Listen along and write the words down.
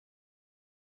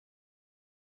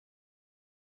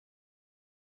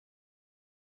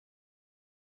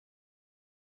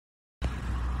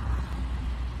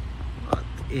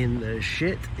in the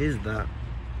shit is that?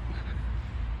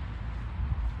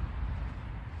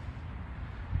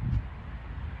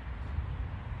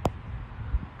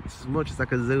 As much as I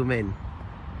can zoom in.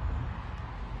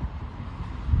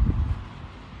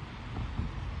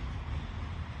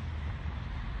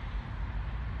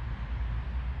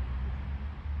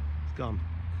 It's gone.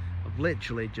 I've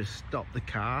literally just stopped the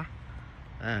car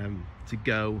to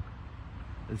go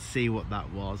and see what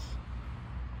that was.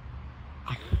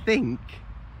 I think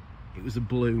it was a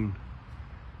balloon,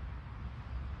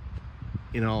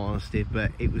 in all honesty,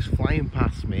 but it was flying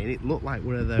past me and it looked like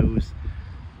one of those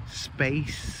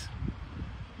space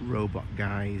robot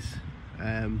guys,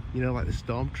 you know, like the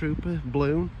stormtrooper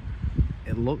balloon.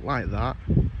 It looked like that,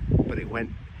 but it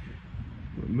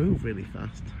moved really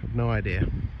fast. I've no idea.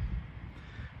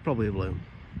 Probably a balloon.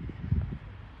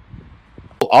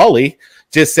 Ollie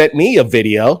just sent me a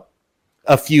video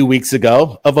a few weeks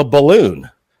ago of a balloon.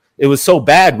 It was so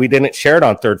bad we didn't share it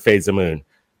on Third Phase of Moon.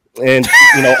 And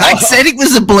you know, I said it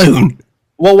was a balloon.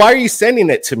 Well, why are you sending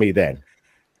it to me then?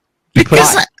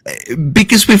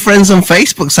 Because we're friends on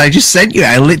Facebook, so I just sent you.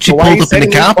 I literally pulled up in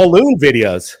the car. Balloon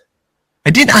videos. I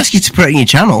didn't ask you to put it in your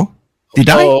channel, did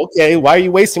I? Oh, okay. Why are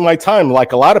you wasting my time?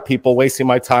 Like a lot of people wasting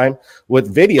my time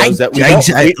with videos that we don't.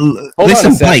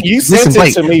 Listen, Blake. You sent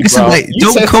it to me,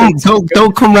 bro.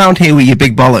 Don't come round here with your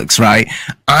big bollocks, right?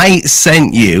 I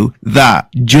sent you that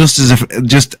just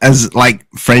as like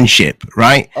friendship,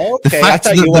 right? Okay. The fact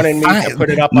I thought you wanted me to put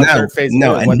it up on Third Phase.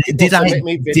 No.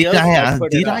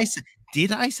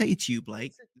 Did I say to you,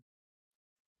 Blake?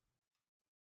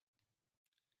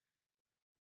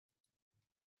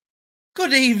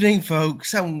 Good evening,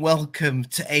 folks, and welcome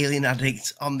to Alien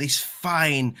Addict on this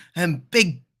fine and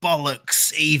big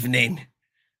bollocks evening.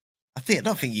 I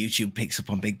don't think YouTube picks up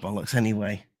on big bollocks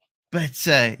anyway. But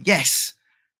yes,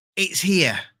 it's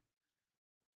here.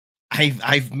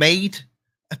 I've made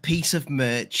a piece of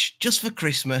merch just for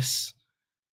Christmas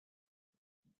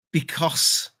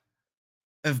because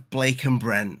of Blake and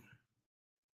Brent.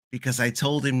 Because I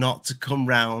told him not to come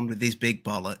round with his big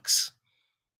bollocks.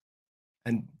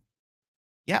 And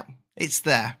yeah, it's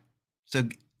there. So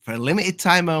for a limited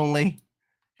time only,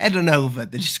 head on over.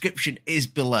 The description is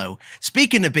below.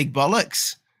 Speaking of big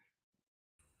bollocks,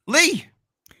 Lee.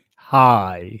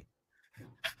 Hi.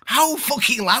 How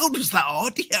fucking loud was that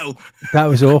audio? That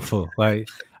was awful. Like,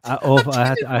 I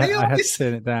had to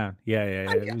turn it down. Yeah.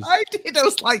 I did. I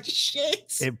was like,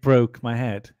 shit. It broke my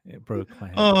head.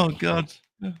 Oh, God.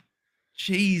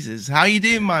 Jesus. How you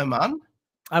doing, my man?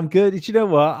 I'm good. Did you know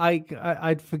what?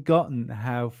 I'd forgotten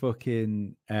how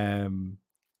fucking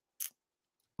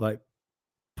like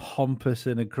pompous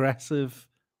and aggressive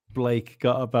Blake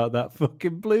got about that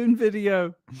fucking balloon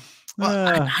video.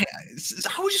 Well, I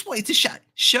just wanted to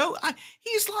show.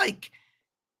 He's like,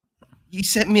 you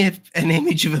sent me an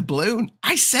image of a balloon.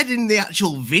 I said in the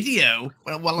actual video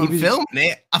while I'm filming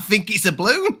it, I think it's a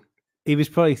balloon. He was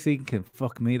probably thinking,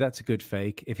 "Fuck me, that's a good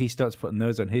fake." If he starts putting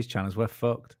those on his channels, we're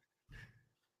fucked.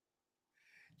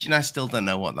 Do you know, I still don't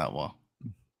know what that was.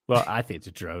 Well, I think it's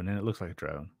a drone, and it looks like a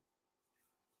drone.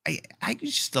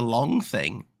 It's just a long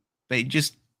thing, but it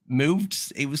just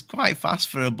moved. It was quite fast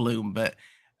for a balloon, but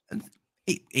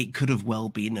it could have well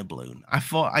been a balloon. I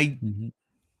thought I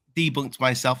debunked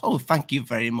myself. Oh, thank you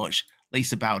very much,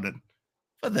 Lisa Bowden,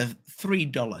 for the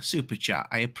 $3 super chat.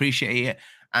 I appreciate it,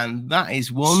 and that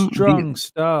is one strong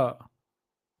start.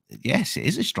 Yes, it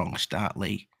is a strong start,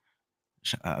 Lee.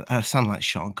 I sound like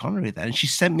Sean Connery there. And she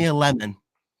sent me a lemon.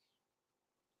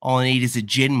 All I need is a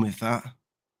gin with that.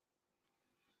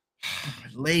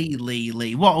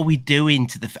 Lee. What are we doing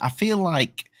to the... I feel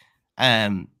like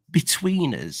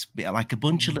between us, like a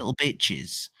bunch of little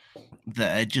bitches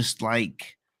that are just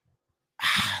like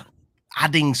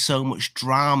adding so much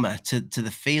drama to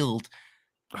the field.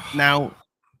 Now,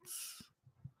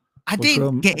 I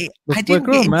didn't get it. We're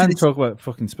grown men talk about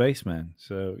fucking spacemen,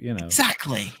 so you know.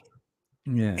 Exactly.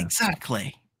 Yeah,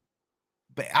 exactly.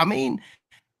 But I mean,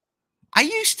 are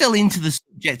you still into the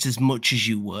subject as much as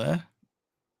you were?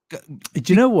 Do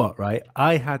you know what? Right,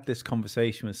 I had this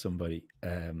conversation with somebody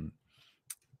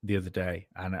the other day,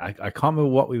 and I can't remember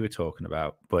what we were talking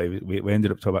about, but we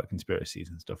ended up talking about conspiracies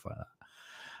and stuff like that.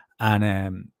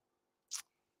 And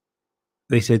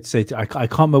they said I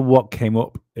can't remember what came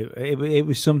up. It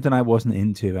was something I wasn't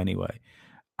into anyway,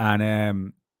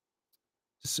 and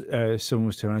someone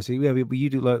was telling me, I said, yeah, but you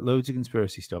do like loads of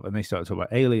conspiracy stuff, and they started talking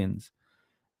about aliens,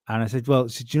 and I said, well,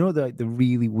 so do you know what the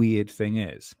really weird thing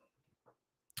is?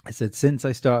 I said, since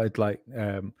I started like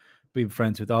being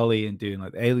friends with Ollie and doing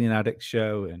like the Alien Addict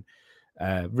show and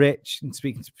Rich and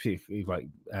speaking to people like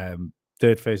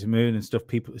Third Phase of Moon and stuff,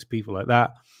 people like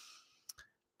that,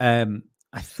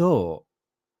 I thought,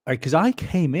 because I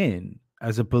came in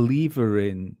as a believer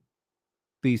in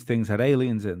these things had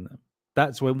aliens in them.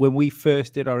 That's when we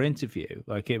first did our interview.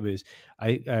 Like it was,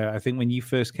 I think when you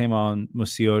first came on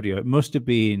Must See Audio, it must have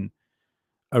been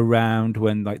around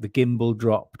when like the gimbal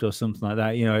dropped or something like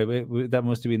that. You know, that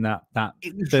must have been that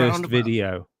It was first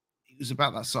video. It was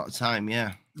about that sort of time,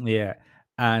 yeah. Yeah,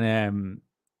 and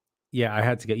yeah, I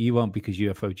had to get you on because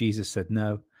UFO Jesus said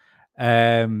no.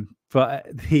 But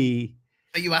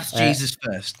you asked Jesus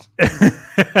first.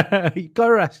 You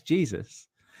gotta ask Jesus.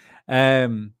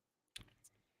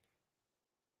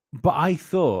 But I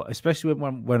thought, especially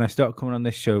when I started coming on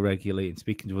this show regularly and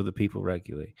speaking to other people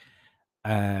regularly,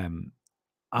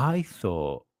 I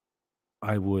thought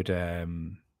I would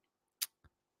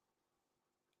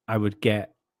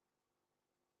get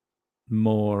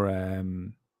more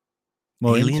Alien?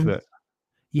 into it.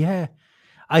 Yeah.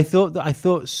 I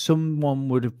thought someone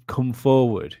would have come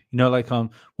forward, you know, like on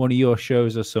one of your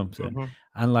shows or something,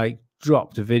 and like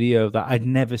dropped a video that I'd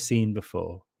never seen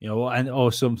before, you know, and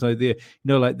or something like you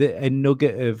know, like a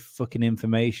nugget of fucking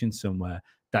information somewhere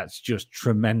that's just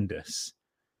tremendous.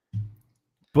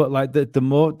 But like the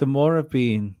more I've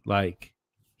been like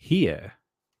here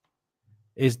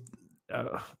is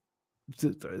the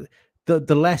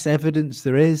less evidence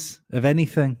there is of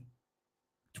anything.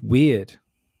 It's weird.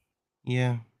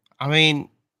 Yeah. I mean,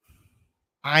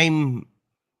 and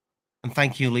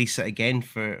thank you, Lisa, again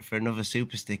for another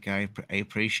super stick. I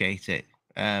appreciate it.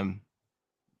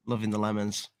 Loving the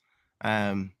lemons.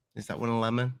 Is that one a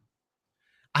lemon?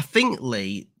 I think,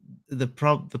 Lee, the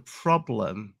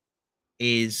problem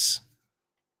is,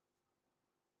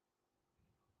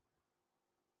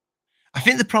 I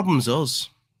think the problem's us.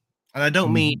 And I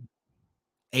don't mean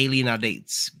alien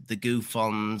addicts, the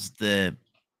goofons, the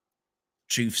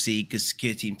truth seekers,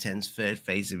 security team 10's third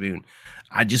phase of moon.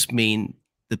 I just mean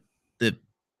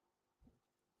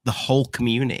the whole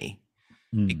community.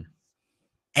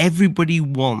 Everybody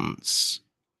wants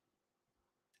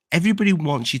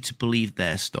you to believe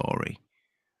their story,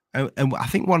 and I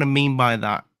think what I mean by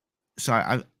that,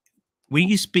 so when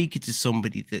you're speaking to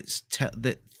somebody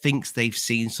that thinks they've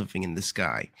seen something in the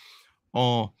sky,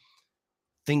 or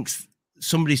thinks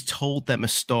somebody's told them a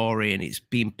story and it's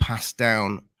been passed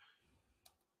down,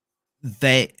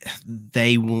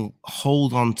 they will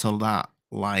hold on to that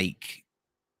like,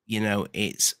 you know,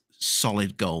 it's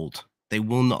solid gold. They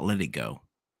will not let it go.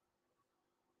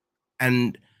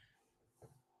 And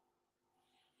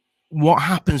what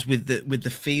happens with the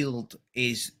field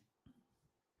is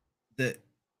that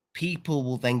people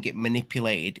will then get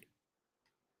manipulated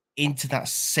into that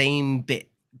same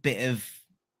bit of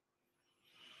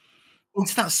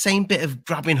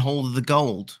grabbing hold of the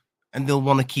gold, and they'll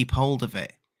want to keep hold of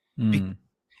it.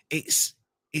 It's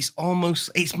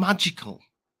magical,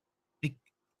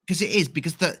 because it is,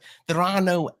 because there are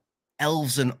no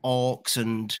elves and orcs,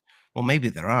 and well, maybe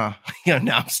there are. You know,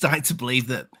 now I'm starting to believe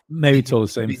that maybe it's all the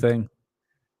same thing.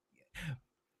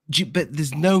 But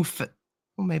there's no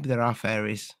well, maybe there are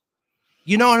fairies.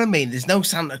 You know what I mean? There's no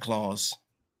Santa Claus,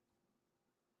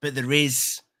 but there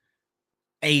is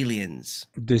aliens.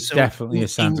 There's definitely a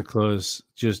Santa Claus.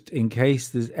 Just in case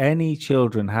there's any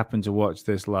children happen to watch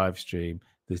this live stream,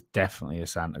 there's definitely a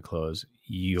Santa Claus.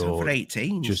 You're for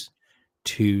 18. Just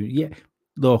yeah.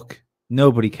 Look,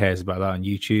 nobody cares about that on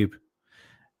YouTube.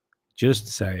 Just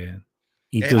saying,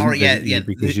 he doesn't visit you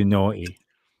because you're naughty.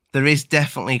 There is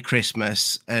definitely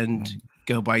Christmas, and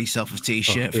go buy yourself a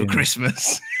t-shirt for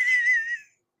Christmas.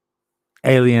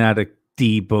 Alien Addict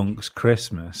debunks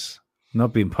Christmas.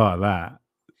 Not being part of that.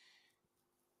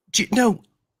 No,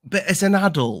 but as an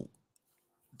adult,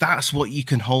 that's what you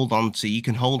can hold on to. You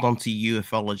can hold on to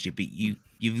ufology, but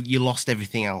you lost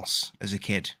everything else as a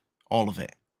kid, all of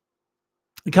it.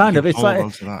 Kind of. It's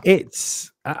like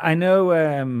it's. I know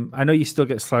you still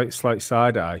get slight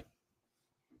side eye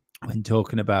when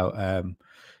talking about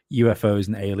UFOs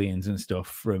and aliens and stuff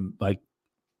from like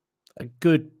a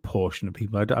good portion of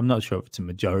people. I'm not sure if it's a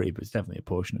majority, but it's definitely a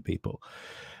portion of people.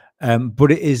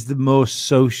 But it is the most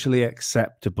socially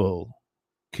acceptable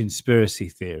conspiracy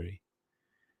theory.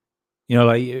 You know,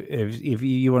 like if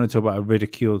you want to talk about a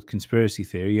ridiculed conspiracy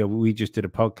theory, you know, we just did a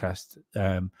podcast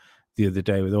the other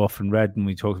day with Orphan Red, and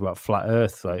we talked about flat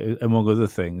Earth, like among other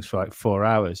things, for like 4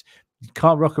 hours. You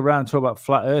can't rock around and talk about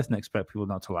flat Earth and expect people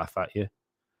not to laugh at you.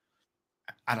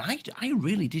 And I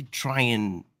really did try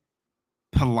and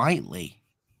politely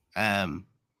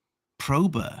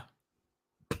probe her.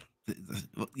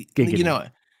 You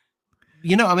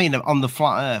know what I mean, on the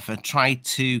flat Earth. I tried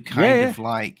to kind of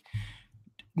like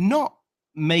not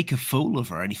make a fool of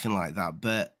her or anything like that,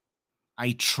 but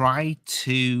I tried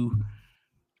to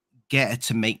get her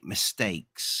to make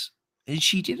mistakes. And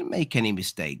she didn't make any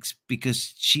mistakes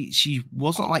because she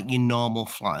wasn't like your normal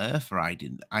flat earther.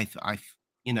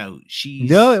 She's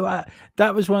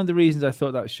that was one of the reasons I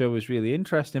thought that show was really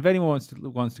interesting. If anyone wants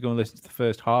to go and listen to the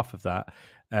first half of that,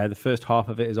 the first half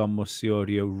of it is on Must See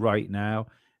Audio right now.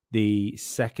 The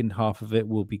second half of it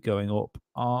will be going up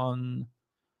on.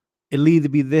 It'll either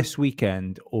be this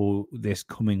weekend or this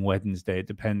coming Wednesday. It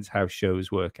depends how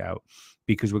shows work out,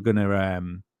 because we've got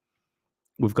an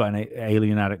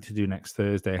Alien Addict to do next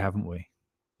Thursday, haven't we?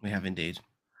 We have indeed.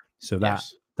 So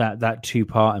Yes. that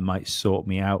 2-parter might sort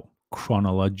me out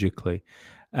chronologically.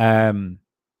 But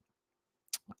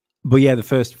yeah, the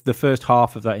first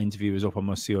half of that interview is up on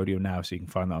Must See Audio now, so you can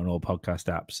find that on all podcast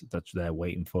apps. That's there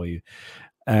waiting for you.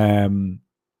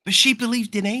 But she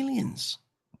believed in aliens.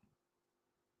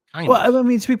 Well, I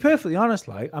mean, to be perfectly honest,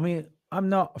 I'm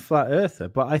not a flat earther,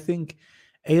 but I think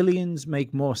aliens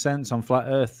make more sense on flat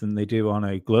Earth than they do on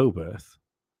a globe Earth.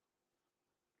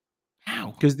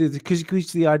 How? Because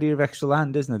the idea of extra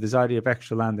land, isn't it? There's the idea of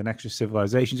extra land and extra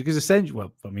civilizations. Because essentially,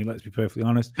 well, I mean, let's be perfectly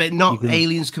honest. But not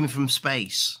aliens coming from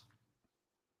space.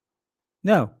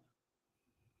 No.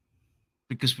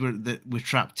 Because we're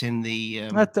trapped in the.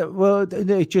 Well,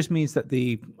 it just means that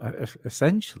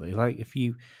essentially, like, if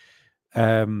you,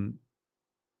 I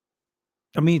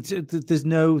mean, there's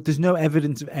no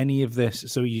evidence of any of this,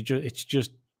 so it's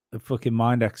just a fucking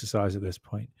mind exercise at this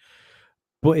point.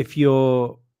 But if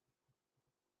you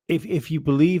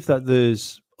believe that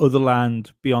there's other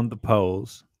land beyond the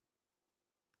poles,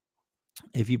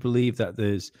 if you believe that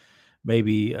there's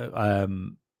maybe, I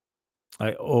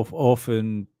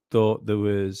often thought there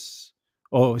was,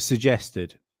 or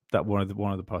suggested that one of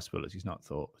the possibilities, not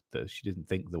thought, that she didn't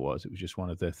think there was, it was just one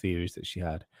of the theories that she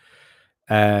had,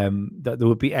 that there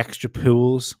would be extra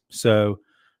pools. So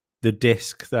the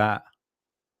disc that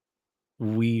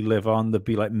we live on, there'd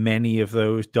be like many of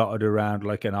those dotted around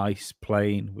like an ice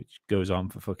plane, which goes on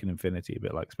for fucking infinity, a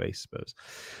bit like space, I suppose.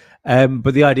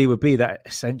 But the idea would be that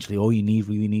essentially all you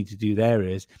really need to do there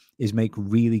is make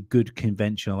really good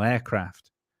conventional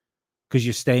aircraft, because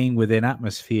you're staying within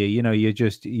atmosphere. You know,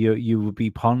 you would be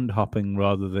pond hopping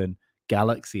rather than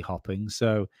galaxy hopping.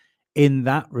 So in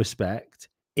that respect,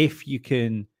 if you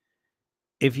can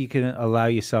allow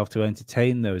yourself to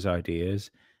entertain those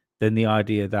ideas, then the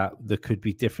idea that there could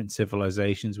be different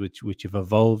civilizations which have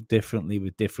evolved differently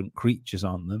with different creatures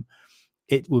on them,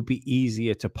 it would be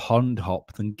easier to pond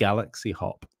hop than galaxy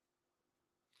hop.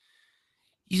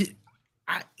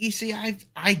 You see,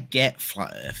 I get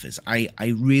flat earthers. I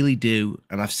really do,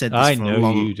 and I've said this I for know a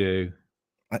long. You do.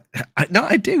 No,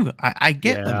 I do. I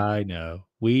get them. I know.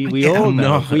 We all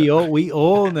know. We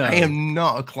all know. I am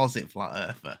not a closet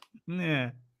flat earther. Yeah.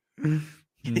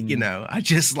 You know, I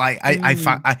just like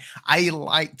I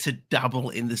like to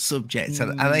dabble in the subject,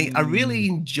 and I really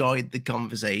enjoyed the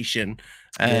conversation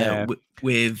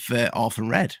with Orphan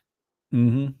Red.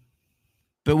 Mm-hmm.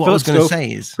 But what I was going to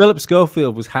say is Philip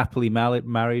Schofield was happily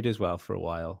married as well for a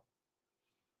while.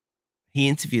 He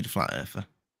interviewed a flat earther.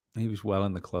 He was well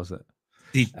in the closet.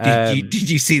 Did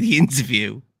you see the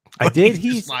interview? I did.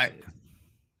 He's like,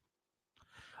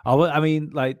 I mean,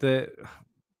 like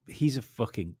he's a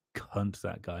fucking cunt,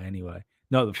 that guy. Anyway,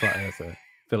 not the flat earther,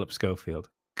 Philip Schofield,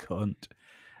 cunt.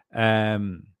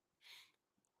 Do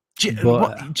you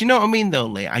know what I mean, though,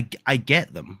 Lee? I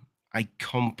get them. I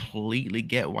completely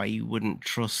get why you wouldn't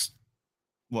trust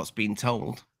what's being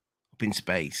told up in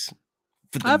space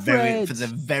for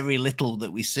the very little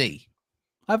that we see.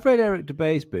 I've read Eric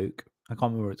DeBay's book. I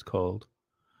can't remember what it's called.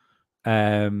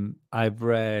 I've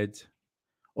read,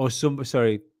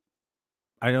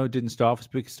 I know it didn't start off as a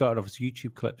book. It started off as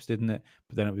YouTube clips, didn't it?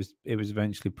 But then it was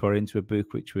eventually put into a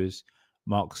book, which was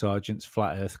Mark Sargent's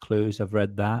Flat Earth Clues. I've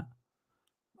read that.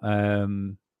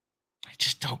 I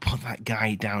just don't put that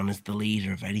guy down as the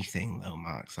leader of anything, though,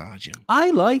 Mark Sargent.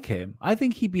 I like him. I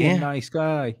think he'd be a nice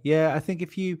guy. Yeah, I think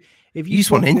if you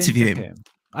just want to interview him,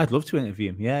 I'd love to interview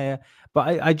him. Yeah.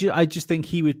 But I just think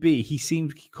he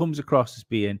comes across as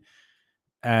being,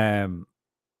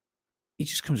 he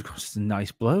just comes across as a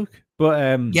nice bloke.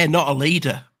 But not a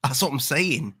leader. That's what I'm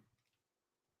saying.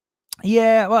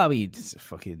 Yeah, well, I mean, it's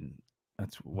what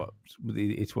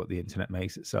the internet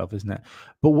makes itself, isn't it?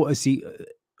 But what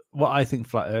I think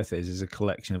Flat Earth is a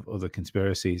collection of other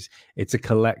conspiracies. It's a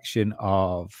collection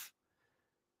of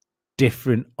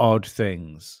different odd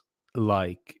things,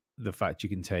 like the fact you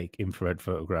can take infrared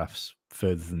photographs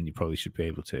further than you probably should be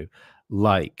able to.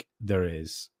 Like there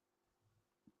is,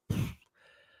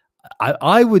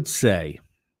 I would say,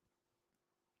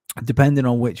 depending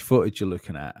on which footage you're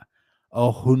looking at,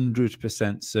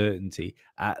 100% certainty,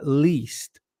 at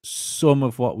least some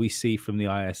of what we see from the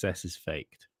ISS is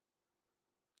faked.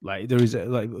 Like there is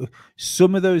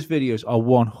some of those videos are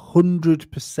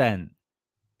 100%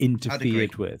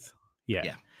 interfered with.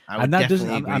 Yeah. I would And that doesn't.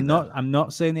 definitely agree I'm there. not. I'm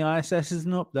not saying the ISS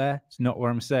isn't up there. It's not what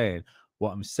I'm saying.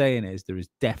 What I'm saying is there is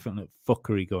definite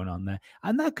fuckery going on there,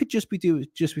 and that could just be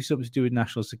something to do with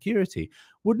national security.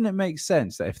 Wouldn't it make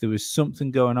sense that if there was something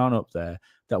going on up there,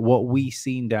 that what we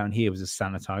seen down here was a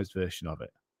sanitized version of it?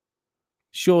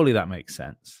 Surely that makes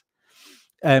sense.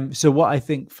 So what I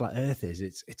think flat Earth is,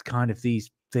 it's kind of these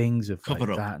things of like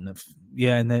Cover up. that,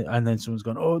 and then someone's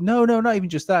gone, oh no, not even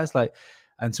just that. It's like,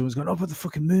 and someone's gone, oh, but the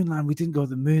fucking moon land, we didn't go to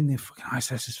the moon. The fucking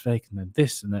ISS is fake, and then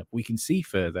this and that, we can see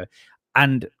further.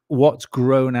 And what's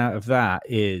grown out of that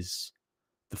is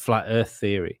the flat Earth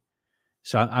theory.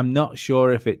 So I'm not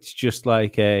sure if it's just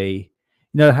like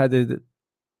how the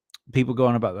people go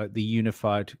on about like the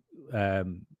unified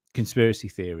conspiracy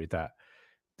theory that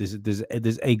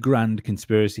there's a grand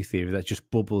conspiracy theory that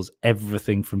just bubbles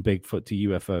everything from Bigfoot to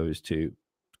UFOs to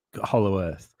Hollow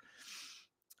Earth.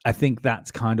 I think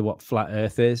that's kind of what flat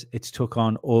Earth is. It's took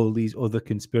on all these other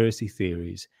conspiracy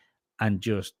theories and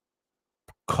just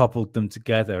coupled them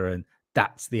together, and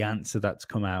that's the answer that's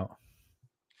come out.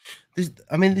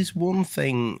 There's one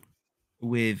thing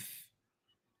with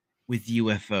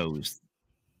UFOs.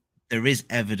 There is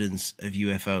evidence of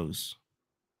UFOs.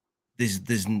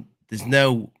 There's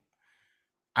no.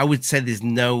 I would say there's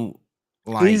no.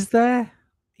 Like, is there?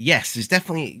 Yes, there's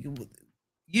definitely.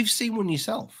 You've seen one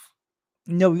yourself.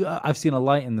 No, I've seen a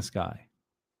light in the sky.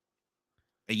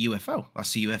 A UFO.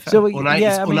 That's a UFO. So,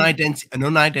 an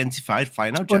unidentified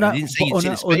flying object. I didn't say you'd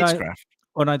seen a spacecraft.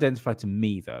 Unidentified to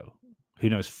me, though. Who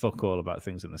knows fuck all about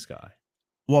things in the sky?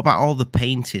 What about all the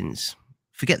paintings?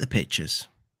 Forget the pictures.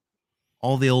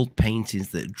 All the old paintings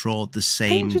that draw the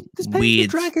same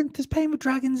weird... There's paint with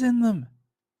dragons in them.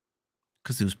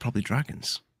 Because there was probably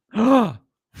dragons. No,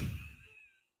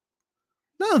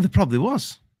 there probably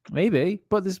was. Maybe,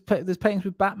 but there's paintings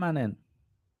with Batman in.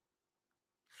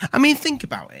 I mean, think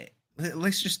about it.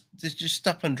 Let's just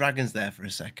stop on dragons there for a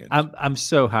second. I'm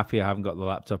so happy I haven't got the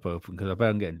laptop open because I bet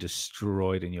I'm getting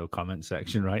destroyed in your comment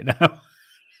section right now.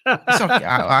 It's okay.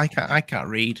 I can't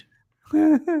read.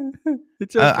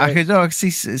 It's okay. I can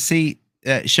see.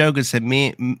 Shogun said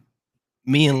me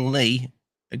and Lee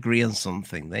agree on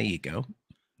something. There you go.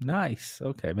 Nice.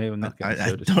 Okay, maybe I'm not getting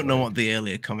I don't know what the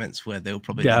earlier comments were. They were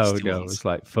probably no. It's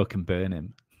like fucking burn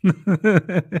him.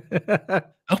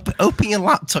 Open your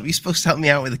laptop. You're supposed to help me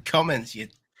out with the comments. You.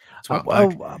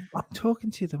 I'm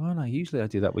talking to you, though, aren't I? Usually I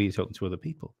do that when you're talking to other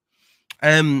people.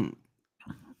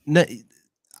 No,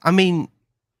 I mean,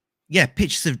 yeah,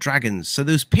 pictures of dragons. So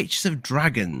those pictures of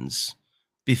dragons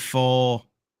before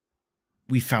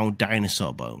we found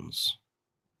dinosaur bones.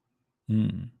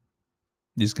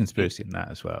 There's conspiracy in that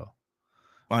as well.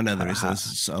 I know there is.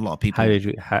 There's a lot of people.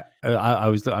 I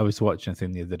was watching a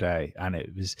thing the other day, and it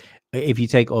was, if you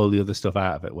take all the other stuff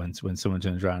out of it, when someone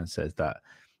turns around and says that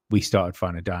we started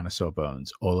finding dinosaur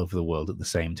bones all over the world at the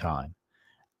same time,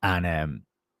 and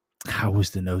how was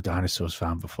there no dinosaurs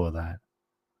found before that?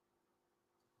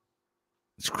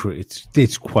 It's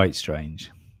quite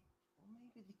strange.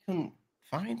 Maybe they couldn't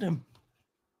find them.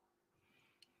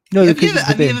 No, have you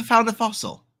ever found a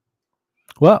fossil?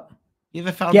 What? You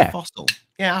ever found a fossil?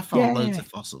 Yeah, I found loads of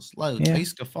fossils. Loads. Yeah. I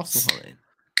used to go fossil hunting.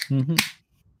 Mm-hmm.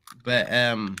 But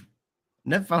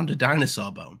never found a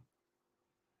dinosaur bone.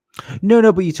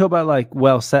 No, but you talk about like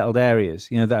well-settled areas,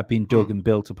 that have been dug and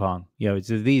built upon. So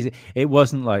it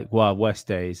wasn't like Wild West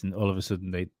days, and all of a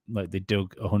sudden they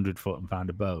dug 100 foot and found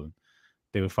a bone.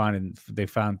 They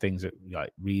found things at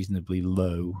like reasonably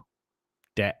low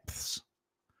depths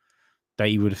that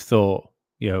you would have thought,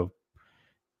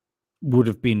 would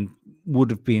have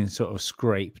been sort of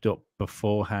scraped up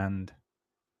beforehand.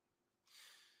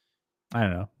 I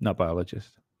don't know, not biologist.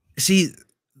 See,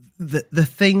 the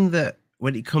thing that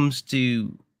when it comes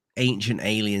to ancient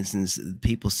aliens and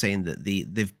people saying that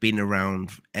they've been around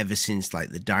ever since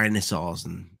like the dinosaurs,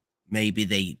 and maybe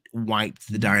they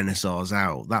wiped the dinosaurs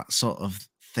out, that sort of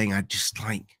thing, I just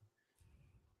like,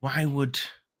 why?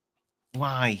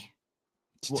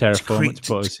 It's terraforming to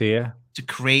put us here. To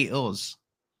create us.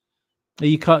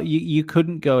 You can't. You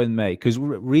couldn't go and make, because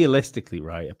realistically,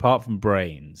 right? Apart from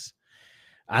brains,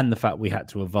 and the fact we had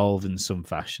to evolve in some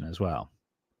fashion as well,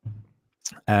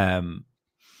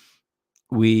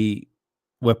 we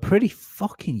were pretty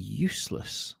fucking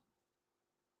useless.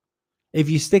 If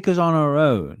you stick us on our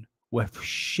own, we're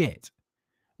shit.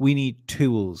 We need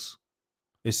tools.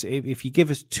 If you give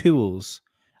us tools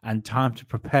and time to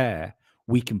prepare,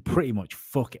 we can pretty much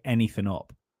fuck anything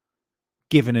up,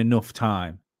 given enough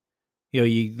time.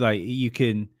 You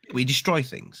can. We destroy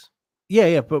things.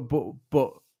 Yeah, but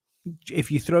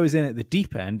if you throw us in at the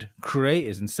deep end, create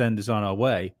us and send us on our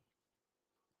way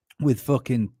with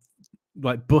fucking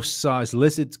like bus-sized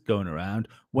lizards going around,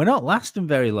 we're not lasting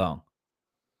very long.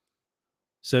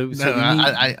 So we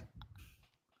need.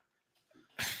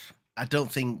 I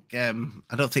don't think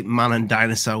man and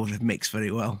dinosaur would have mixed very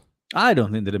well. I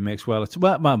don't think that it mixed well.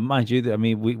 Well, mind you, I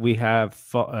mean, we have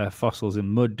fossils in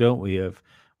mud, don't we? Of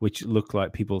which look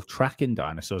like people tracking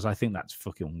dinosaurs. I think that's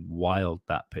fucking wild.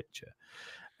 That picture.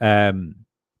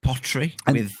 Pottery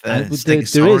with there is there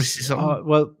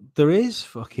is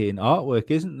fucking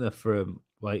artwork, isn't there? From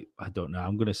like I don't know.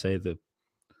 I'm not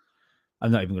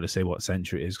even going to say what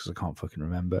century it is because I can't fucking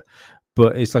remember.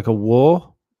 But it's like a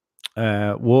war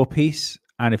piece,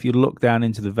 and if you look down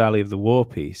into the valley of the war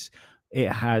piece,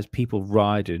 it has people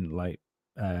riding like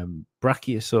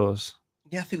brachiosaurs.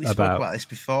 Yeah, I think we spoke about this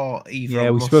before. Yeah,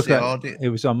 we spoke about it. It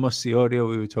was on Must See Audio.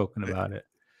 We were talking about it.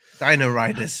 Dino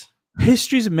Riders.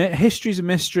 History's a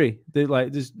mystery.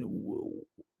 There's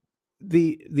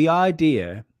the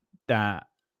idea that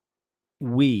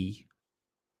we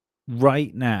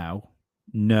right now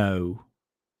know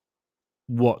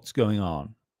what's going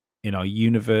on in our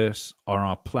universe, on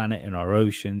our planet, in our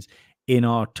oceans, in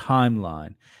our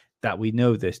timeline, that we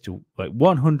know this to like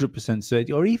 100%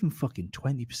 certainty, or even fucking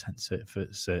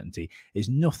 20% certainty, is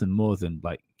nothing more than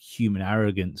like human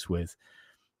arrogance with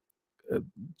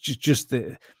just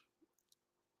the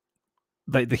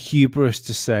hubris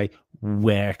to say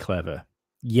we're clever.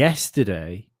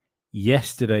 Yesterday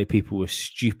people were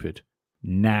stupid.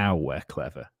 Now we're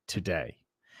clever today.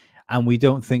 And we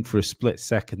don't think for a split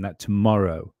second that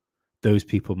tomorrow those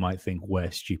people might think we're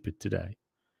stupid today.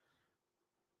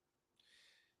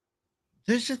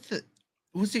 There's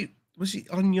was it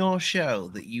on your show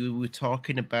that you were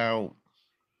talking about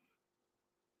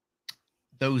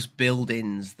those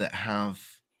buildings that have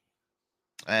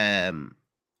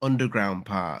underground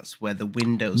parts where the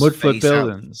windows Mudflood face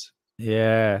buildings. Out?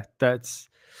 Yeah, that's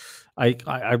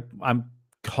I'm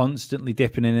constantly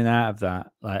dipping in and out of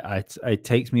that. Like it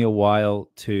takes me a while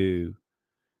to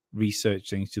research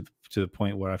things to the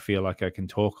point where I feel like I can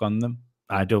talk on them.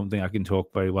 I don't think I can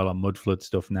talk very well on Mudflood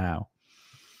stuff now.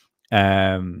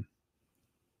 Has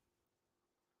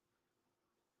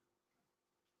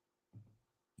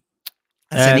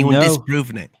anyone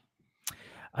disproven it?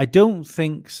 I don't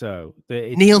think so.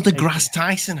 Neil deGrasse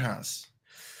Tyson has.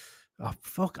 Oh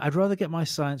fuck! I'd rather get my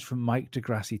science from Mike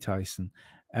deGrasse Tyson.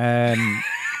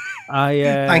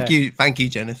 Thank you,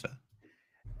 Jennifer.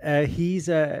 He's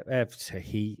I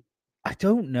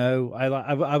don't know.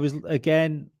 I was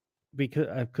again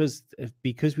because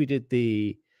we did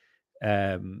the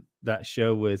that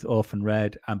show with Orphan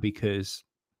Red, and because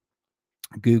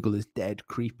Google is dead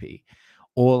creepy.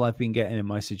 All I've been getting in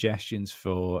my suggestions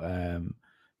for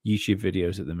YouTube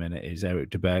videos at the minute is Eric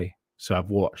DeBay. So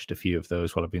I've watched a few of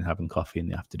those while I've been having coffee in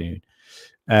the afternoon.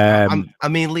 I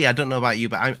mean, Lee, I don't know about you,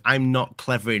 but I'm not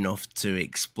clever enough to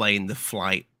explain the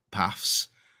flight paths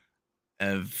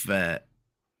of. But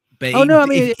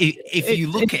if you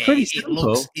look at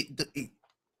it,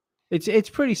 it's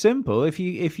pretty simple. If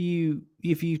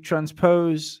you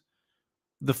transpose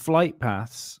the flight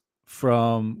paths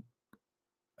from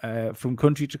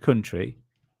country to country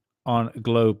on a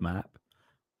globe map,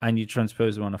 and you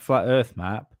transpose them on a flat Earth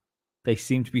map, they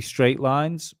seem to be straight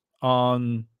lines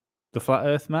on the flat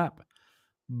Earth map,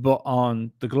 but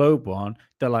on the globe one,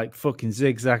 they're like fucking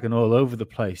zigzagging all over the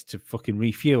place to fucking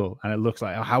refuel, and it looks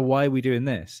like, why are we doing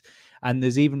this? And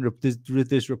there's even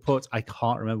there's reports. I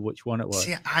can't remember which one it was.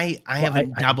 See, I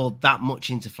haven't dabbled that much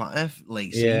into flat Earth,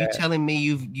 Lee. So you're telling me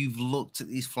you've looked at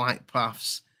these flight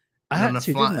paths? I had to,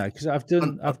 didn't I? Because I've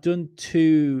done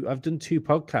two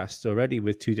podcasts already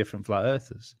with two different flat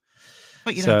earthers.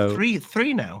 But you have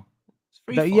three now.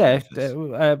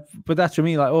 But that's for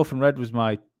me. Like Orphan Red was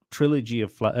my trilogy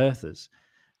of flat earthers.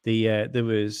 There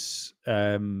was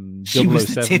she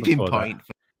was the tipping point.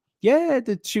 Yeah,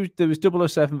 there was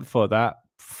 007 before that.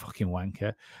 Fucking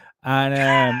wanker.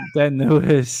 And then there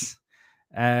was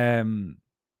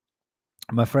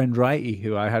my friend Righty,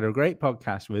 who I had a great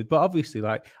podcast with. But obviously,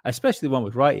 like, especially the one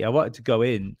with Righty, I wanted to go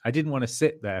in. I didn't want to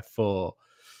sit there for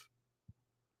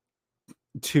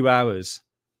 2 hours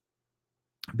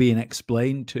being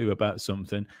explained to about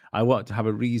something. I wanted to have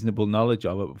a reasonable knowledge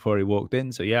of it before he walked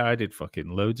in. So yeah, I did fucking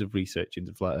loads of research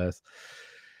into flat Earth.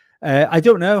 I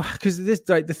don't know, because this,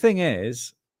 like, the thing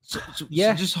is, so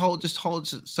just hold.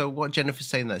 So what Jennifer's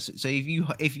saying there. So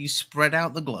if you spread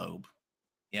out the globe,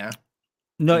 yeah.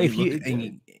 No, and if you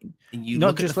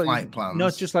look at the flight plans,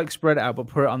 not just like spread it out, but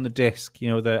put it on the disc. You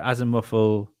know, the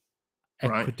azimuthal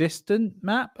Right. equidistant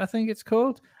map, I think it's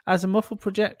called, as a muffle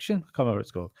projection. I can't remember what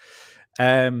it's called.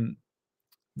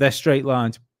 They're straight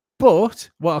lines. But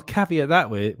what I'll caveat that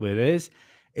with is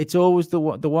it's always the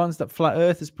ones that flat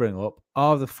earthers bring up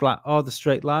are the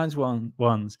straight lines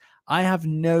ones. I have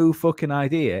no fucking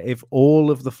idea if all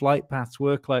of the flight paths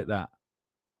work like that.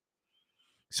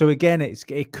 So again,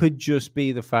 it could just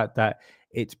be the fact that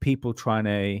it's people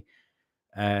trying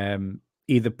to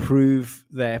either prove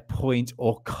their point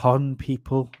or con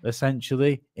people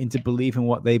essentially into believing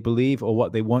what they believe or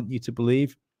what they want you to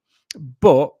believe.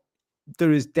 But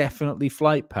there is definitely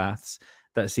flight paths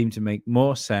that seem to make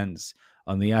more sense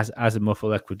on the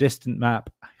azimuthal equidistant map.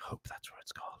 I hope that's what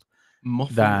it's called.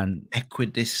 Muffled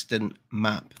equidistant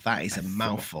map. That is a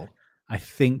mouthful. I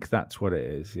think that's what it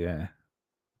is. Yeah.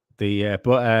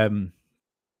 But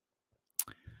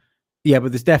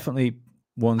there's definitely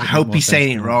ones. I hope he's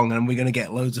saying it wrong, and we're going to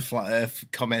get loads of flat Earth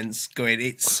comments going.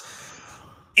 It's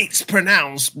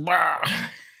pronounced.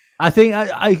 I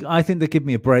think they give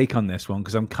me a break on this one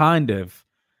because I'm kind of,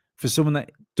 for someone that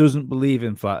doesn't believe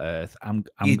in flat Earth, I'm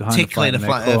kind of fighting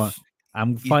their corner.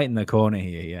 I'm fighting the corner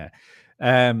here.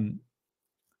 Yeah.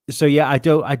 So yeah, I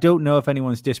don't know if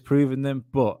anyone's disproving them,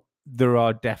 but there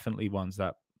are definitely ones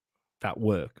that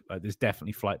work. Like, there's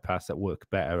definitely flight paths that work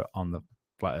better on the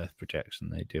flat Earth projection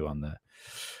than they do on the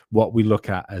what we look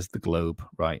at as the globe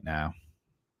right now.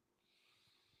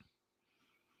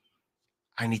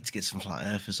 I need to get some flat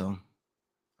earthers on.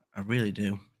 I really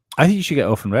do. I think you should get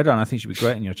Off and Red on. I think she'd be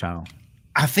great on your channel.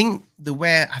 I think what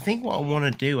I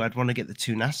want to do, I'd want to get the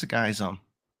two NASA guys on.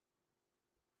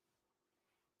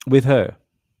 With her,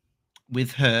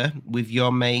 with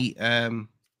your mate,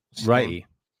 Righty.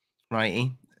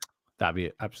 That'd be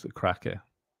an absolute cracker.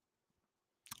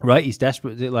 Right, he's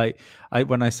desperate.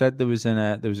 When I said there was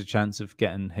a chance of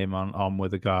getting him on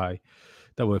with a guy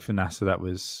that worked for NASA that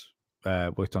was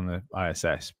worked on the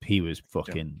ISS, he was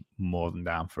fucking more than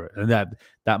down for it, and that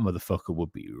motherfucker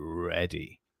would be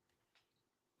ready.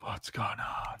 What's going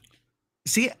on?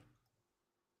 See,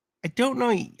 I don't know.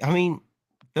 I mean,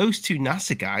 those two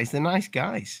NASA guys, they're nice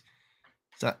guys.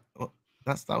 That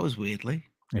was weirdly.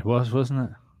 It was, wasn't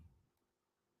it?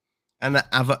 And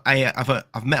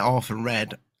I've met Orphan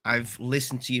Red. I've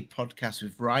listened to your podcast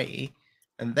with Righty,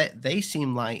 and they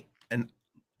seem like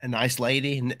a nice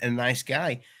lady and a nice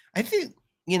guy. I think,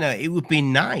 it would be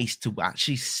nice to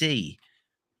actually see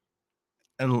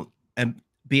and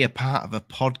be a part of a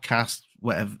podcast,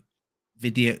 whatever,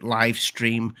 video live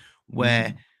stream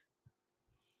where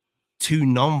two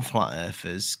non-flat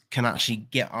earthers can actually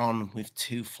get on with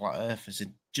two flat earthers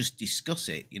and just discuss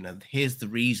it. Here's the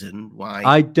reason why.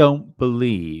 I don't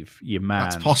believe your man.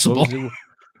 That's possible.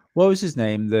 What was his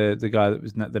name? The guy that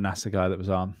was the NASA guy that was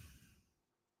on.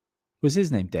 Was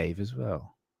his name Dave as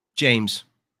well? James.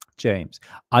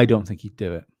 I don't think he'd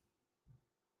do it.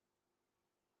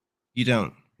 You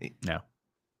don't? No.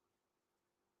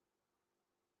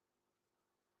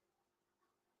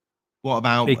 What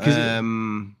about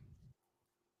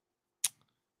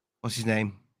what's his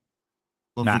name?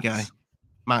 Lovely guy.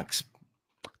 Max.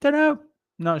 Don't know.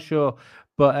 Not sure.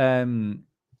 But I'm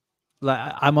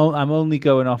only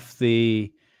going off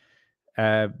the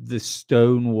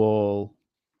Stonewall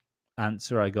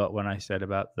answer I got when I said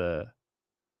about the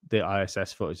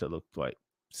ISS footage that looked like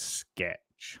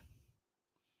sketch.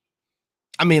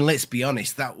 I mean, let's be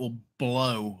honest, that will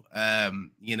blow have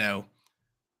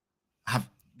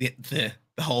the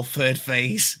whole third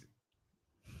phase.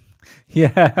 Yeah.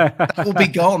 That will be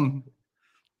gone.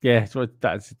 Yeah, so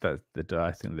that's I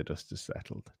think the dust has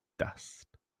settled. Dust.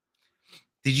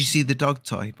 Did you see the dog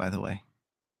toy, by the way?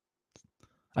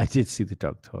 I did see the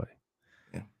dog toy.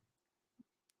 Yeah.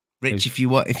 Rich, if you're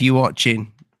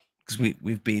watching, because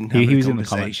we've been having he was in the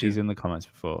comments. He's in the comments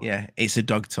before. Yeah, it's a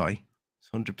dog toy. It's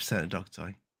 100% a dog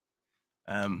toy.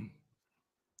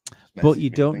 But you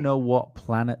don't know what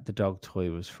planet the dog toy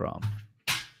was from.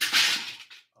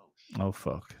 Oh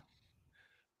fuck.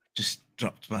 Just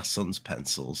dropped my son's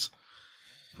pencils.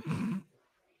 Never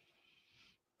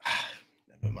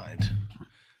mind.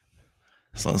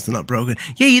 As long as they're not broken.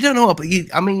 Yeah, you don't know what, but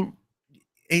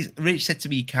Rich said to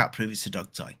me, you can't prove it's a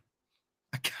dog toy.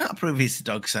 I can't prove it's a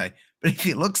dog toy. But if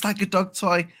it looks like a dog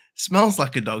toy, smells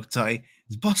like a dog toy,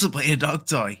 it's possibly a dog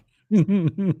toy.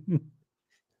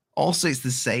 Also, it's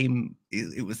the same.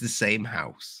 It was the same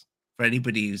house. For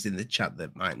anybody who's in the chat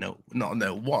that might not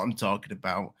know what I'm talking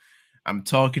about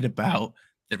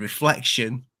the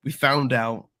reflection. We found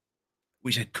out,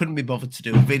 which I couldn't be bothered to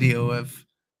do a video of,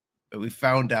 but we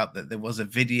found out that there was a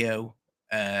video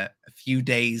a few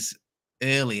days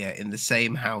earlier in the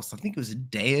same house. I think it was a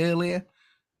day earlier.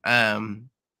 In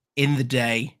the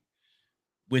day,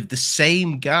 with the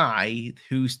same guy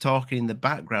who's talking in the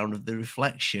background of the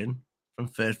reflection from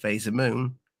Third Phase of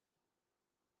Moon.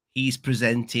 He's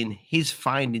presenting his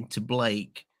finding to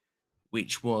Blake,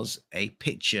 which was a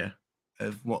picture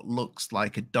of what looks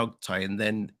like a dog toy. And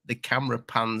then the camera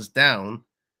pans down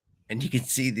and you can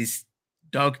see this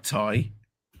dog toy.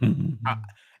 And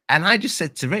I just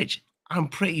said to Rich, I'm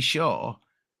pretty sure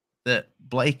that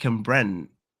Blake and Brent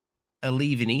are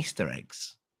leaving Easter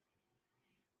eggs.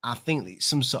 I think it's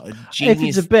some sort of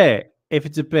genius. If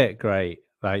it's a bit, great.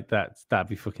 Like that'd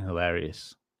be fucking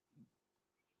hilarious.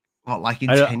 What, like in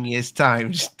 10 years'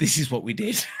 time, this is what we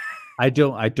did. I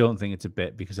don't think it's a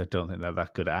bit, because I don't think they're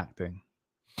that good at acting.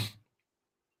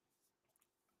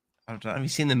 Have you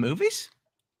seen the movies?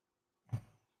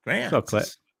 Great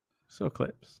actors. Saw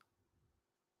clips.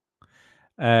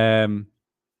 Yeah,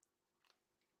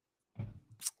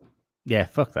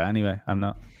 fuck that. Anyway, I'm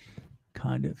not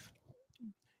kind of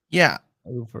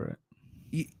over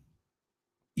it.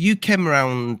 You came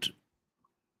around.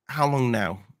 How long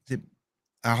now?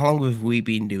 How long have we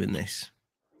been doing this?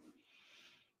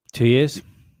 2 years,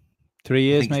 3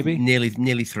 years, maybe.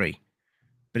 Nearly 3.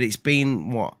 But it's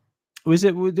been what? Was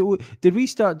it? Did we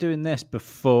start doing this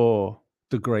before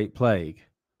the Great Plague?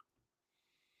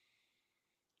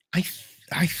 I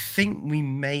think we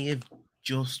may have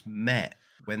just met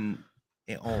when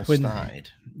it all started.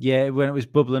 Yeah, when it was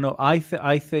bubbling up. I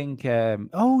think.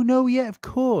 Oh no, yeah, of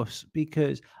course,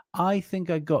 because I think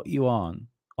I got you on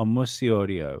Musty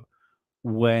Audio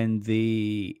when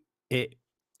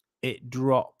it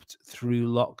dropped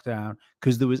through lockdown,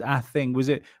 because there was a thing. Was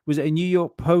it a New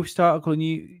York Post article?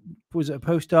 Was it a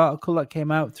Post article that came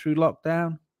out through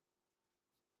lockdown?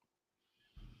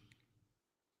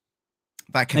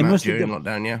 That came out during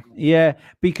lockdown, yeah. Yeah,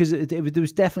 because there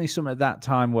was definitely something at that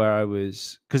time where I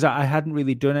was, because I hadn't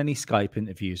really done any Skype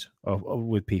interviews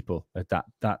with people at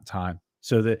that time.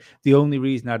 So the only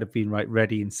reason I'd have been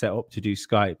ready and set up to do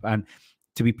Skype, and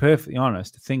to be perfectly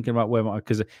honest, thinking about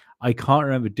because I can't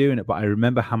remember doing it, but I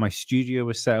remember how my studio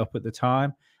was set up at the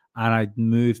time, and I'd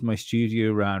moved my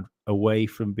studio around away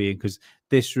from being, because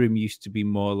this room used to be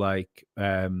more like,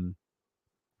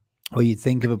 you'd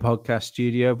think of a podcast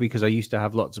studio, because I used to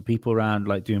have lots of people around,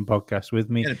 like doing podcasts with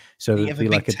me. So you have a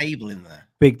big table in there.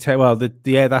 Big table. Well,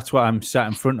 that's what I'm sat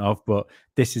in front of, but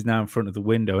this is now in front of the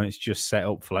window, and it's just set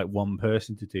up for like one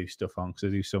person to do stuff on, because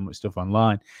I do so much stuff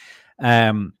online.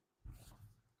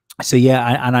 So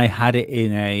yeah, and I had it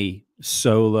in a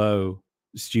solo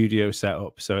studio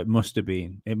setup, so it must have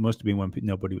been when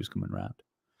nobody was coming around.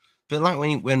 But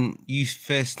like when you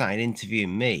first started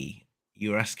interviewing me,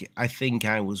 you were asking. I think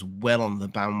I was well on the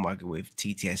bandwagon with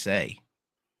TTSA.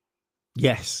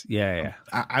 Yes, yeah.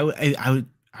 I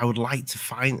would like to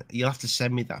find. You'll have to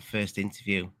send me that first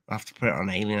interview. I'll have to put it on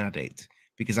Alien Addict,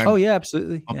 because yeah,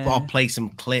 absolutely. I'll play some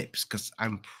clips, because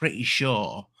I'm pretty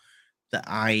sure that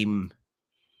I'm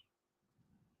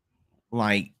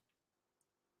like,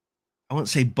 I won't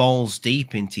say balls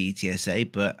deep in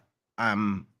TTSA, but I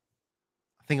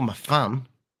think I'm a fan.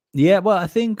 Yeah, well, I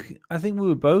think we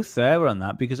were both there on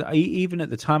that, because even at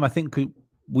the time, I think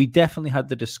we definitely had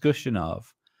the discussion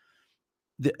of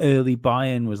the early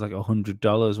buy-in was like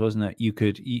 $100, wasn't it?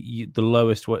 The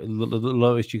lowest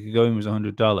you could go in was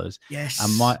 $100. Yes.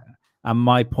 And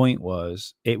my point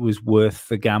was, it was worth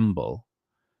the gamble,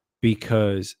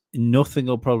 because nothing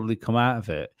will probably come out of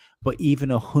it. But even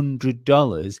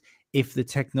 $100, if the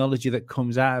technology that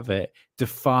comes out of it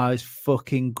defies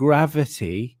fucking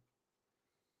gravity,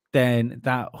 then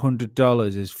that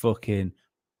 $100 is fucking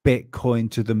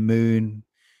Bitcoin to the moon,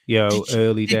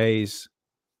 early days.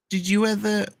 Did you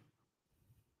ever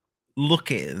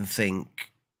look at it and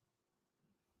think,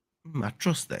 I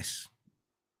trust this?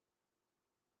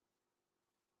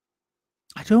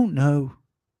 I don't know.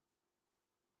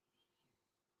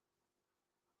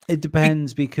 It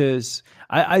depends, because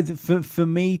for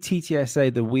me,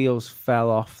 TTSA, the wheels fell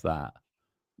off that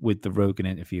with the Rogan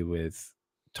interview with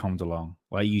Tom DeLonge.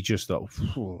 Like, you just thought,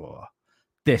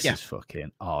 this is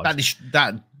fucking odd.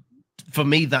 That for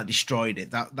me, that destroyed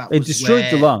it. That it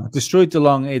destroyed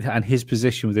DeLonge and his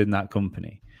position within that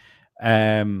company.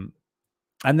 And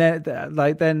then there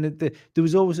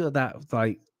was always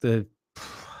that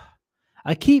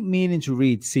I keep meaning to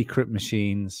read Secret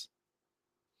Machines.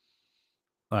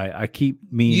 I keep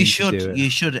meaning you should. To do it. You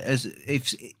should.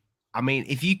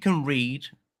 If you can read,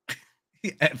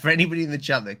 for anybody in the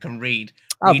chat that can read,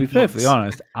 I'll be perfectly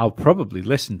honest. I'll probably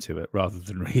listen to it rather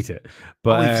than read it.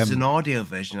 But if it's an audio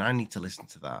version, I need to listen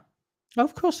to that.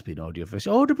 Of course, it'll be an audio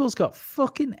version. Audible's got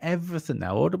fucking everything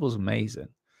now. Audible's amazing.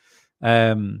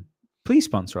 Please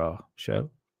sponsor our show.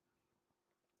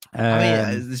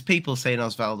 I mean, there's people saying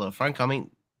Osvaldo Franco. I mean,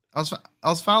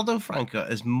 Osvaldo Franco,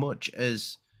 as much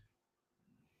as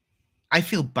I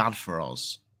feel bad for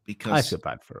Oz because I feel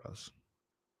bad for us.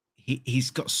 He's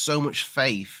got so much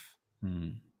faith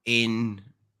in.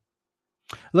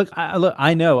 Look,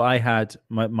 I know I had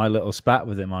my little spat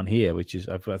with him on here, which is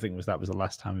I think that was the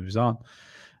last time he was on.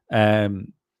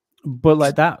 But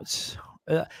like that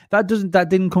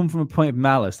didn't come from a point of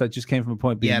malice. That just came from a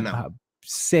point of being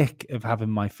sick of having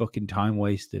my fucking time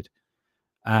wasted.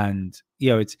 And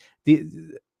it's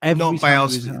not by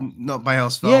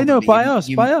us. Yeah, no, by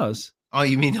us. Oh,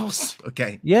 you mean us?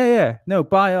 Okay. Yeah. No,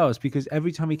 by us, because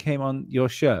every time he came on your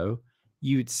show,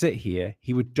 you would sit here,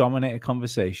 he would dominate a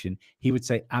conversation. He would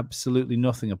say absolutely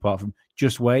nothing apart from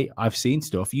just wait. I've seen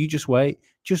stuff. You just wait,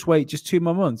 just 2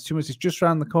 more months. 2 months is just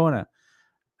around the corner.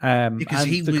 Because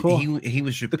he was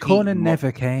repeating the corner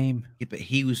never came. Yeah, but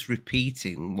he was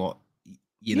repeating what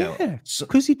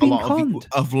because he'd been conned.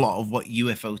 A lot of what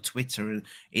UFO Twitter and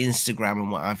Instagram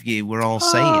and what have you were all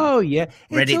saying. Oh yeah,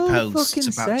 Reddit posts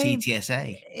about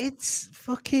TTSA. It's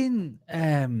fucking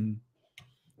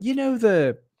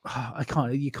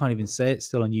you can't even say it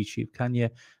still on YouTube, can you?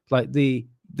 Like the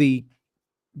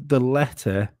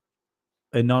letter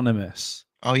anonymous.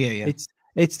 Oh yeah.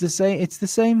 It's the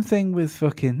same thing with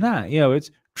fucking that. It's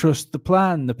trust the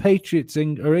plan. The Patriots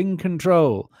are in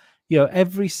control.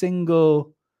 Everything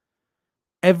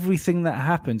that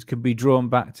happens can be drawn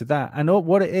back to that. And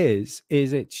what it is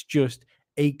it's just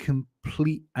a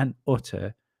complete and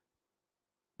utter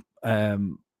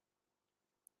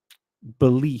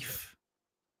belief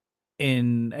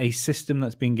in a system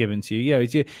that's been given to you.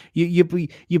 You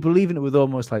believe in it with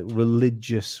almost like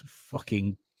religious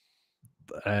fucking.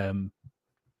 I've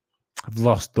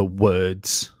lost the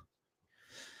words.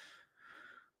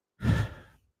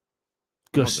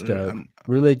 Gusto,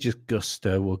 religious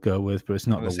gusto, we'll go with, but it's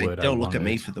not the word. Don't look at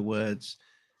me for the words.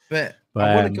 But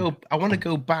I want to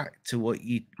go back to what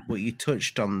you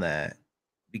touched on there,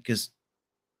 because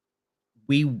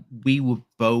we were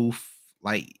both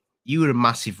like, you were a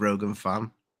massive Rogan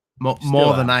fan,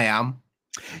 more than I am.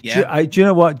 Yeah. Do you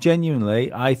know what?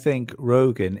 Genuinely, I think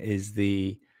Rogan is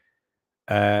the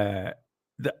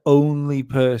only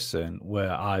person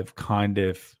where I've kind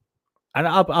of. And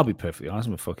I'll be perfectly honest,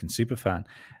 I'm a fucking super fan.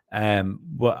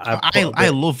 But I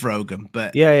love Rogan,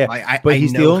 but but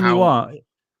he's the only one.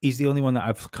 He's the only one that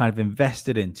I've kind of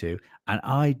invested into, and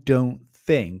I don't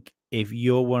think if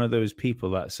you're one of those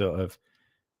people that sort of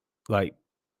like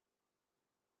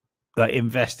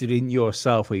invested in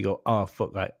yourself, where you go, oh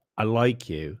fuck, like I like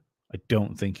you, I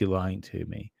don't think you're lying to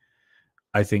me.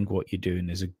 I think what you're doing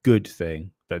is a good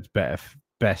thing that's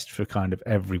best for kind of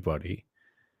everybody.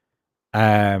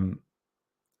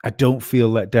 I don't feel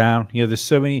let down. There's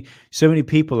so many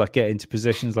people that get into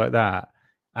positions like that.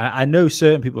 I know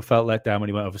certain people felt let down when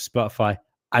he went over Spotify.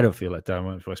 I don't feel let down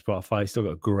when he went over Spotify. He's still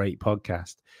got a great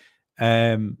podcast.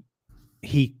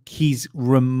 He's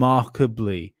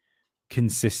remarkably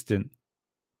consistent.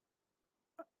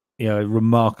 Through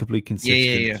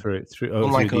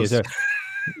over the years.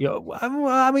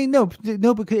 I mean, no,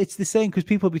 because it's the same. Because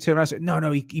people be turning around and say,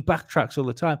 no, he backtracks all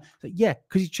the time. Like, yeah,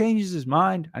 because he changes his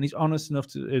mind and he's honest enough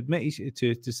to admit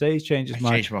to say he's changed his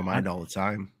mind. I change my mind all the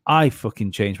time. I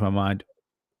fucking changed my mind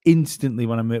instantly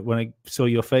when I saw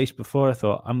your face. Before I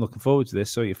thought I'm looking forward to this.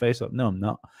 Saw your face up. No, I'm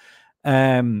not.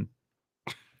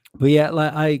 But yeah,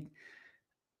 like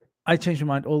I change my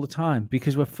mind all the time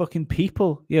because we're fucking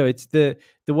people. It's the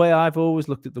way I've always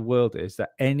looked at the world is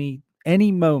that any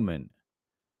moment.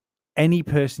 Any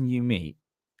person you meet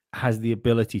has the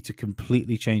ability to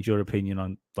completely change your opinion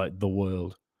on like the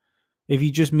world. If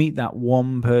you just meet that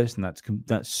one person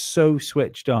that's so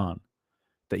switched on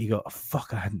that you go, oh,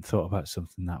 fuck, I hadn't thought about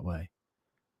something that way.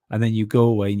 And then you go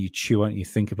away and you chew on it and you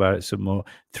think about it some more.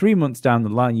 3 months down the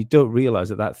line, you don't realize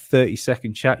that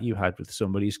 30-second chat you had with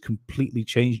somebody has completely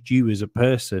changed you as a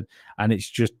person, and it's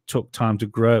just took time to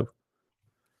grow.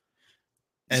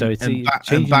 So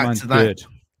changing mind's good.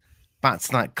 Back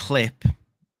to that clip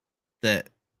that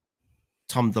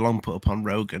Tom DeLonge put up on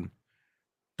Rogan,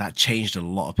 that changed a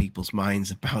lot of people's minds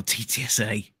about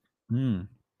TTSA.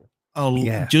 Oh,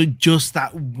 yeah. Just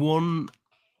that one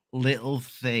little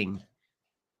thing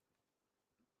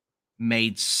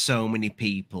made so many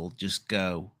people just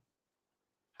go,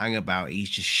 hang about,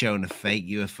 he's just shown a fake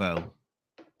UFO.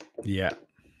 Yeah.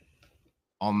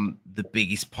 On the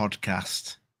biggest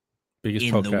podcast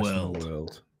in the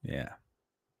world. Yeah.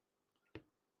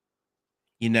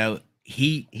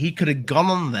 He could have gone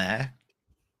on there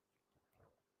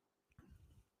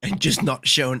and just not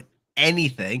shown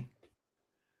anything,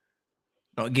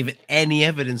 not given any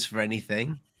evidence for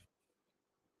anything,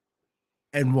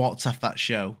 and WhatsApp that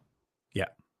show. Yeah.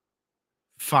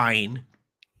 Fine.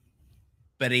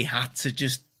 But he had to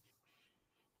just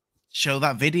show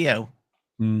that video.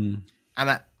 Mm.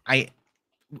 And I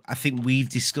think we've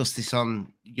discussed this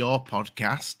on your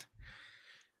podcast.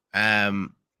 I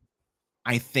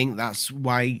think that's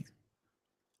why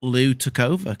Lou took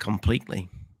over completely.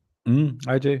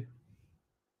 I do.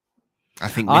 I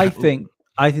think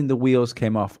the wheels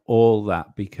came off all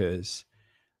that because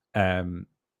I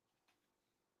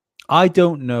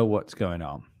don't know what's going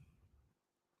on,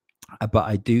 but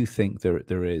I do think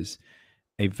there is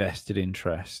a vested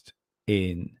interest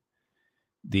in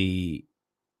the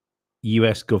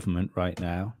US government right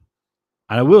now.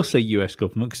 And I will say US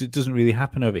government because it doesn't really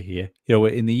happen over here. You know,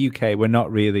 in the UK, we're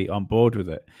not really on board with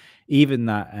it. Even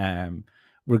that,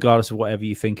 regardless of whatever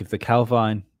you think of the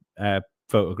Calvine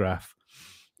photograph,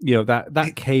 you know,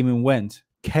 that came and went,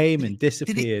 and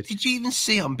disappeared. Did you even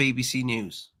see it on BBC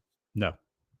News? No.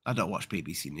 I don't watch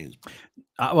BBC News.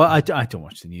 Well, I don't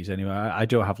watch the news anyway. I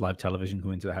don't have live television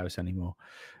coming to the house anymore.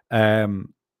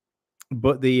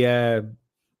 But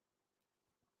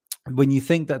when you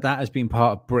think that has been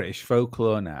part of British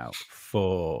folklore now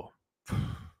for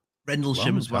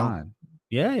Rendlesham as well.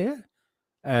 Yeah.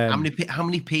 How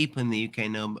many people in the UK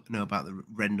know about the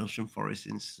Rendlesham Forest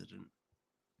incident?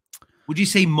 Would you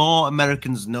say more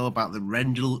Americans know about the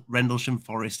Rendlesham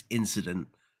Forest incident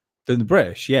than the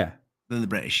British? Yeah. Than the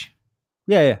British.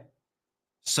 Yeah.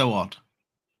 So odd.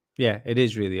 Yeah, it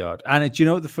is really odd. And do you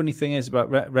know what the funny thing is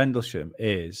about Rendlesham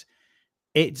is?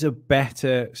 It's a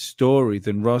better story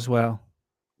than Roswell.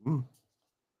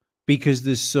 Because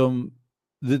there's some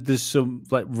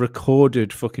like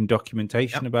recorded fucking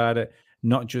documentation about it,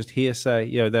 not just hearsay.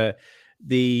 You know,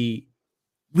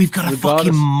 we've got a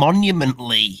fucking monument,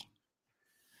 Lee.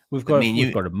 We've got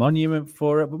a monument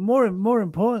for it, but more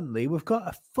importantly, we've got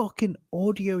a fucking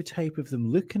audio tape of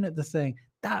them looking at the thing.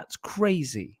 That's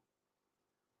crazy.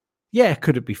 Yeah,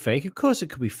 could it be fake? Of course it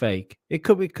could be fake. It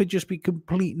could just be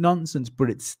complete nonsense, but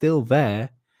it's still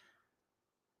there.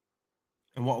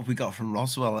 And what have we got from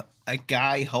Roswell? A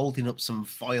guy holding up some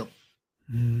foil.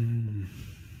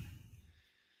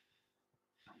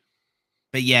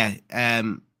 But yeah,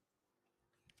 Tom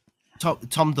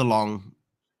DeLonge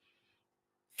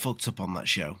fucked up on that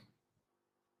show.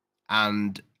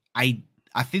 And I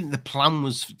think the plan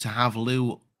was to have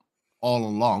Lou all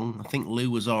along. I think Lou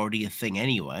was already a thing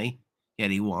anyway. Yeah,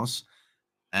 he was.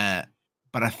 But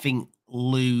I think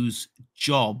Lou's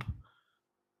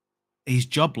his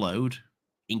job load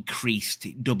increased,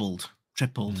 it doubled,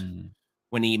 tripled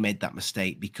when he made that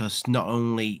mistake, because not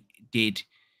only did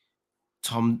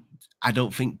I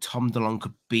don't think Tom DeLonge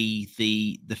could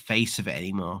be the face of it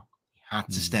anymore. He had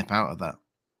to step out of that.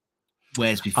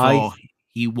 Whereas before,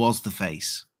 he was the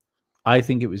face. I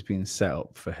think it was being set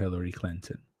up for Hillary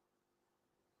Clinton.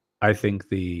 I think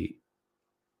the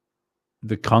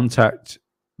contact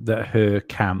that her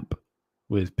camp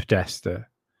with Podesta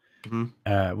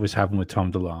was having with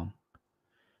Tom DeLonge.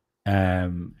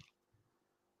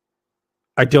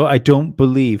 I don't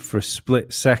believe for a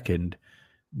split second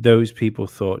those people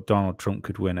thought Donald Trump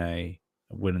could win an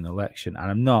election. And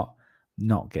I'm not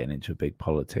getting into a big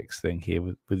politics thing here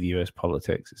with the US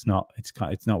politics. It's not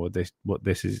what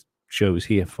this show's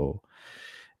here for.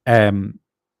 But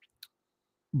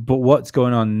what's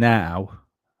going on now,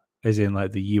 as in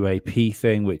like the UAP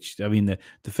thing, which I mean the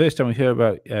first time we heard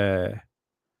about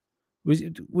was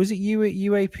it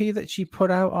UAP that she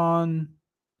put out on?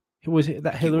 Was it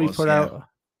that Hillary put out?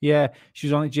 Yeah, she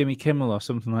was on like Jimmy Kimmel or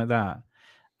something like that.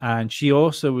 And she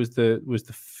also was the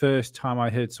first time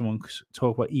I heard someone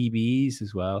talk about EBEs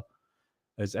as well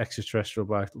as extraterrestrial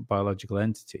biological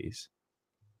entities.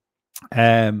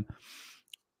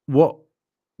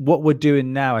 What we're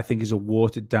doing now, I think, is a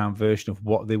watered down version of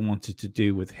what they wanted to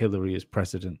do with Hillary as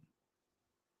president.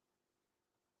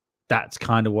 That's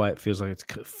kind of why it feels like it's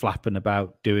flapping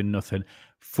about, doing nothing.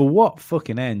 For what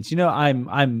fucking ends? You know,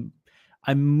 I'm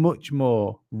much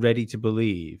more ready to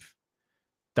believe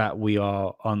that we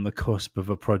are on the cusp of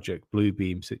a Project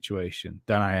Bluebeam situation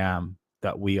than I am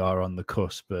that we are on the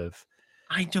cusp of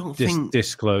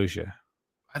disclosure.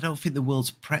 I don't think the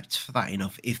world's prepped for that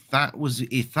enough. If that's what's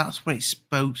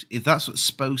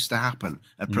supposed to happen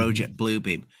at Project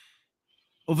Bluebeam,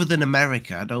 other than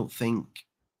America, I don't think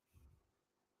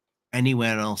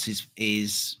anywhere else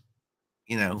is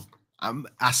you know.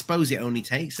 I suppose it only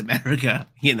takes America,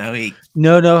 you know.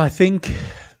 No, I think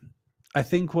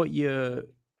what you're,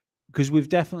 because we've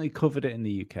definitely covered it in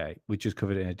the UK. We just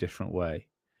covered it in a different way.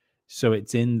 So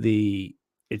it's in the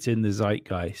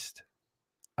zeitgeist.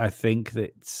 I think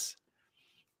that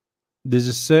there's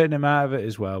a certain amount of it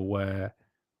as well where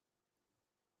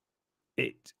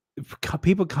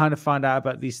people kind of find out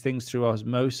about these things through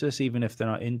osmosis, even if they're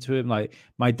not into him. Like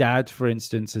my dad, for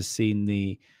instance, has seen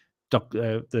the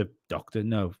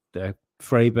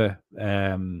Fravor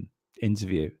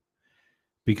interview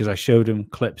because I showed him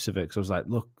clips of it. Because I was like,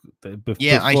 look,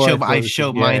 I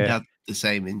showed my dad the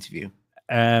same interview.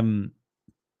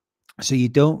 So you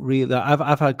don't really.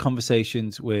 I've had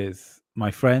conversations with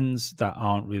my friends that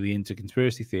aren't really into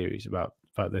conspiracy theories about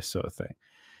this sort of thing.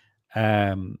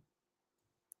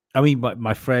 I mean,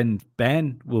 my friend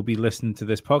Ben will be listening to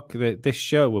this this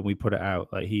show when we put it out.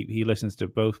 Like he listens to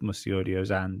both Musty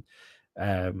Audios and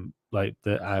like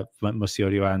the Musty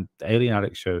Audio and Alien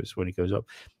Addict shows when he goes up.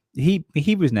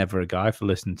 He was never a guy for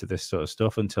listening to this sort of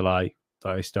stuff until I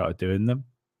started doing them.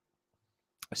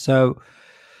 So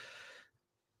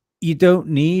you don't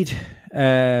need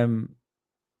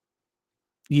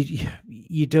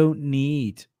you don't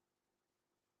need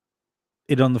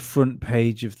it on the front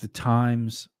page of the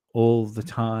Times all the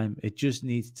time. It just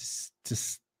needs to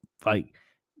like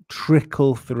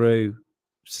trickle through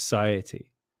society.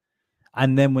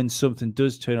 And then when something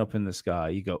does turn up in the sky,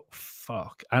 you go,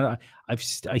 fuck. And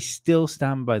I still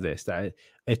stand by this, that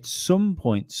at some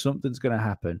point something's going to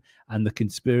happen, and the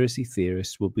conspiracy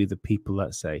theorists will be the people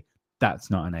that say that's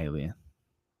not an alien.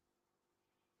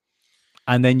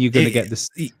 And then you're going to get the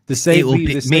same people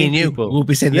will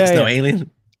be saying that's no alien.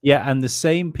 Yeah, and the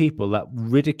same people that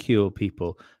ridicule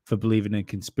people for believing in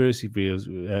conspiracy theories,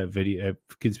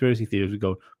 conspiracy theories, would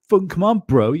go, "Fucking come on,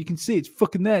 bro! You can see it's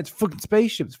fucking there. It's fucking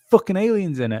spaceships, fucking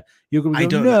aliens in it." You're going to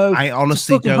go, "No, I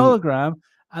honestly it's a fucking hologram,"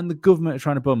 and the government are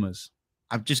trying to bum us.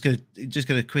 I'm just gonna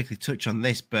quickly touch on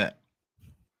this, but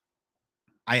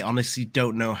I honestly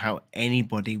don't know how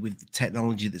anybody with the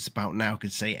technology that's about now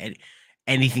could say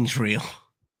anything's real.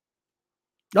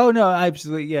 Oh no,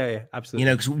 absolutely, yeah, absolutely. You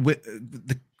know, because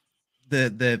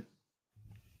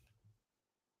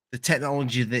the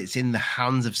technology that's in the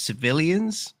hands of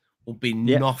civilians will be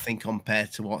nothing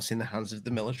compared to what's in the hands of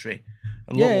the military.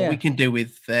 And look what we can do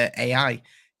with AI.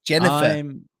 Jennifer,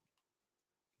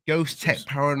 Ghost Tech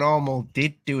Paranormal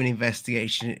did do an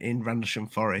investigation in Rendlesham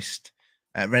Forest,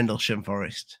 and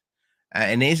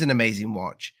it is an amazing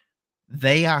watch.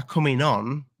 They are coming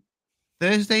on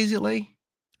Thursday, is it, Lee?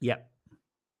 Yeah.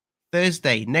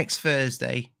 Next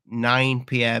Thursday, 9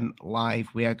 p.m. live.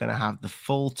 We are going to have the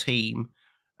full team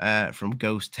from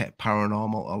Ghost Tech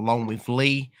Paranormal, along with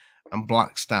Lee and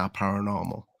Black Star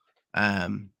Paranormal.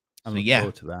 I'm looking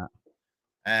forward to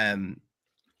that.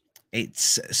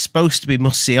 It's supposed to be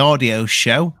Musty Audio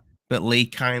show, but Lee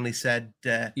kindly said,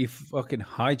 "You fucking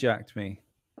hijacked me."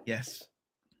 Yes,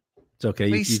 it's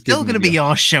okay. It's still going to be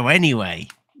your show anyway.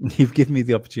 You've given me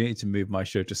the opportunity to move my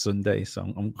show to Sunday,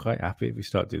 so I'm quite happy if we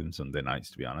start doing Sunday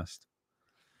nights, to be honest.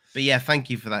 But yeah,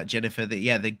 thank you for that, Jennifer.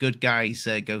 The good guys,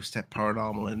 Ghost Tech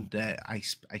Paranormal, and I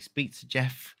speak to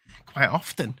Jeff quite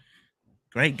often.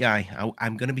 Great guy.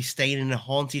 I'm going to be staying in a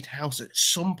haunted house at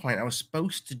some point. I was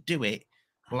supposed to do it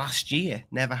last year,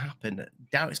 never happened.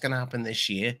 Doubt it's going to happen this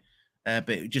year,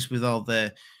 but just with all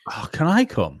the... Oh, can I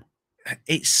come?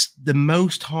 It's the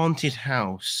most haunted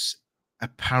house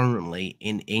apparently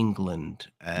in England.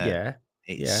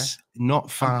 It's not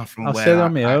far from I'll where stay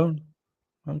on my own.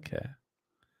 Okay.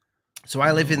 So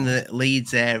I live in the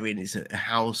Leeds area, and it's a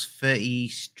house 30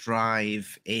 East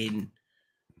Drive in,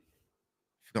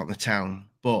 forgotten the town,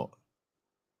 but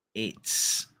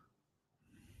it's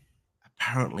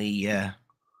apparently a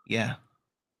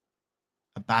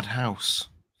bad house.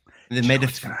 And they made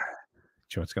what's going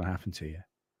to happen to you? Do you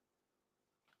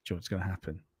know what's going to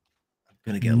happen?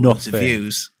 Gonna get loads of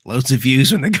views when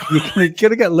they go. You're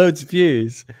gonna get loads of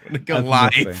views when they go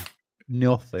live.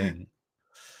 Nothing.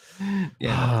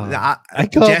 Yeah, I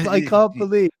can't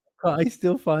believe. I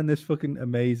still find this fucking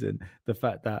amazing. The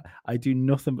fact that I do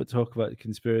nothing but talk about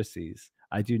conspiracies.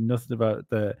 I do nothing about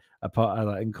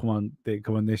and come on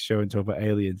this show and talk about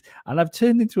aliens. And I've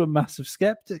turned into a massive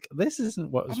skeptic. This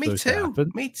isn't what was supposed to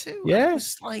happen. Me too. Yeah,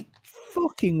 it's like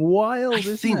fucking wild. I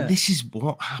think this is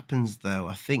what happens, though.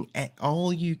 I think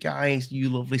all you guys, you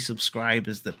lovely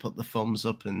subscribers that put the thumbs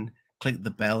up and click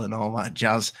the bell and all that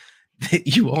jazz, that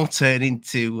you all turn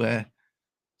into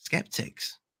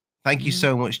skeptics. Thank you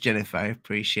so much, Jennifer. I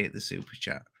appreciate the super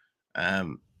chat.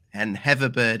 And Heather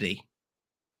Birdie,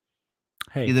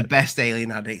 you're the best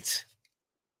alien addict.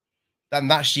 And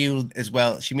that's you as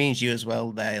well. She means you as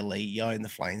well there, Lee. You're in the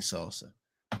flying saucer.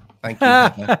 Thank you,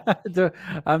 Heather.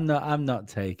 I'm not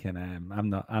taking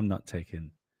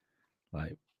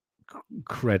like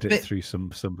credit through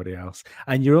somebody else.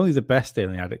 And you're only the best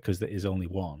alien addict because there is only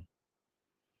one.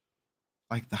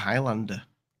 Like the Highlander.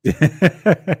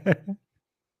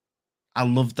 I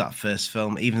loved that first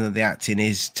film, even though the acting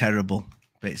is terrible,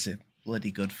 but it's a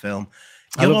bloody good film.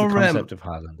 I love the concept of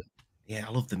Highlander. Yeah,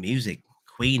 I love the music.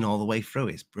 Queen all the way through.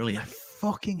 It's I brilliant.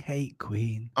 fucking hate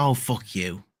Queen. Oh, fuck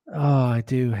you. Oh, I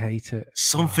do hate it.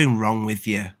 Something wrong with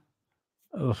you.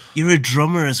 Ugh. You're a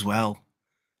drummer as well.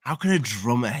 How can a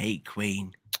drummer hate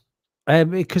Queen?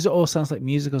 Because it all sounds like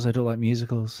musicals. I don't like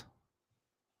musicals.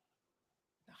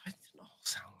 It all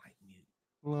sound like music.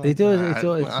 Well, They do. Do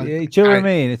you know what I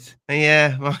mean? It's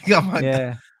yeah. Well,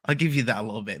 yeah. I'll give you that a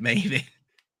little bit, maybe.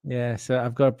 Yeah, so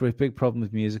I've got a big problem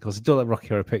with musicals. I don't like Rocky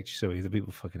Horror Picture Show either.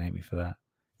 People fucking hate me for that.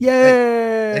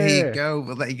 Yeah, there you go.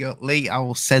 We'll let you go, Lee. I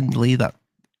will send Lee that.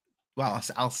 Well,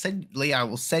 I'll send Lee. I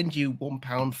will send you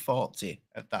 £1.40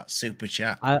 of that super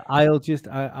chat. I'll just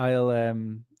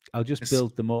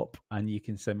build them up, and you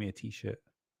can send me a T-shirt.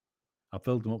 I'll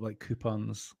build them up like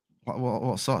coupons.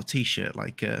 What sort of T-shirt?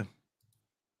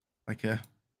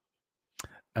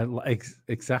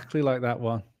 Exactly like that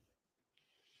one.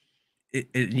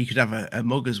 You could have a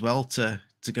mug as well to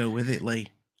go with it, Lee.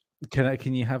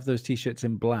 Can you have those T-shirts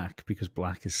in black, because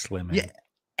black is slimming? Yeah,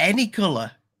 any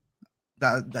color.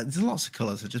 There's lots of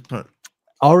colors. I just put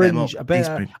orange. I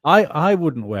bet I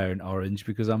wouldn't wear an orange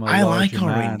because I like orange.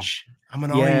 Man. I'm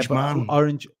an orange man.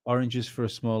 Orange is for a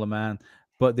smaller man.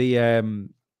 But I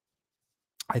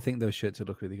think those shirts would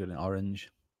look really good in orange.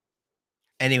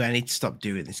 Anyway, I need to stop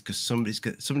doing this because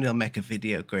somebody will make a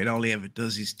video going. All he ever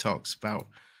does is talks about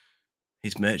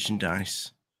his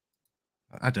merchandise.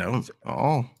 I don't at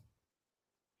all.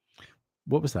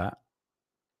 What was that?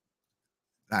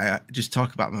 I just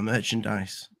talk about my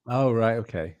merchandise. Oh, right.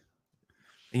 Okay.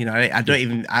 You know, I've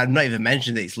not even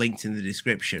mentioned that it's linked in the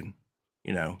description.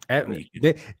 You know,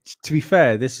 to be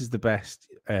fair, this is the best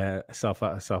self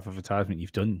advertisement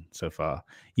you've done so far.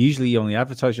 Usually, you only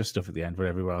advertise your stuff at the end where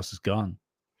everywhere else is gone.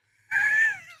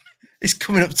 It's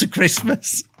coming up to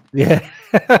Christmas. Yeah.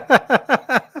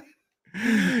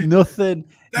 Nothing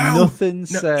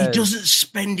says. He doesn't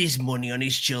spend his money on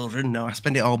his children. No, I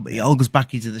spend it all. It all goes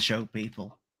back into the show,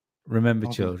 people. Remember,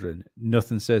 children,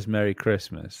 nothing says Merry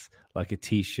Christmas like a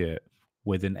T-shirt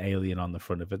with an alien on the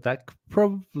front of it. That could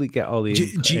probably get all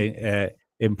the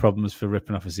in problems for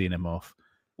ripping off a xenomorph.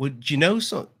 Well, do you know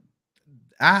so?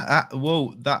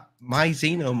 Whoa! That my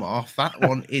xenomorph. That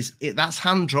one that's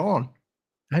hand drawn.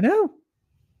 I know.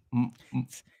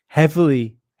 It's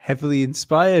heavily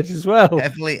inspired as well.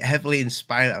 Heavily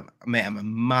inspired. Mate, I'm a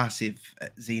massive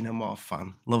xenomorph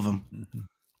fan. Love them.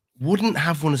 Mm-hmm. Wouldn't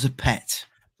have one as a pet.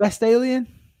 Best alien?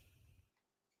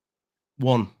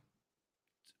 One.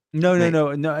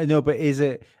 No. But is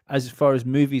it, as far as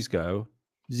movies go,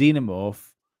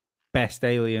 xenomorph, best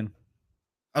alien?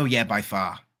 Oh yeah, by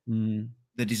far. Mm.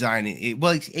 The design.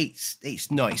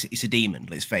 It's not. It's a demon.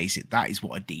 Let's face it. That is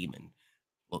what a demon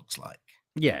looks like.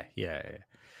 Yeah.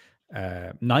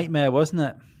 Nightmare, wasn't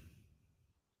it?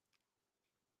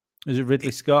 Was it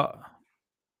Ridley Scott?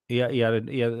 Yeah,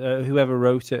 whoever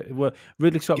wrote it. Well,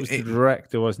 Ridley Scott was the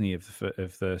director, wasn't he,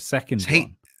 of the second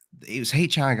one? It was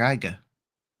H.R. Geiger.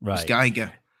 Right. It was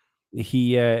Geiger.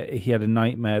 He had a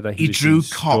nightmare that he drew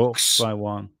cocks by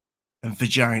one and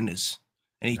vaginas,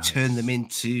 and he turned them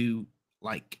into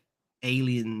like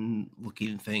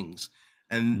alien-looking things.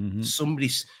 And so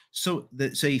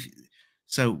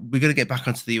we're gonna get back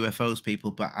onto the UFOs,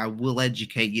 people, but I will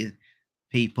educate you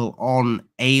people on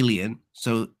Alien.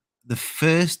 So the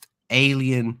first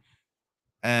Alien,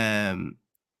 and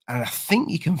I think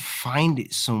you can find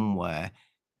it somewhere.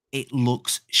 It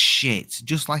looks shit.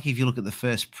 Just like if you look at the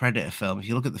first Predator film. If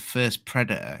you look at the first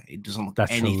Predator, it doesn't look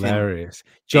anything. That's hilarious.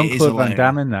 Jean-Claude Van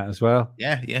Damme in that as well.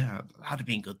 Yeah. That'd have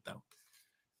been good though.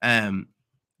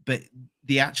 But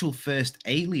the actual first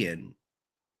Alien,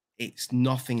 it's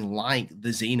nothing like the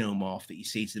xenomorph that you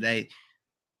see today.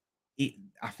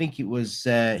 I think it was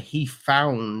they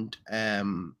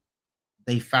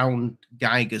found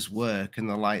Geiger's work, and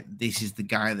they're like, this is the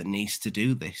guy that needs to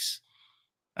do this.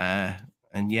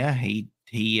 And yeah, he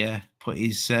put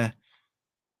his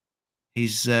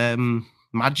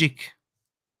magic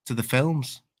to the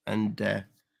films, and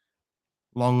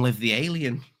long live the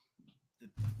alien.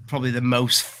 Probably the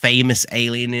most famous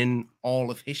alien in all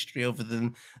of history, other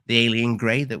than the alien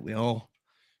Grey that we all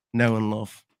know and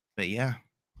love. But yeah,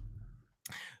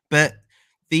 but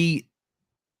the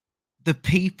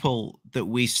people that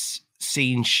we've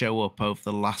seen show up over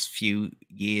the last few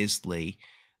years, Lee,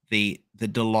 the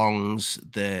DeLongs,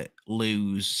 the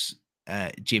Lou's,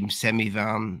 Jim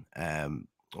Semivan,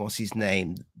 what's his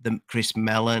name, the Chris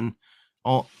Mellon,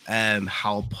 or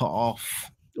Hal Puthoff.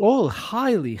 All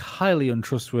highly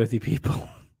untrustworthy people.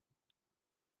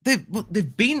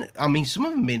 They've been. I mean, some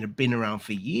of them have been around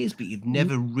for years, but you've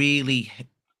never really.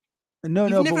 No,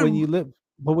 You've no, never.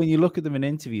 but when you look at them in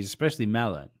interviews, especially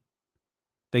Mellon,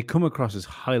 they come across as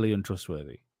highly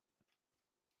untrustworthy.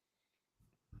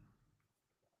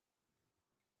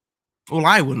 Well,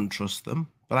 I wouldn't trust them,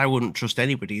 but I wouldn't trust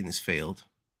anybody in this field.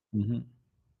 Mm-hmm.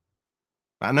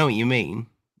 I know what you mean.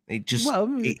 It just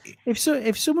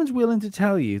if someone's willing to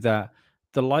tell you that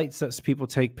the lights that people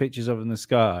take pictures of in the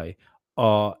sky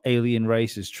are alien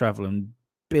races traveling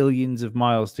billions of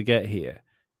miles to get here,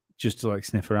 just to like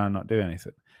sniff around, not do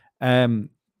anything, then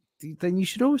you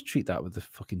should always treat that with a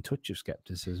fucking touch of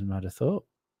skepticism. I'd have thought.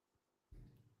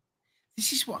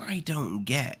 This is what I don't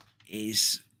get: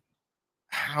 is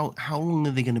how long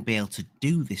are they going to be able to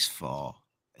do this for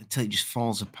until it just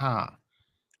falls apart?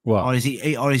 Well, Or is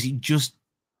it just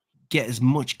get as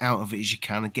much out of it as you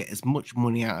can and get as much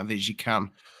money out of it as you can,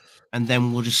 and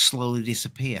then we'll just slowly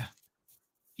disappear?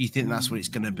 Do you think that's what it's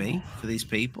going to be for these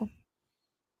people?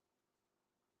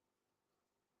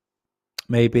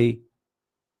 maybe.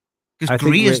 Because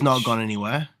Greer's not gone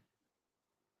anywhere.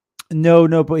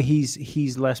 No, but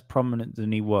he's less prominent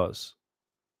than he was.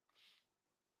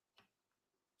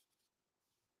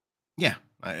 Yeah,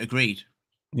 I agreed.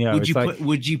 Yeah,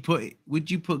 would you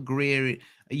put Greer?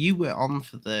 You were on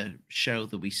for the show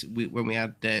that we when we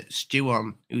had Stu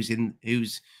on,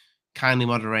 who's kindly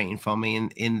moderating for me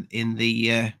in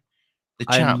the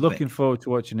chat. I'm looking forward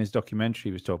to watching his documentary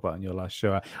he was talking about on your last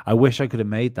show. I wish I could have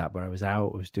made that, but I was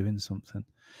out. I was doing something.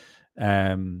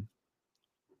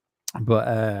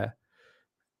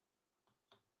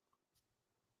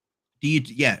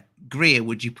 Greer,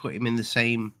 would you put him in the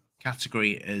same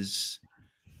category as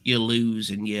your Lous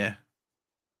and your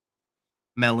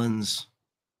Mellons?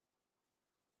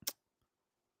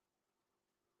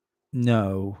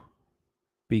 No,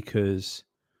 because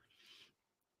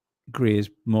Greer's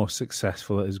more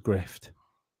successful at his grift.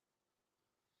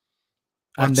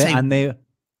 One's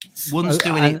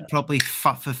doing it probably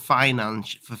for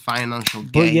financial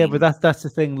gain. But yeah, but that's the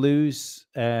thing. Lose,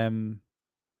 like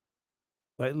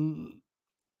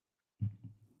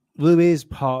Lou is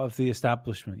part of the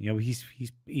establishment. You know, he's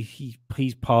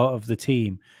part of the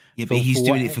team. Yeah, but he's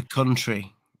doing it for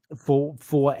country. For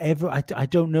whatever, I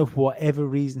don't know, for whatever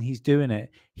reason he's doing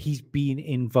it. He's been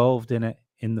involved in it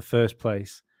in the first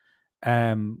place.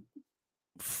 I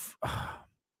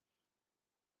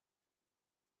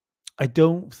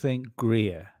don't think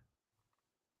Greer's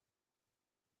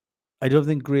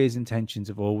intentions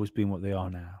have always been what they are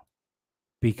now,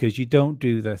 because you don't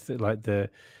do the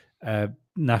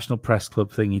National Press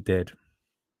Club thing he did.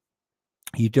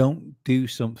 You don't do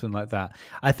something like that.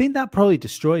 I think that probably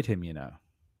destroyed him, you know.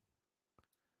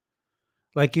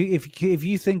 Like if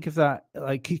you think of that,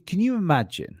 like, can you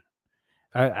imagine?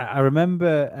 I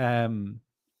remember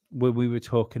when we were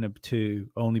talking to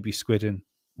Only Be Squidding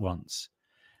once.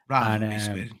 Rather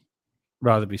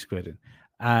Be Squidding.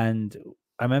 And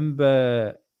I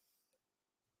remember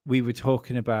we were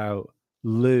talking about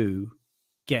Lou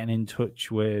getting in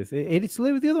touch with it's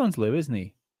Lou. The other one's Lou, isn't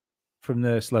he? From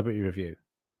the Celebrity Review.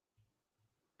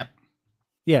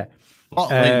 Yeah.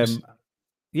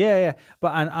 Yeah.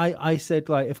 But I said,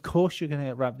 like, of course you're going to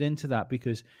get wrapped into that,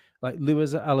 because like Lou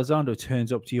Elizondo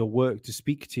turns up to your work to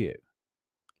speak to you.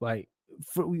 Like,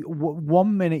 for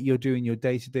 1 minute you're doing your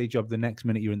day-to-day job, the next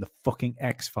minute you're in the fucking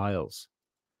X-Files.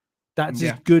 That's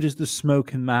as good as the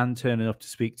smoking man turning up to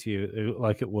speak to you,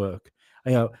 like at work.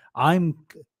 You know,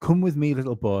 come with me,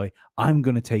 little boy. I'm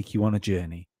going to take you on a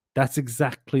journey. That's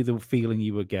exactly the feeling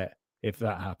you would get if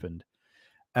that happened.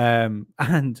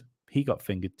 And he got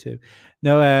fingered too.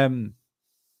 No,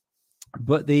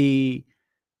 but the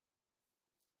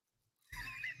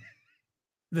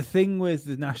thing with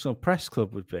the National Press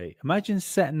Club would be, imagine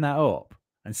setting that up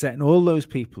and setting all those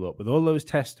people up with all those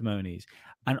testimonies,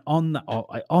 and on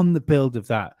the build of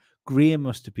that, Greer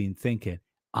must have been thinking,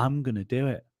 I'm going to do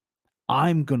it.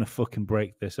 I'm going to fucking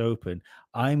break this open.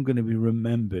 I'm going to be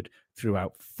remembered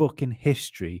throughout fucking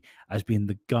history as being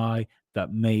the guy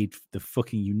that made the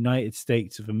fucking United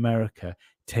States of America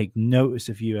take notice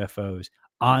of UFOs.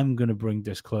 I'm going to bring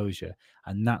disclosure.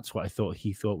 And that's what I thought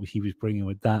he was bringing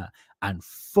with that. And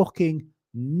fucking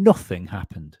nothing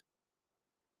happened.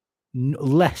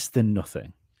 Less than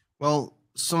nothing. Well,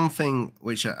 something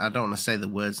which I don't want to say the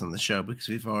words on the show, because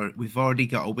we've already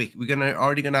got we're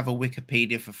already gonna have a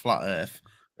Wikipedia for Flat Earth.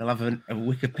 We'll have a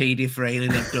Wikipedia for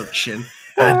alien abduction.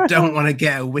 I don't want to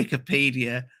get a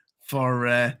Wikipedia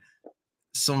for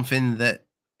something that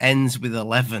ends with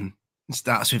 11 and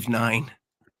starts with 9.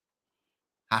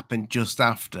 Happened just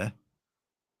after.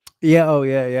 Yeah. Oh,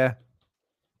 yeah.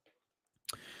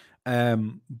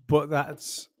 But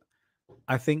that's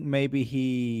I think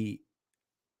maybe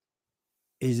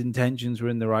his intentions were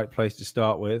in the right place to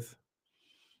start with,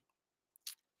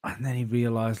 and then he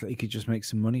realized that he could just make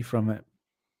some money from it.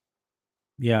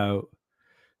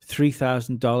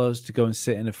 $3,000 to go and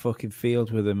sit in a fucking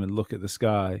field with him and look at the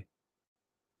sky.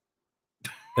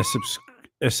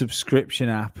 A subscription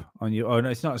app on your. Oh no,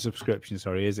 it's not a subscription.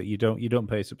 Sorry, is it? You don't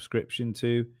pay a subscription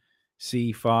to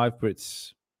C5, but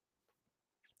it's.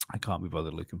 I can't be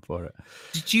bothered looking for it.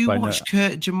 Did you watch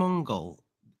Kurt Jamungal?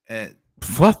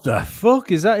 What the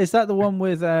fuck is that? Is that the one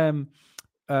with Robin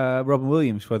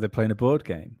Williams where they're playing a board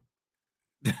game?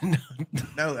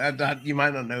 No, you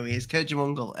might not know. He's Kurt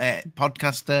Jamungal,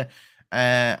 podcaster,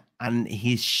 and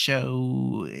his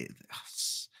show. I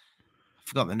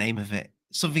forgot the name of it.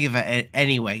 Something of it.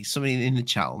 Anyway, somebody in the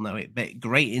chat will know it. But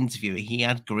great interview. He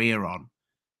had Greer on,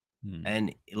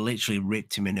 and it literally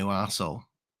ripped him a new arsehole.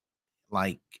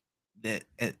 Like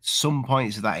at some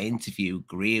points of that interview,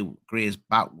 Greer's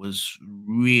back was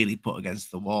really put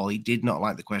against the wall. He did not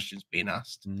like the questions being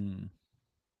asked.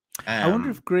 I wonder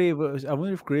if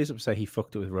Greer's upset he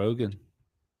fucked it with Rogan.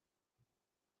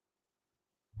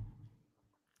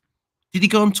 Did he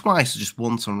go on twice or just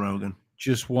once on Rogan?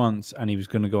 Just once, and he was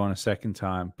going to go on a second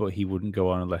time, but he wouldn't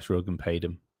go on unless Rogan paid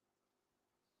him.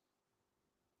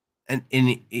 And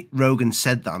Rogan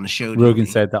said that on the show. Rogan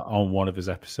said that on one of his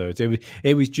episodes.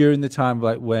 It was during the time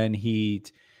like when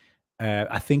he'd.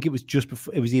 I think it was just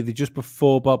before. It was either just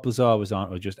before Bob Lazar was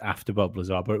on, or just after Bob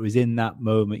Lazar. But it was in that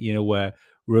moment, where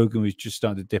Rogan was just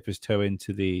starting to dip his toe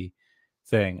into the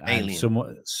thing, and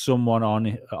someone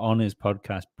on his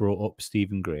podcast brought up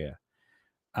Stephen Greer,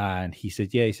 and he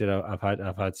said, "Yeah," he said,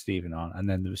 "I've had Stephen on," and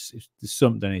then there's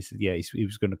something. He said, "Yeah, he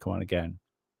was going to come on again."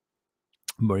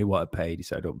 But he wanted paid. He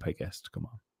said, "I don't pay guests to come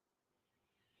on."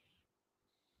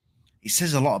 It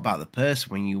says a lot about the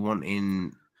person when you want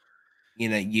in.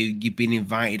 You've been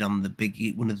invited on the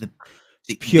big one of the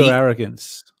pure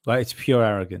arrogance. Like it's pure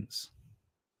arrogance.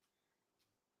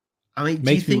 I mean,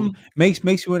 makes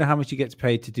me wonder how much he gets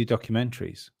paid to do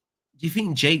documentaries. Do you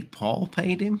think Jake Paul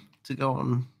paid him to go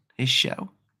on his show?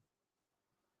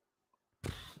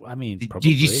 I mean, did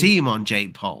you see him on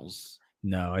Jake Paul's?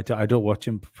 No, I don't watch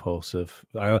him propulsive.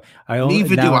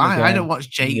 Neither do I. I don't watch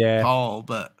Jake Paul,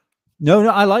 but no,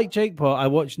 I like Jake Paul. I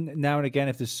watch now and again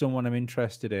if there's someone I'm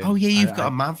interested in. Oh yeah, you've got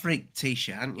a Maverick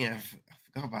t-shirt, haven't you? I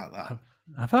forgot about that.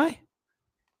 Have I?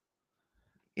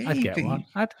 Yeah, I'd get one.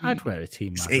 I'd wear a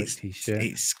Team Maverick t-shirt.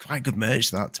 It's quite good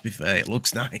merch, that. To be fair, it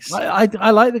looks nice.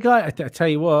 I like the guy. I tell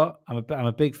you what, I'm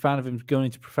a big fan of him going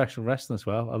into professional wrestling as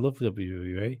well. I love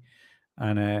WWE.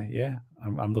 And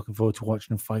I'm looking forward to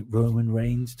watching him fight Roman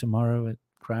Reigns tomorrow at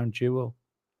Crown Jewel.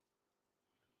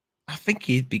 I think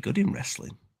he'd be good in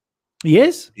wrestling. He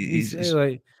is. He's he's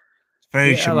a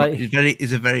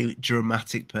very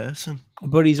dramatic person.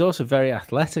 But he's also very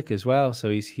athletic as well, so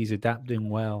he's adapting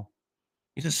well.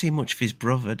 You don't see much of his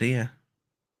brother, do you?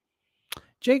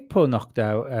 Jake Paul knocked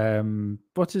out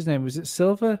what's his name? Was it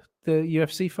Silver, the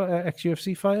UFC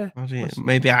ex-UFC fighter?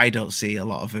 Maybe I don't see a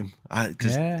lot of him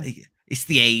because it's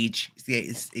the age.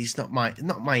 It's not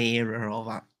my era or all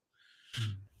that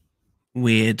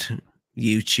weird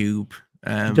YouTube.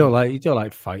 You don't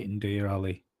like fighting, do you,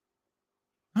 Ollie?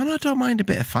 I don't mind a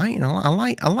bit of fighting. I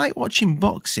like watching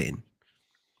boxing.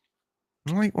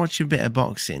 I like watching a bit of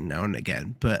boxing now and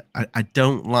again, but I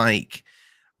don't like.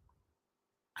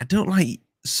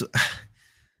 So,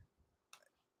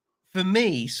 for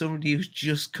me, somebody who's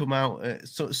just come out,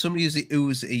 somebody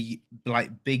who's a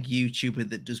like big YouTuber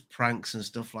that does pranks and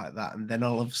stuff like that, and then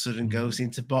all of a sudden goes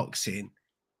into boxing.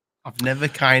 I've never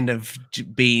kind of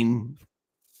been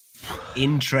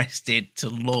interested to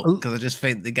look because I just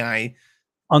think the guy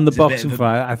on the boxing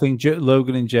fight. I think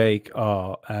Logan and Jake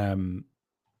are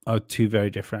two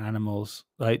very different animals.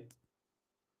 Like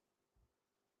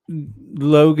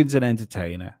Logan's an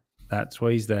entertainer. That's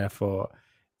what he's there for.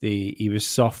 He was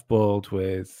softballed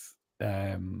with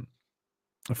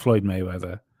Floyd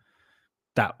Mayweather.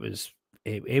 That was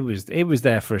it was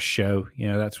there for a show.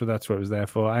 That's what it was there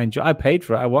for. I paid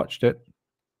for it. I watched it.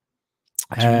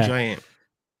 Did you enjoy it?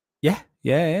 Yeah.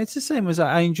 It's the same as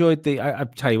I enjoyed I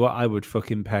tell you what, I would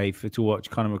fucking pay to watch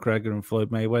Conor McGregor and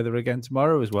Floyd Mayweather again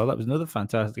tomorrow as well. That was another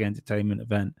fantastic entertainment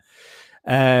event.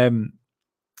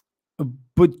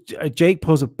 But Jake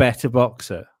Paul's a better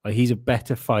boxer. Like he's a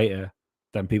better fighter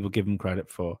than people give him credit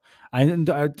for. And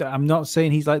I'm not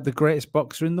saying he's like the greatest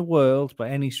boxer in the world by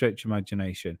any stretch of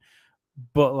imagination,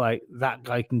 but like that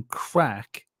guy can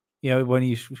crack. When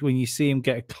you see him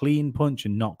get a clean punch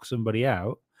and knock somebody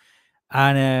out,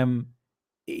 and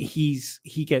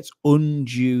he gets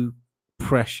undue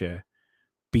pressure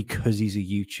because he's a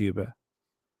YouTuber.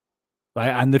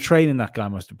 Like, and the training that guy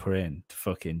must have put in to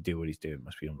fucking do what he's doing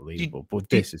must be unbelievable. But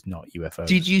this is not UFOs.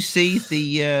 Did you see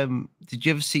the? Did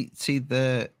you ever see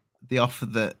the offer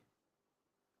that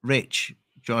Rich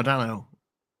Giordano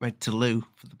made to Lou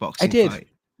for the boxing fight?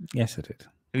 Yes, I did.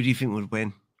 Who do you think would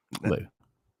win? Lou. Do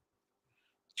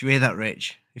you hear that,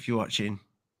 Rich? If you're watching,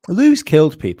 Lou's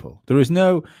killed people. There is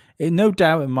no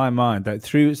doubt in my mind that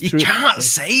through you can't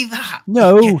say that.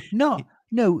 No,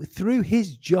 through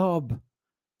his job.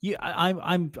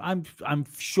 I'm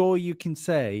sure you can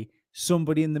say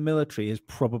somebody in the military has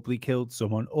probably killed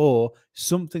someone, or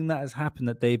something that has happened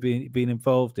that they've been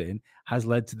involved in has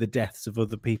led to the deaths of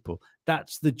other people.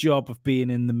 That's the job of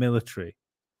being in the military,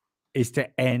 is to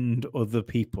end other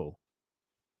people.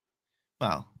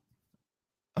 Well,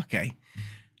 okay,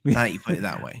 now you put it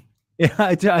that way. Yeah,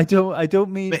 I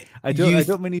don't mean he's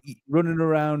running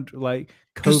around like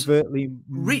covertly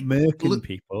murking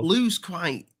people. Lou's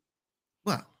quite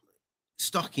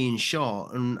stocky and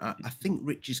short, and I think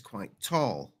Rich is quite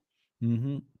tall.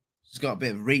 Mm-hmm. He's got a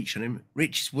bit of reach on him.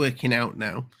 Rich is working out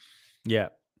now. Yeah,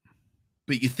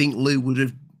 but you think Lou would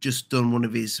have just done one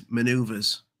of his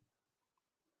maneuvers?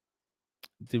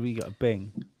 Did we get a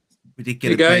bing? We did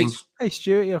get a bing. Hey,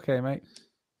 Stuart, you okay, mate?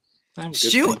 I'm good,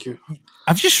 Stuart, thank you.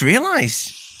 I've just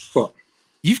realised. What?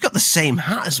 You've got the same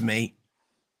hat as me.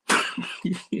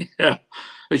 Yeah,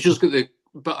 it's just got the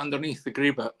bit underneath, the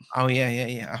grey bit. Oh yeah.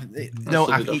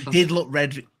 It did look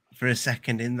red for a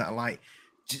second in that light.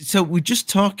 So we're just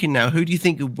talking now. Who do you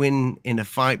think would win in a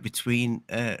fight between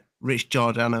Rich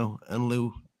Giordano and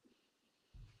Lou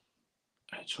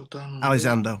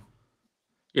Alessandro?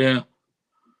 Yeah,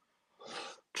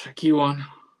 tricky one.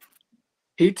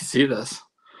 Hate to say this.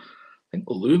 I think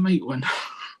Lou might win.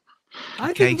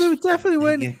 I think Lou would definitely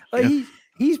win. Like,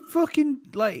 he's fucking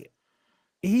like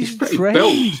he's pretty trained.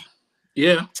 built.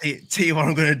 Yeah. Tell you what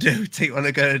I'm going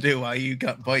to do. While you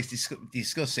got boys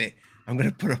discuss it, I'm going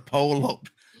to put a poll up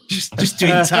just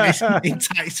to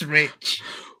entice Rich,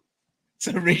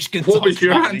 so Rich can. What was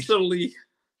your answer, Lee?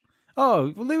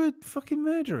 Oh, well, they would fucking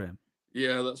murder him.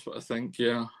 Yeah, that's what I think.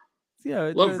 Yeah.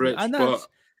 Love Rich, and but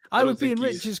I would be in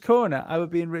Rich's corner. I would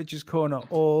be in Rich's corner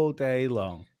all day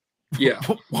long. Yeah.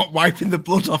 What, wiping the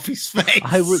blood off his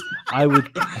face? I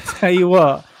would tell you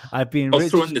what. I'd be in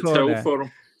Rich's throwing the corner. towel for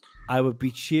him. I would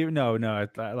be cheering. No,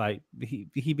 like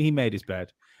he made his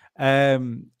bed. I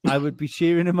would be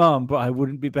cheering him on, but I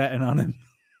wouldn't be betting on him.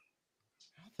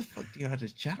 How the fuck do you have a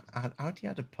chat? How do you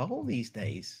have a poll these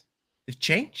days? They've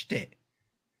changed it.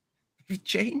 Don't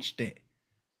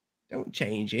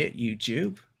change it,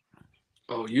 YouTube.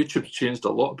 Oh, YouTube's changed a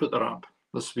lot about their app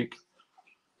this week.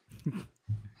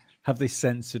 Have they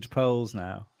censored polls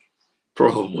now?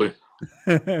 Probably.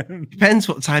 Depends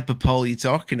what type of poll you're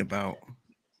talking about.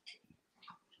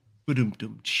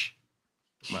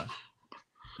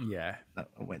 Yeah, that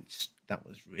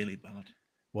was really bad.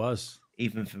 Was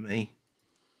even for me.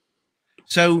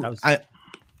 So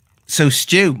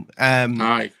Stu,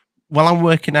 hi. While I'm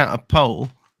working out a poll,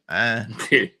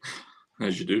 okay,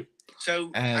 as you do.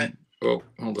 So hold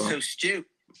on. So Stu,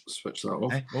 switch that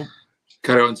off.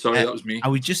 Carry on. Sorry, that was me. I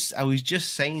was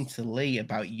just saying to Lee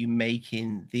about you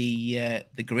making the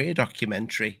Greer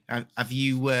documentary. Have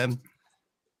you done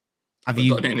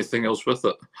anything else with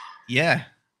it? Yeah,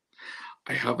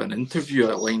 I have an interview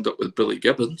I lined up with Billy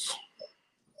Gibbons.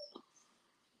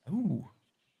 Ooh,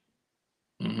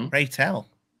 Pray tell.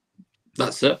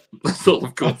 That's it. That's all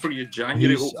I've got for you,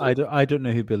 January. I don't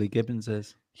know who Billy Gibbons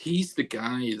is. He's the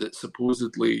guy that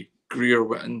supposedly Greer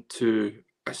went into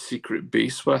a secret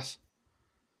base with,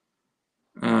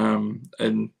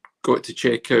 and got to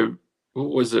check out, what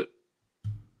was it,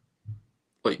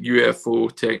 like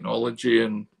UFO technology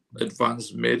and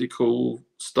advanced medical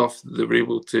stuff that they were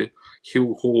able to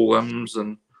heal whole limbs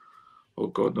and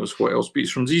God knows what else. But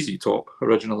he's from ZZ Top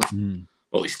originally.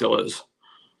 Well, he still is.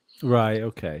 Right,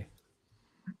 okay.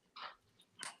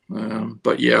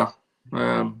 But yeah,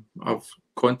 I've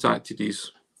contacted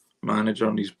his manager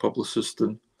and his publicist,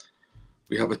 and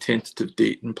we have a tentative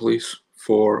date in place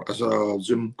for as a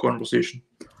Zoom conversation.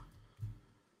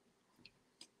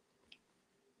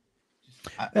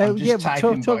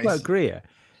 Talk about Greer.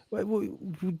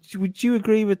 Would you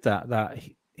agree with that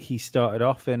he started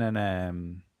off in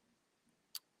an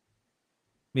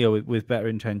with better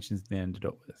intentions than he ended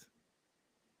up with?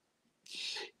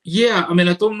 Yeah, I mean,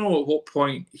 I don't know at what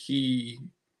point he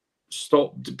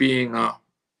stopped being a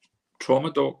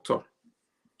trauma doctor,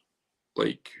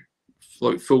 like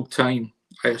full time.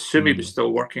 I assume he was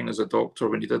still working as a doctor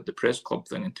when he did the press club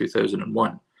thing in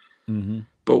 2001.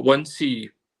 But once he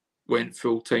went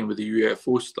full time with the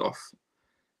UFO stuff,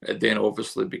 it then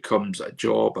obviously becomes a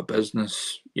job, a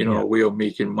business, you know, Yeah. a way of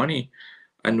making money.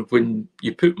 And when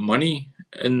you put money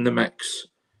in the mix,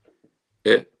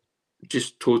 it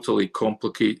just totally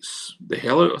complicates the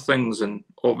hell out of things and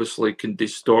obviously can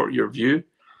distort your view.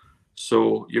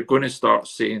 So you're going to start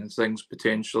saying things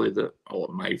potentially that, well,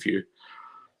 in my view,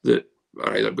 that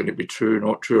are either going to be true,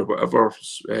 not true, or whatever,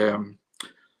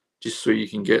 just so you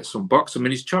can get some bucks. I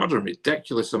mean, he's charging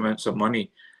ridiculous amounts of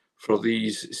money for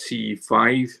these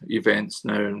C5 events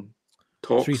now, and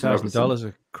talks and everything. $3,000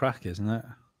 a crack, isn't it?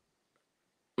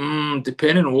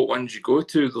 Depending on what ones you go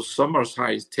to, there's some are as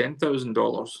high as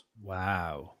 $10,000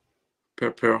 Wow. per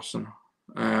person.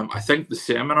 I think the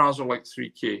seminars are like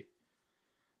 3K.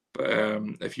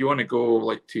 But if you want to go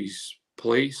like to his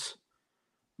place,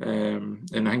 and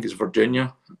I think it's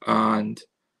Virginia, and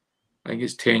I think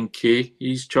it's 10K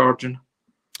he's charging.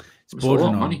 It's a bordering lot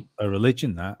of on money. a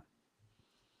religion, that.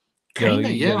 Kinda,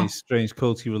 you get yeah. these strange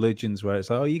culty religions where it's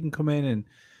like, oh, you can come in and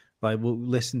like we'll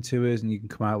listen to us and you can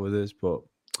come out with us, but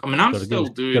I mean, I'm gotta still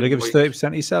give, doing. gotta give like, us 30%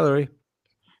 of your salary.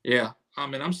 Yeah, I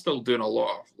mean, I'm still doing a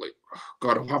lot of like,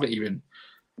 God, I haven't even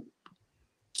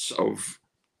sort of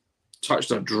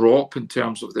touched a drop in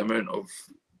terms of the amount of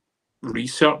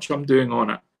research I'm doing on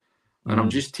it. And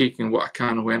I'm just taking what I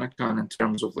can when I can in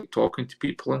terms of like talking to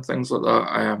people and things like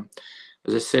that.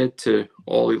 As I said to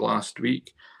Ollie last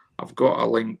week, I've got a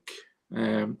link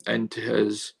into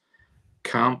his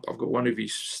camp. I've got one of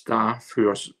his staff who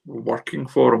are working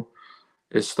for him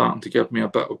is starting to give me a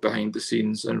bit of behind the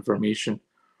scenes information.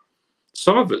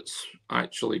 Some of it's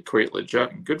actually quite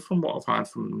legit and good from what I've had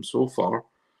from them so far.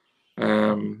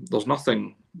 There's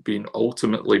nothing being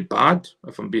ultimately bad,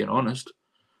 if I'm being honest,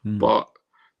 but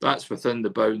that's within the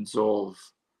bounds of,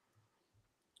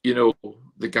 you know,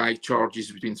 the guy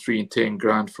charges between 3 and 10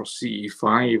 grand for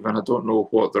CE5, and I don't know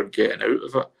what they're getting out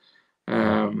of it.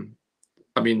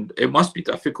 I mean, it must be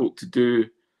difficult to do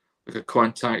like a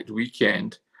contact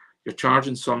weekend. You're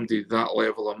charging somebody that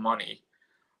level of money,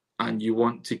 and you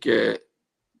want to get,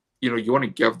 you know, you want to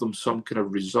give them some kind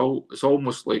of result. It's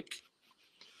almost like,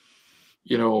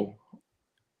 you know,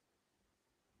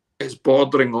 it's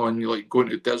bordering on like going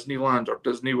to Disneyland or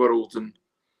Disney World and,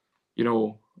 you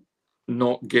know,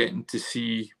 not getting to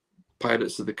see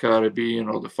Pirates of the Caribbean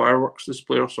or the fireworks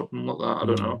display or something like that. I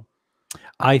don't know.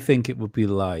 I think it would be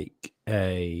like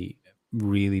a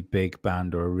really big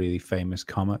band or a really famous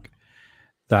comic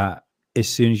that as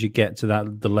soon as you get to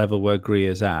the level where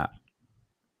Greer's at,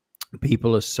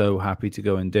 people are so happy to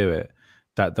go and do it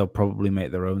that they'll probably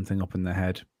make their own thing up in their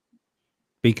head.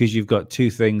 Because you've got two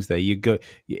things there. You go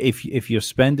if you're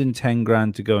spending 10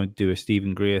 grand to go and do a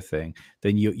Stephen Greer thing,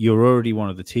 then you're already one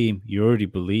of the team. You already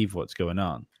believe what's going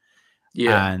on.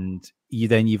 Yeah. And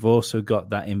you've also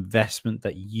got that investment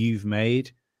that you've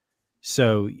made.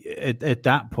 So at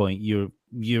that point, you're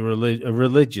a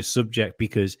religious subject,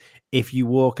 because if you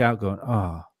walk out going,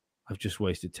 "Oh, I've just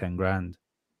wasted 10 grand."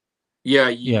 Yeah,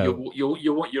 you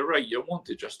want, you're right. You want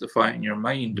to justify it in your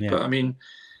mind, Yeah. but I mean,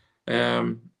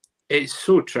 it's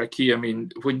so tricky. I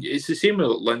mean, when it's the same with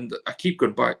Linda. I keep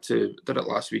going back to, did it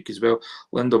last week as well.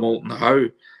 Linda Moulton Howe.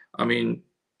 I mean,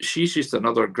 she's just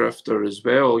another grifter as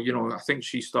well. You know, I think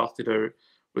she started out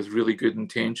with really good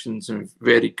intentions and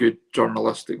very good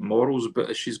journalistic morals, but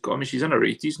as she's got, I mean, she's in her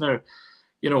 80s now.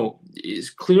 You know, it's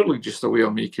clearly just a way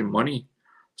of making money.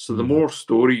 So the more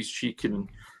stories she can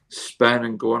spin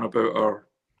and go on about her,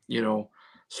 you know,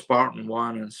 Spartan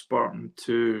 1 and Spartan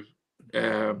 2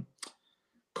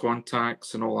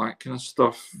 contacts and all that kind of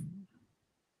stuff.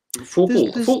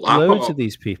 There's loads of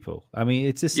these people. I mean,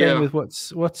 it's the same with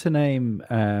what's her name?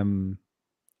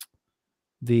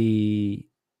 The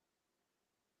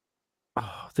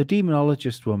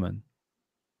demonologist woman.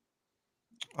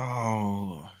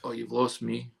 Oh, you've lost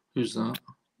me. Who's that?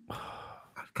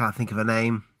 I can't think of a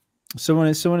name. Someone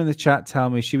in the chat tell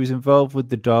me she was involved with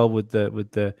the doll with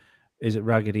the is it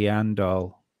Raggedy Ann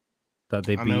doll that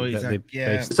they beat? Is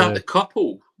that the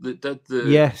couple that did the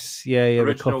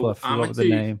the couple? I forgot what the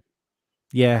name.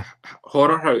 Yeah,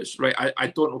 Horror House, right? I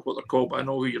don't know what they're called, but I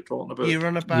know who you're talking about. You're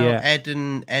on about Ed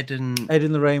and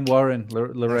Lorraine Warren.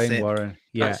 Lorraine Warren.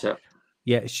 Yeah, that's it.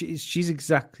 Yeah, she's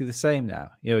exactly the same now.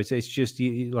 You know, it's just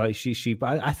like she.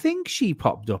 But I think she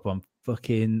popped up on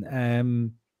fucking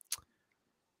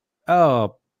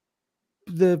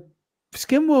the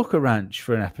Skinwalker Ranch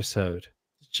for an episode.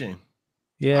 Did she?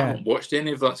 Yeah, I haven't watched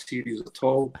any of that series at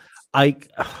all.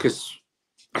 Because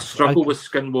I struggle with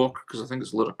Skinwalker because I think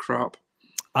it's a lot of crap.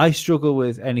 I struggle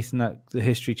with anything that the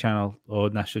History Channel or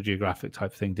National Geographic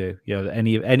type thing do. You know,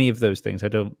 any of those things. I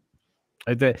don't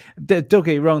get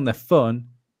you wrong, they're fun,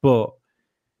 but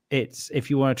it's if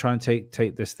you want to try and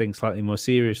take this thing slightly more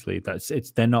seriously,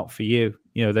 they're not for you.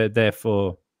 You know, they're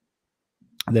for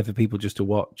people just to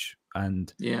watch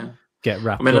and get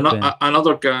wrapped up in.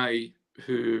 Another guy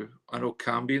who I know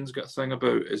Cambion's got a thing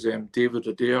about is David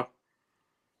Adair.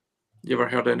 You ever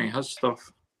heard any of his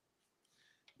stuff?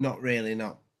 Not really,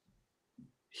 no.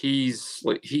 He's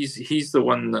the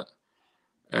one that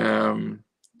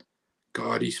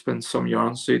God, he spins some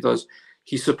yarns. So he does.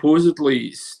 He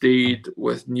supposedly stayed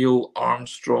with Neil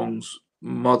Armstrong's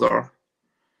mother,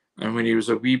 and when he was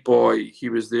a wee boy, he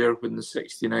was there when the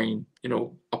 '69,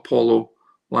 Apollo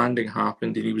landing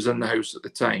happened, and he was in the house at the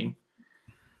time,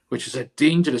 which is a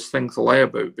dangerous thing to lie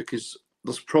about because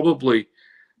there's probably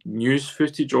news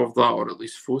footage of that, or at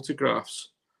least photographs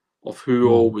of who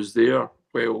all was there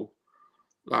while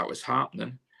that was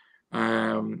happening.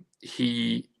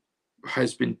 He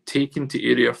has been taken to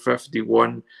Area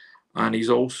 51, and he's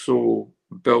also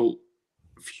built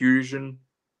fusion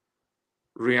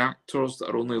reactors that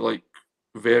are only like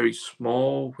very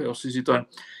small. What else has he done?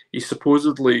 He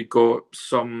supposedly got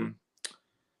some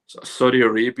Saudi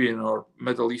Arabian or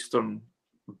Middle Eastern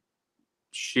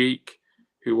sheikh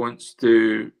who wants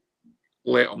to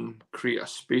let him create a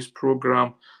space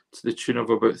program to the tune of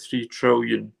about 3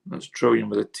 trillion, that's trillion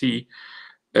with a T,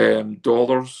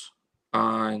 dollars.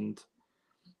 And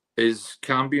as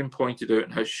Cambion pointed out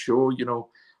in his show,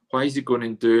 why is he going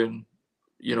and doing,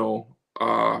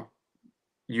 a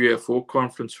UFO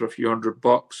conference for a few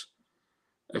 $100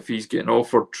 if he's getting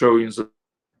offered trillions of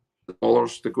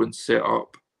dollars to go and set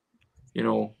up,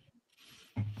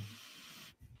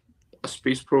 a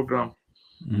space program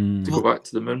to go back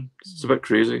to the moon? It's a bit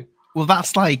crazy. Well,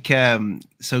 that's like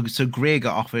so Gray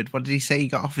got offered. What did he say? He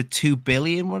got offered $2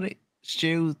 billion. Was it,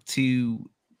 Stu, to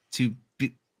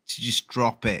just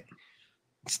drop it,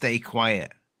 stay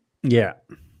quiet? Yeah.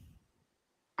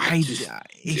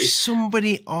 If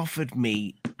somebody offered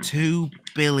me $2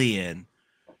 billion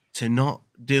to not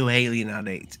do Alien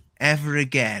Addict ever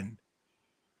again,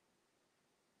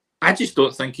 I just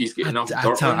don't think he's getting enough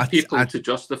dirt on people to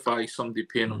justify somebody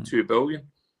paying him $2 billion.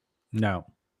 No.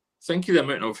 Think of the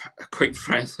amount of, quite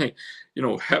frankly,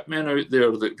 hitmen out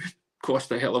there that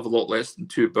cost a hell of a lot less than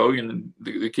 $2 billion, and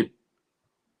they could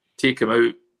take him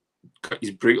out, cut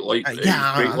his brake light. That's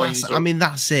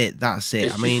it. That's it.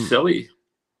 It's just silly.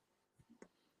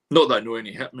 Not that I know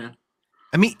any hitmen.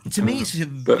 I mean, to me, it's a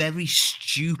very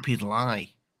stupid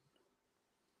lie.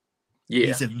 Yeah,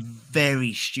 it's a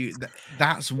very stupid.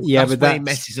 That's where he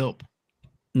messes up.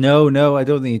 No, I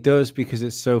don't think he does because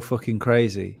it's so fucking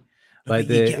crazy. Like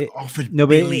offered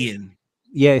billion.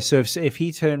 Yeah, so if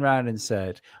he turned around and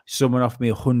said, "Someone offered me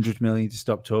 $100 million to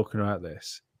stop talking about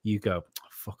this," you go,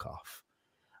 "Fuck off."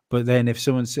 But then if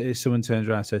someone turns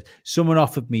around and says, "Someone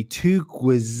offered me $2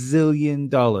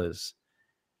 gazillion,"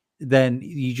 then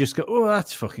you just go, "Oh,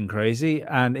 that's fucking crazy."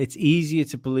 And it's easier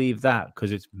to believe that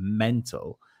because it's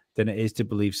mental than it is to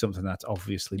believe something that's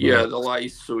obviously the lie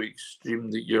is so extreme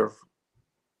that you're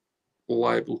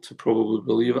liable to probably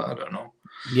believe it. I don't know.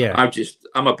 Yeah,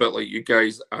 I'm a bit like you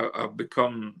guys. I've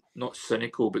become not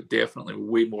cynical, but definitely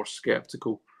way more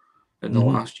skeptical in the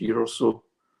last year or so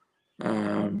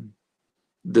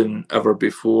than ever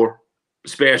before,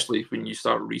 especially when you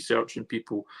start researching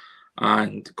people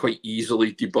and quite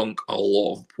easily debunk a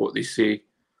lot of what they say.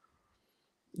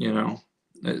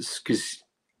 It's because,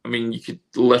 you could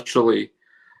literally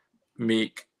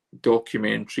make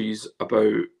documentaries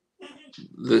about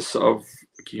the sort of,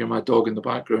 can you hear my dog in the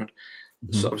background?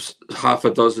 Sort of half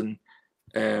a dozen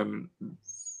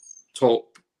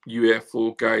top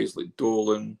UFO guys like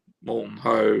Dolan, Moulton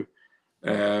Howe,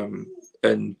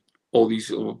 and all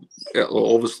these,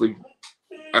 obviously,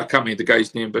 I can't remember the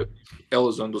guy's name, but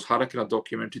Elizondo's Hurricane, a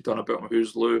documentary done about him,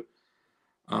 Who's Lou,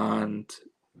 and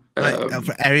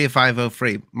for Area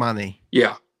 503, Manny.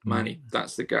 Yeah, Manny,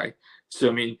 that's the guy.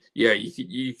 So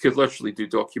you could literally do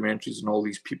documentaries on all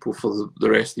these people for the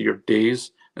rest of your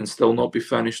days and still not be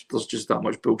finished. There's just that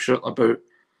much bullshit about.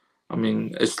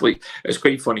 It's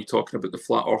quite funny talking about the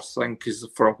flat Earth thing because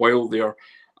for a while there,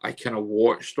 I kind of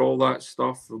watched all that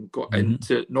stuff and got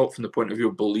into it, not from the point of view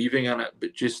of believing in it,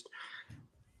 but just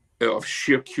out of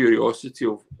sheer curiosity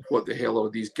of what the hell are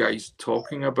these guys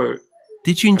talking about.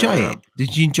 Did you enjoy it?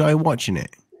 Did you enjoy watching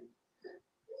it?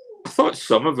 I thought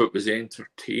some of it was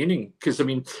entertaining because,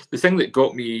 the thing that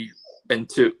got me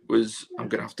into it was, I'm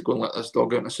going to have to go and let this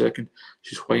dog out in a second.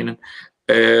 She's whining.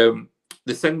 The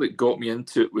thing that got me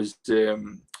into it was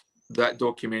that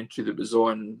documentary that was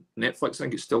on Netflix. I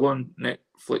think it's still on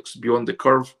Netflix, Beyond the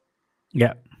Curve.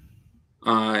 Yeah.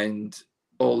 And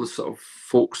all the sort of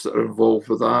folks that are involved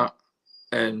with that.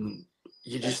 And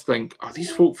you just think, are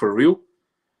these folk for real?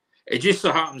 It just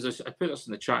so happens, I put this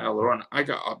in the chat earlier on, I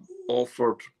got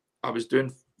offered, I was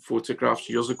doing photographs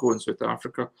years ago in South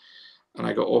Africa, and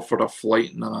I got offered a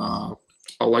flight in a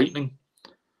Lightning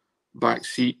back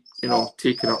seat, you know,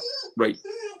 taking up, right,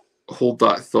 hold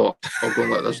that thought, I'll go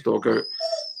and let this dog out.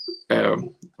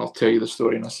 I'll tell you the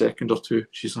story in a second or two.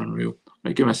 She's unreal.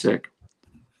 Right, give me a sec.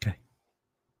 Okay.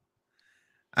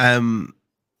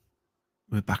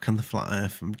 We're back on the flat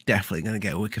earth. I'm definitely going to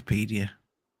get Wikipedia.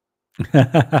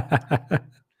 I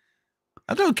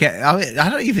don't care. I mean, I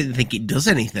don't even think it does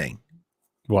anything.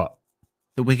 What?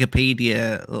 The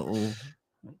Wikipedia little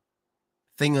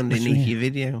thing underneath your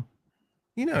video.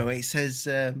 You know, it says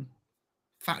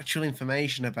factual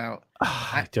information about.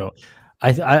 I don't.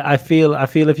 I feel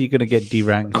if you're going to get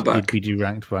deranked, you'd be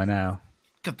deranked by now.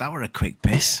 God, that were a quick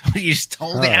piss. You just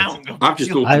told it out. I've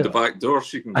just opened the back door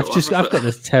so you can go. I've got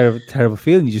this terrible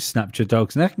feeling you just snapped your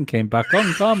dog's neck and came back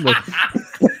on calmly.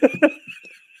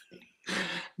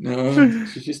 No,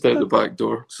 she's just out the back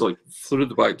door. So like through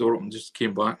the back door and just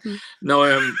came back. No,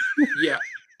 yeah.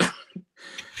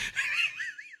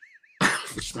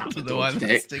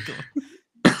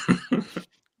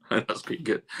 That's quite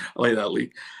good. I like that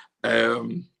lead.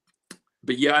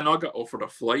 But yeah, I know I got offered a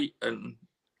flight and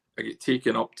I get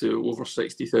taken up to over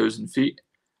 60,000 feet,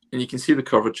 and you can see the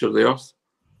curvature of the Earth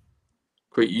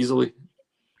quite easily.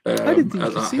 I didn't think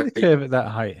you could see the curve at that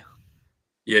height.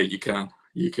 Yeah, you can.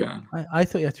 You can. I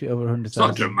thought you had to be over 100,000. It's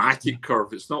not a dramatic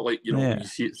curve. It's not like, you know, when you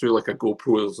see it through like a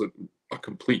GoPro, there's like a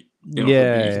complete, you know,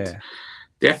 you can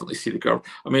definitely see the curve.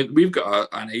 I mean, we've got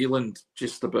an island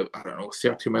just about, I don't know,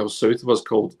 30 miles south of us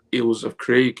called Isles of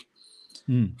Craig.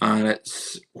 And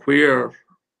it's where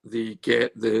they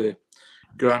get the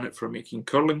granite for making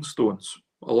curling stones.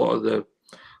 A lot of the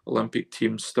Olympic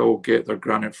teams still get their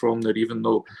granite from there, even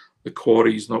though the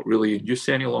quarry is not really in use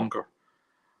any longer.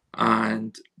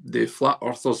 And the flat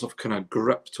earthers have kind of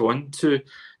gripped onto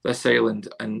this island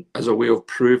and as a way of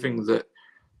proving that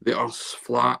the Earth's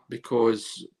flat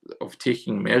because of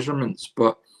taking measurements.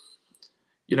 But,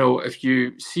 you know, if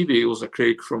you see the Isles of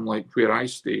Craig from like where I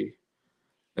stay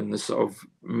in the sort of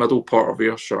middle part of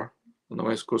Ayrshire on the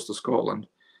west coast of Scotland,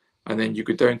 and then you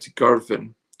go down to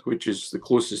Girvan, which is the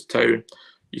closest town,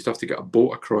 you'd have to get a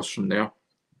boat across from there.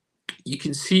 You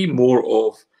can see more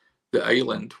of the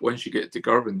island once you get to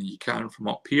Girvan than you can from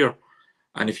up here.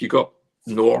 And if you go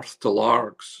north to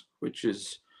Largs, which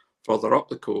is further up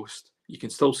the coast, you can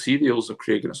still see the Isles of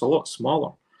Craig, and it's a lot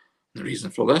smaller. And the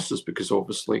reason for this is because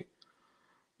obviously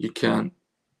you can't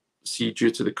see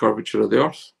due to the curvature of the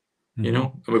Earth, you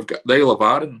know. And we've got the Isle of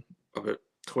Arran about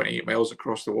 28 miles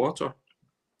across the water.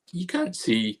 You can't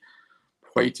see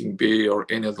Whiting Bay or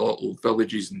any of the little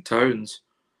villages and towns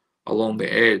along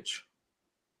the edge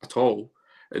at all.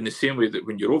 In the same way that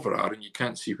when you're over Arran, you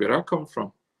can't see where I come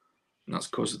from. And that's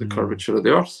because of the curvature of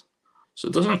the Earth. So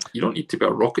it doesn't, you don't need to be a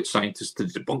rocket scientist to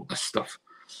debunk this stuff.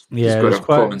 Yeah, you've got to have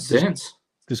common sense.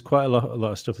 There's quite a lot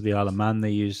of stuff with the Isle of Man.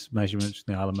 They use measurements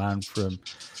from the Isle of Man from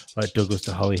like Douglas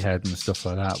to Holyhead and stuff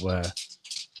like that, where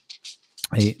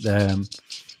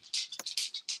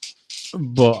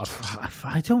but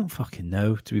I don't fucking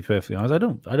know, to be perfectly honest.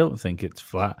 I don't think it's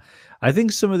flat. I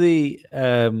think some of the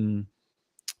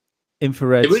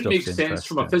infrared. It wouldn't make sense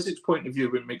from a physics point of view.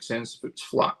 It wouldn't make sense if it's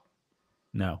flat.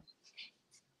 No,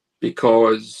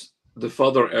 because the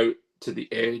further out to the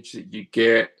edge that you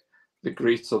get, the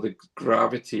greater the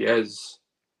gravity is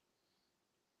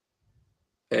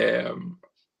on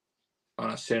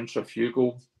a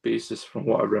centrifugal basis, from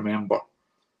what I remember.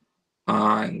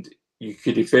 And you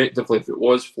could effectively, if it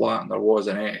was flat and there was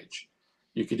an edge,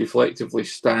 you could effectively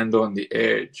stand on the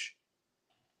edge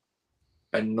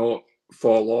and not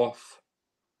fall off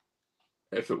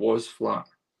if it was flat.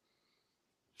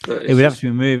 It would have to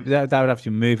be moved. That would have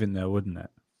to be moving, though, wouldn't it?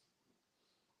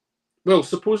 Well,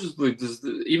 supposedly,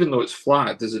 even though it's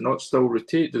flat, does it not still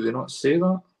rotate? Do they not say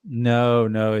that? No,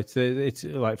 it's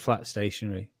like flat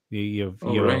stationary. You're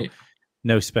right.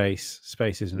 No space.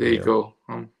 Space isn't. There you go.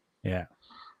 Yeah.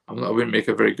 I wouldn't make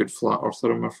a very good flat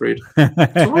earther, I'm afraid. So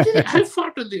how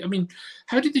far did they? I mean,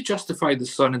 how did they justify the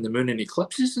sun and the moon in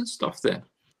eclipses and stuff then?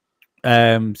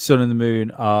 Sun and the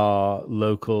moon are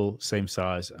local, same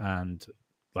size, and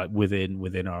like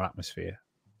within our atmosphere.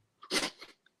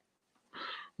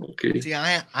 Okay. See,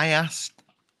 I asked.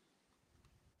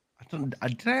 Did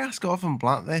I ask Orphan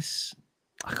Black this?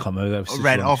 I can't remember. That was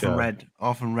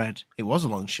Orphan Red. It was a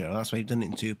long show. That's why he'd done it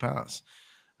in 2 parts.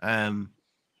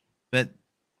 But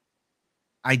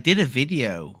I did a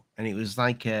video, and it was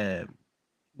like it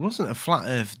wasn't a flat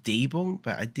Earth debunk,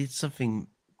 but I did something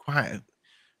I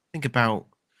think about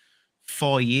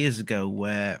 4 years ago,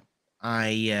 where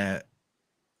I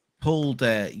pulled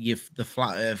the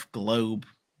flat Earth globe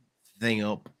thing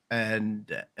up and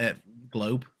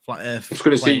flat Earth. I was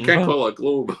going to say you plane. can't call it a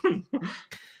globe.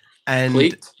 And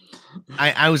Plate.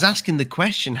 I was asking the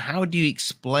question: how do you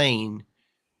explain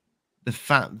the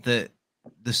fact that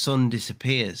the sun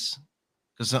disappears?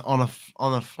 Because on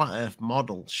a flat Earth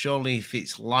model, surely if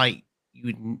it's light,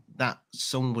 that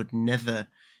sun would never.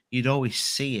 You'd always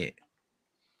see it.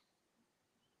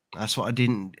 That's what I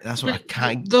didn't. That's what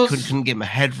I couldn't get my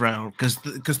head round because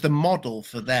the model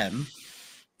for them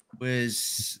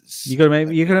was. You're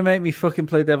gonna make me fucking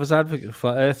play devil's advocate for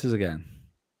flat earthers again.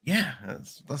 Yeah,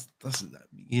 that's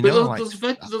you know.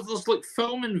 But there's like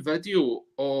film and video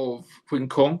of when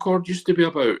Concorde used to be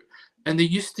about, and they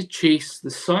used to chase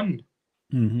the sun,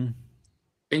 Mm-hmm.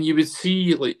 and you would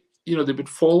see like they would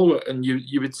follow it, and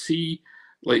you would see.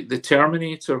 Like the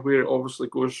Terminator, where it obviously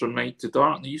goes from night to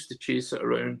dark, and they used to chase it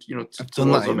around,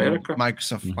 towards America.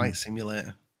 Microsoft Flight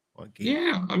Simulator.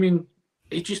 Yeah, I mean,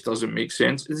 it just doesn't make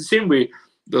sense. It's the same way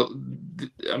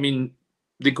I mean,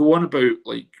 they go on about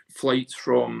like flights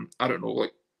from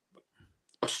like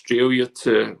Australia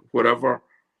to wherever,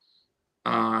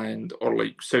 or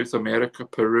like South America,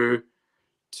 Peru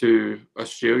to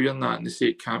Australia and that, and they say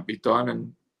it can't be done,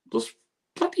 and those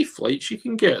bloody flights you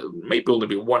can get, it might only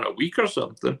be one a week or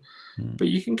something, but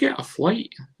you can get a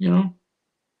flight,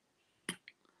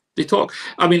 They talk,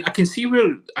 I mean, I can see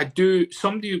where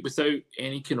somebody without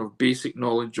any kind of basic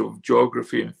knowledge of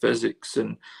geography and physics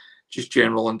and just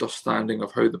general understanding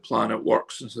of how the planet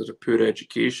works instead of poor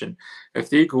education, if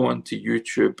they go onto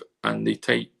YouTube and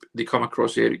they come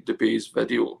across Eric Dubé's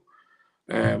video,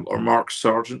 or Mark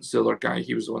Sargent's the other guy,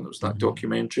 he was the one that was that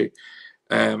documentary,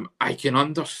 I can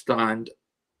understand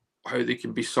how they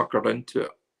can be suckered into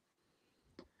it,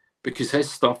 because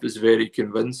his stuff is very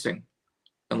convincing,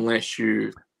 unless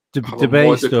you have a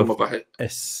modicum of a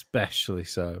especially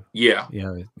so. Yeah.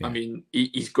 I mean,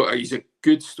 he's a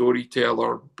good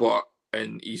storyteller,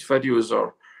 and his videos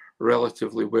are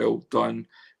relatively well done,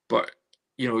 but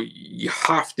you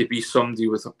have to be somebody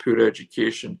with a poor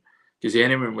education, because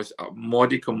anyone with a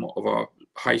modicum of a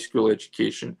high school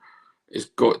education has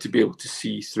got to be able to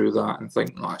see through that and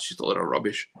think, no, it's just a lot of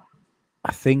rubbish.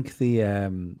 I think the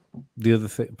other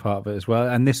part of it as well,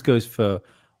 and this goes for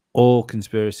all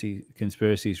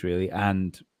conspiracies really,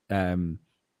 and even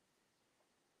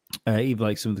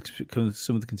like some of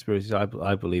the conspiracies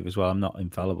I believe as well. I'm not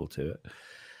infallible to it.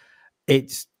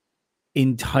 It's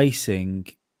enticing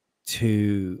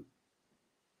to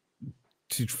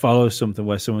follow something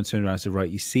where someone turns around and says, right,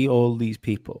 you see all these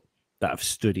people that have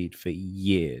studied for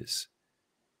years,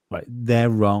 right?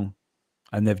 They're wrong,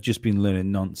 and they've just been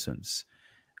learning nonsense.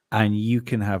 And you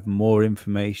can have more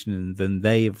information than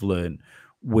they have learned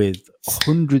with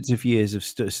hundreds of years of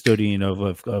studying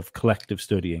of collective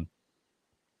studying.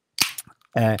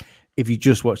 If you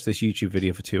just watch this YouTube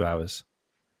video for 2 hours,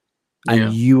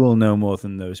 and you will know more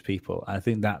than those people. I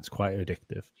think that's quite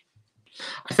addictive.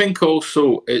 I think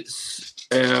also it's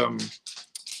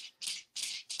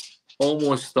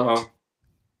almost not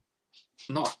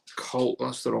a cult.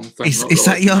 That's the wrong thing. Is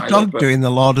that your dog doing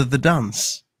the Lord of the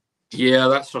Dance? Yeah,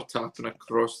 that's her tapping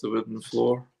across the wooden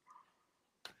floor.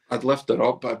 I'd lift her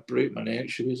up, but I'd break my neck.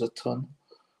 She weighs a ton.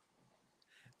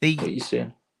 What are you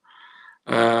saying?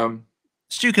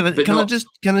 Stu, can I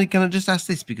just ask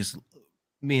this, because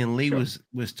me and Lee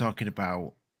was talking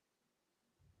about,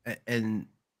 and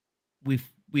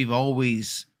we've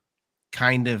always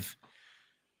kind of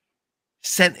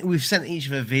sent each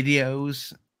other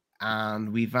videos,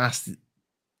 and we've asked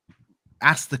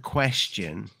the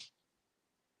question: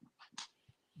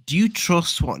 do you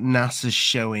trust what NASA's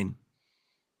showing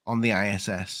on the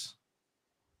ISS?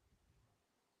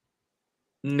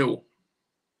 No.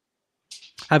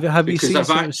 Have you seen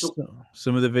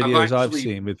some of the videos I've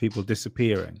seen with people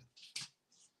disappearing?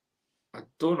 I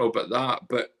don't know about that,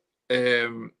 but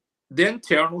the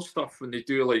internal stuff, when they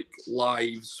do like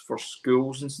lives for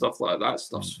schools and stuff like that,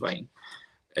 stuff's fine.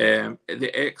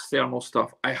 The external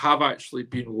stuff, I have actually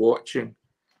been watching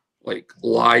like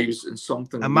lives and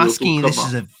something. I'm asking you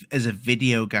this as a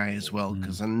video guy as well,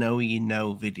 because I know you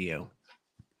know video.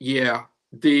 Yeah,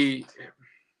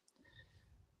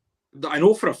 I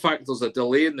know for a fact there's a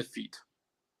delay in the feed.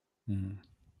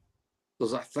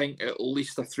 There's, I think, at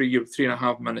least a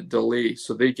 3.5 minute delay,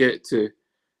 so they get to,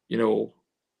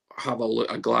 have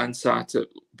a glance at it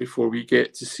before we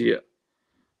get to see it.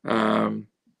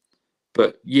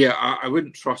 But yeah, I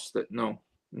wouldn't trust it. No.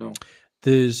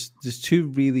 There's two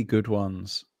really good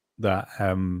ones that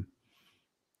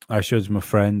I showed my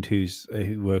friend who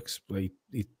works.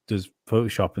 He does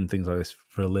Photoshop and things like this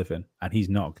for a living, and he's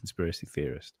not a conspiracy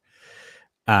theorist.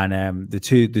 And the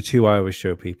two I always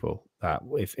show people that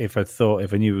if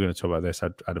I knew we were going to talk about this,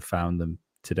 I'd have found them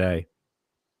today.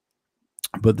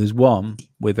 But there's one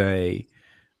with a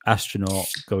astronaut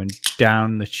going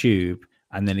down the tube,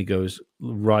 and then he goes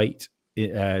right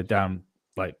down,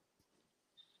 like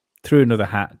through another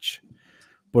hatch.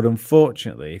 But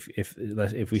unfortunately,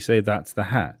 if we say that's the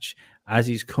hatch, as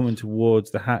he's coming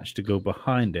towards the hatch to go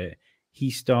behind it, he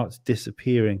starts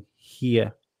disappearing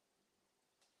here.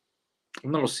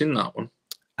 I've never seen that one.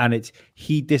 And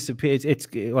he disappears. It's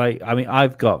like, I mean,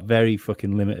 I've got very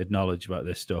fucking limited knowledge about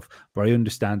this stuff, but I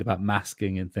understand about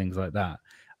masking and things like that.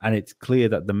 And it's clear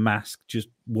that the mask just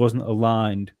wasn't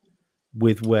aligned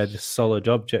with where the solid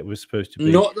object was supposed to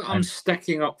be. Not that I'm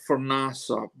sticking up for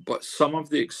NASA, but some of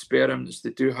the experiments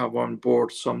they do have on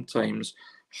board sometimes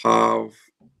have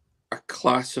a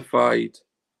classified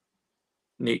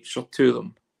nature to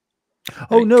them.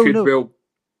 Oh, no.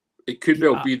 It could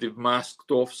well be they've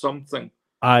masked off something.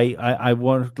 I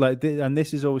want, like, and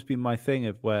this has always been my thing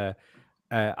of where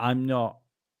I'm not,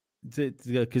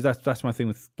 because that's my thing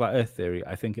with flat Earth theory.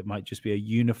 I think it might just be a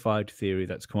unified theory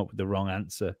that's come up with the wrong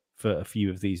answer for a few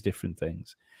of these different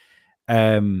things.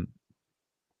 And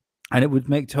it would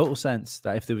make total sense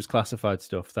that if there was classified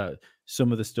stuff, that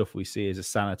some of the stuff we see is a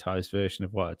sanitized version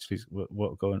of what's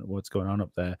going on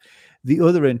up there. The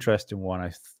other interesting one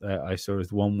I saw is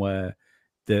the one where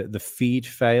the feed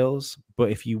fails, but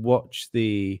if you watch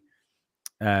it's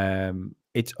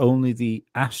only the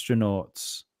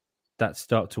astronauts that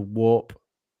start to warp.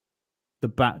 The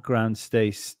background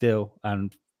stays still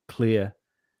and clear,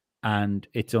 and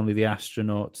it's only the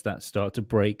astronauts that start to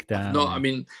break down. No, I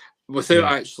mean, without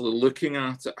actually looking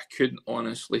at it, I couldn't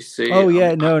honestly say. Oh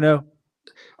yeah, no.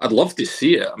 I'd love to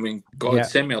see it. I mean, God,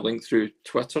 send me a link through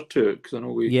Twitter to it, because I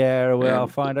know we. Yeah, well, I'll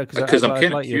find out because I'm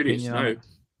kind of curious now.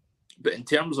 But in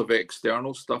terms of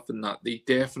external stuff and that, they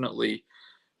definitely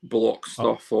block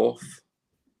stuff off.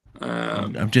 I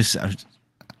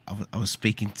was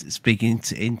speaking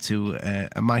into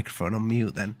a microphone on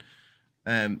mute. Then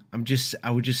I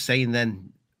was just saying.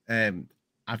 Then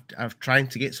I've trying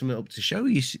to get something up to show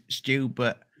you, Stu,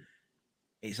 but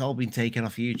it's all been taken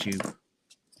off YouTube.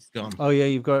 It's gone. Oh yeah,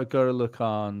 you've got to look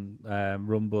on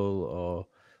Rumble or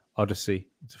Odyssey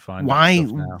to find why. That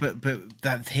stuff now.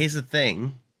 But here's the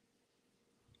thing.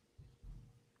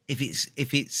 If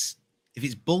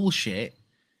it's bullshit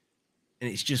and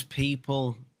it's just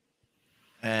people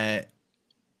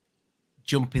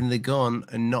jumping the gun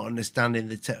and not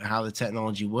understanding how the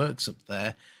technology works up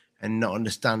there, and not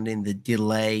understanding the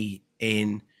delay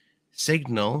in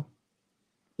signal.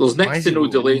 There's next to no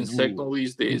delay in signal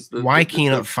these days. Why can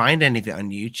you not find any of it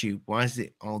on YouTube? Why is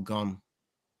it all gone?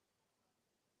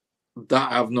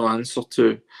 That I have no answer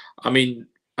to. I mean,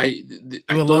 I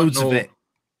don't loads know. Of it.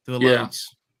 There are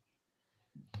loads.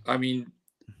 I mean,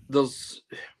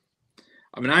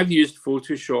 I've used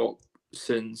Photoshop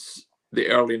since the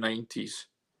early 90s,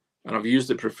 and I've used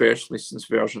it professionally since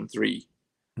version 3.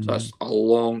 So that's a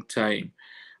long time.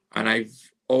 And I've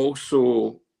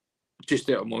also,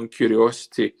 just out of my own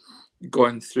curiosity,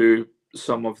 gone through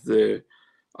some of the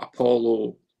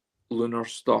Apollo lunar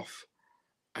stuff,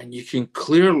 and you can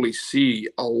clearly see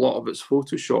a lot of it's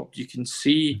Photoshopped. You can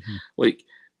see like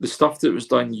the stuff that was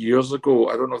done years ago.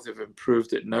 I don't know if they've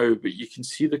improved it now, but you can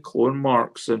see the clone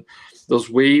marks, and there's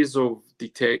ways of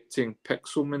detecting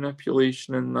pixel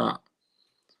manipulation in that.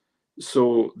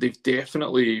 So they've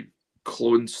definitely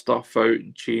cloned stuff out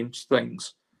and changed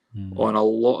things on a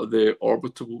lot of the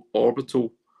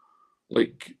orbital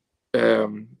like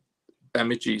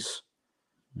images.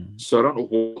 So I don't know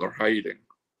what they're hiding,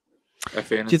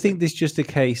 if anything. Do you think this is just a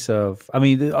case of, I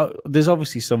mean, there's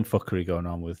obviously some fuckery going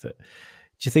on with it.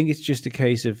 Do you think it's just a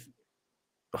case of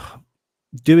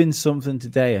doing something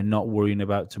today and not worrying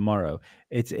about tomorrow?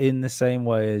 It's in the same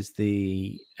way as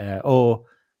or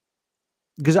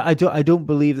because I don't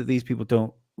believe that these people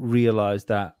don't realize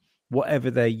that whatever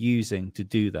they're using to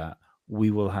do that,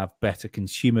 we will have better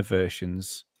consumer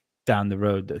versions down the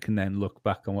road that can then look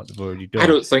back on what they've already done. I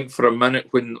don't think for a minute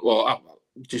I'm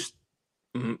just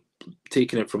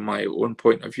taking it from my own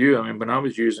point of view. I mean, when I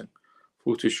was using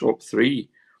Photoshop 3,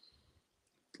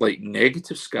 like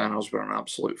negative scanners were an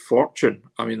absolute fortune.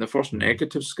 I mean, the first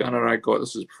negative scanner I got,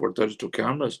 this is before digital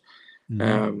cameras,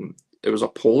 it was a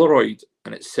Polaroid,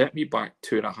 and it set me back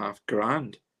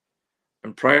 $2,500.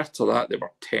 And prior to that, they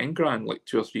were 10 grand, like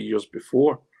 2 or 3 years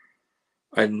before.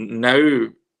 And now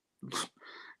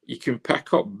you can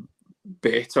pick up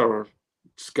better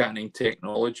scanning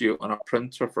technology on a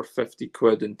printer for 50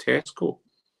 quid in Tesco.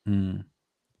 You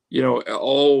know, it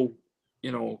all,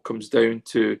 comes down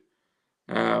to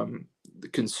the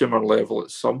consumer level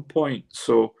at some point.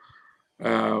 So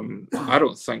I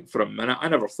don't think for a minute, I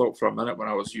never thought for a minute when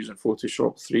I was using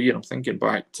Photoshop 3, and I'm thinking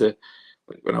back to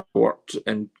like when I worked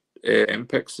in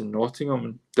Empix in Nottingham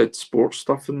and did sports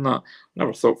stuff and that, I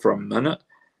never thought for a minute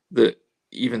that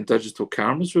even digital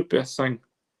cameras would be a thing.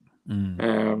 I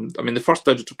mean, the first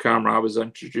digital camera I was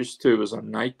introduced to was a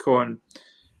Nikon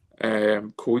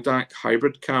Kodak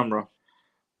hybrid camera,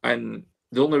 and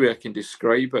the only way I can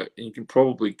describe it, and you can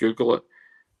probably Google it,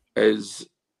 is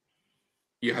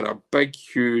you had a big,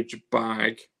 huge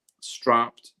bag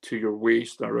strapped to your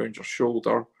waist and around your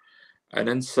shoulder, and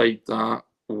inside that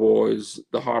was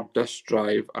the hard disk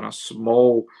drive and a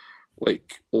small,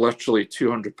 like literally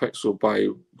 200 pixel by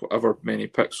whatever many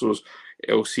pixels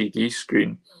LCD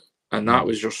screen, and that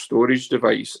was your storage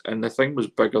device. And the thing was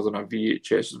bigger than a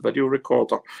VHS video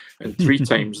recorder and 3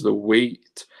 times the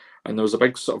weight. And there was a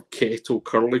big sort of kettle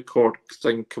curly cord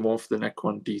thing come off the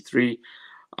Nikon D3,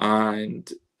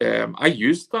 and I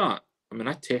used that. I mean,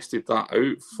 I tested that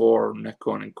out for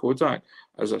Nikon and Kodak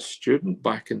as a student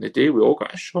back in the day. We all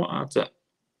got a shot at it,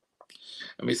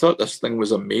 and we thought this thing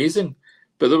was amazing.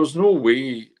 But there was no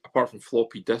way, apart from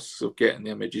floppy disks, of getting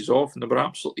the images off, and they were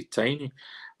absolutely tiny.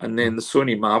 And then the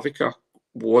Sony Mavic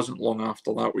wasn't long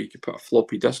after that, where you could put a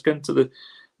floppy disk into the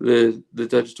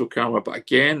digital camera. But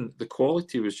again, the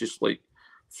quality was just like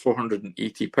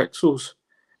 480 pixels.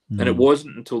 And it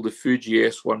wasn't until the Fuji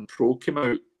S1 Pro came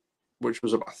out, which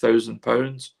was about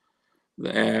 £1,000,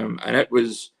 and it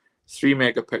was 3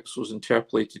 megapixels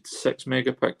interpolated to 6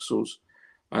 megapixels.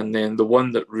 And then the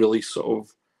one that really sort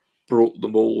of broke the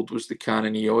mold was the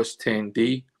Canon EOS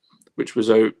 10D, which was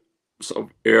out sort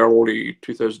of early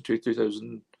 2002,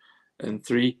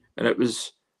 2003, and it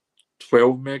was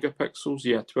 12 megapixels.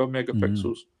 Yeah, 12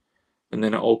 megapixels. And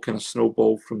then it all kind of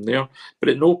snowballed from there. But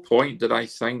at no point did I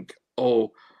think,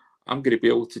 oh, I'm going to be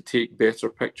able to take better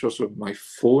pictures with my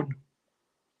phone.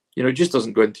 You know, it just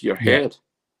doesn't go into your head.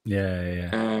 Yeah.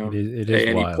 It is at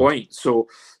any wild. point. So,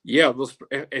 yeah,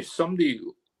 if somebody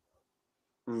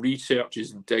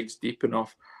researches and digs deep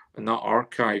enough in that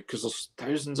archive, because there's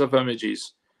thousands of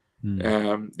images,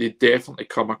 they definitely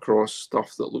come across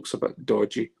stuff that looks a bit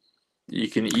dodgy. You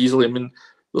can easily, I mean,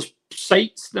 there's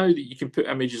sites now that you can put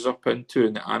images up into,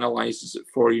 and it analyzes it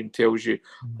for you and tells you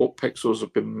what pixels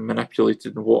have been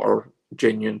manipulated and what are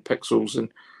genuine pixels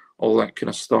and all that kind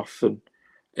of stuff, and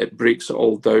it breaks it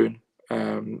all down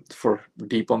for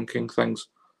debunking things.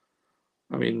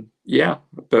 I mean, yeah,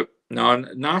 but no,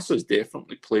 NASA's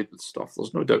definitely played with stuff.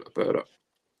 There's no doubt about it.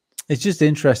 It's just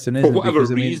interesting, isn't For whatever it?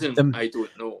 Because, reason, I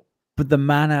don't know. But the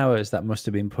man hours that must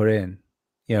have been put in,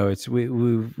 you know, it's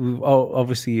we've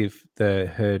obviously you've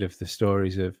heard of the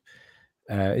stories of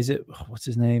is it, what's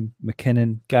his name,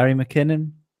 Gary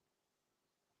McKinnon,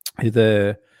 who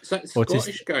the Is that the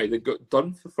Scottish guy that got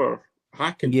done for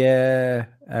hacking? Yeah,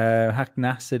 hacked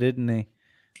NASA, didn't he?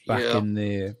 Back in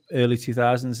the early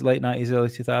 2000s, late 90s, early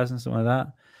 2000s, something like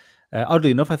that.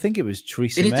 Oddly enough, I think it was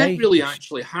Theresa May. And he didn't really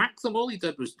actually hack them. All he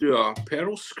did was do a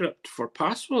Perl script for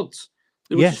passwords.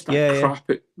 They were just crap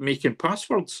at making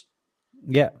passwords.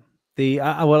 Yeah.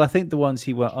 Well, I think the ones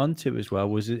he went onto as well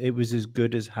was as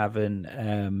good as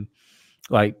having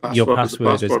like password, your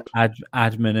password as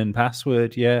admin and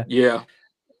password. Yeah.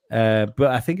 But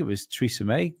I think it was Theresa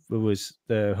May who was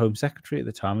the Home Secretary at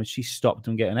the time, and she stopped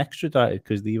him getting extradited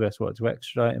because the US wanted to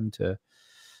extradite him to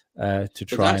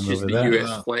try him over there. The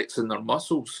US flexing their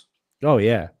muscles. Oh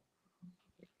yeah.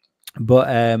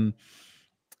 But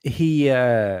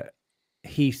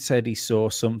he said he saw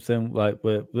something like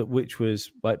which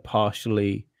was like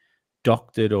partially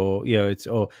doctored, or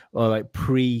or like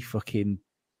fucking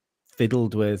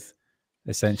fiddled with,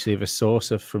 essentially, of a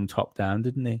saucer from top down,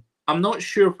 didn't he? I'm not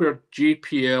sure where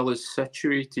JPL is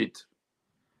situated,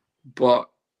 but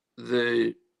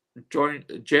the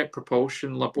Jet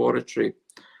Propulsion Laboratory,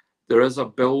 there is a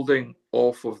building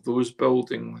off of those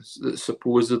buildings that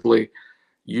supposedly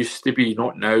used to be,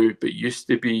 not now, but used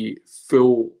to be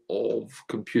full of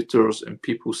computers and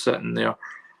people sitting there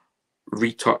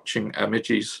retouching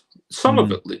images. Some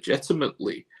of it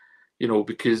legitimately,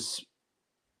 because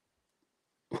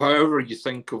however you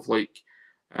think of like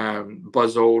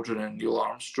Buzz Aldrin and Neil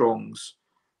Armstrong's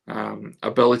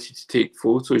ability to take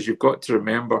photos, you've got to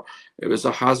remember it was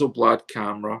a Hasselblad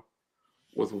camera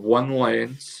with one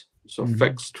lens, so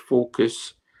fixed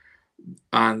focus,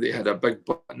 and they had a big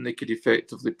button they could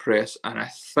effectively press, and I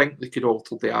think they could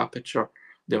alter the aperture,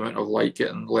 the amount of light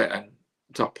getting let in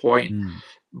to a point.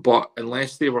 But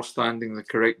unless they were standing the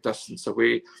correct distance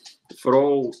away, for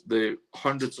all the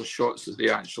hundreds of shots that they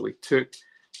actually took,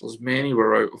 as many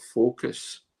were out of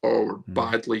focus or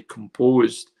badly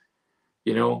composed.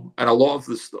 you know, and a lot of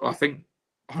this, I think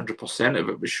 100% of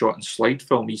it was shot in slide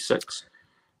film, E6.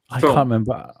 I film. can't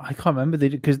remember. I can't remember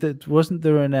because wasn't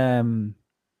there an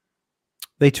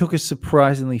They took a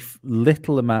surprisingly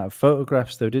little amount of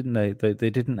photographs, though, didn't they?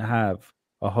 They didn't have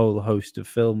a whole host of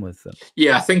film with them.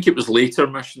 Yeah, I think it was later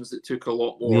missions that took a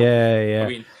lot more. Yeah. I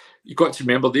mean, you got to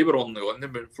remember they were only on the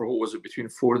moon for, what was it, between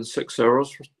 4 and 6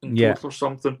 hours in total or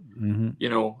something. Mm-hmm. You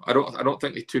know, I don't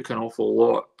think they took an awful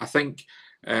lot. I think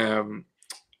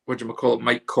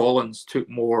Mike Collins took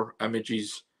more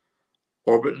images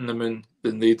orbiting the moon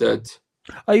than they did.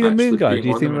 Are you a moon guy? Do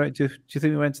you think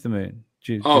we went to the moon?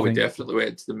 We definitely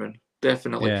went to the moon.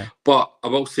 Definitely. Yeah. But I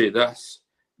will say this: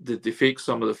 did they fake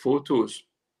some of the photos?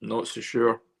 Not so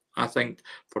sure. I think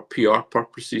for PR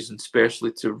purposes, and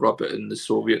especially to rub it in the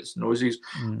Soviets' noses,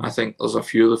 I think there's a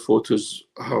few of the photos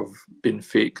have been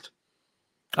faked.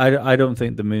 I don't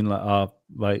think the moon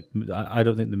I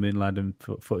don't think the moon landing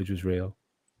footage was real.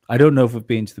 I don't know if we've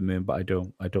been to the moon, but I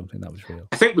don't think that was real.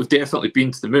 I think we've definitely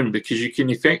been to the moon because you can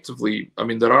effectively, I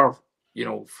mean, there are, you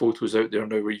know, photos out there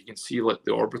now where you can see like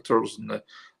the orbiters and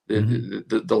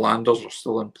the landers are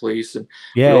still in place, and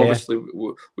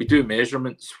we do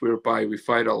measurements whereby we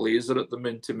fire a laser at the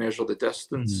moon to measure the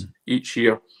distance each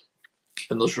year,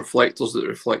 and there's reflectors that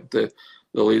reflect the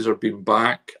laser beam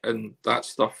back, and that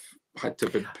stuff had to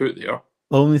have been put there.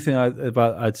 Only thing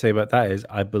I'd say about that is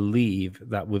I believe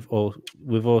that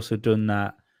we've also done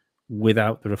that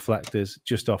without the reflectors,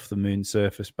 just off the moon's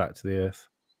surface back to the Earth.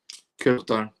 Could have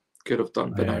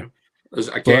done by now.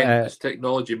 As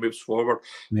technology moves forward.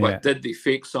 But did they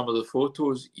fake some of the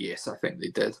photos? Yes, I think they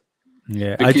did.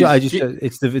 Yeah,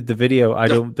 it's the video. I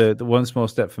don't the One Small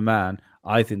Step for Man.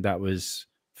 I think that was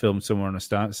filmed somewhere on a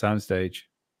soundstage.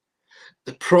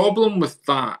 The problem with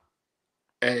that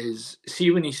is, see,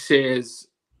 when he says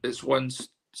it's one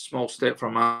small step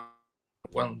for man,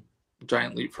 one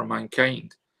giant leap for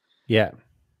mankind. Yeah,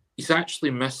 he's actually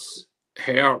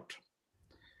misheard.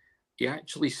 He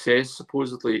actually says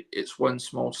supposedly it's one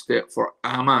small step for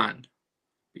a man,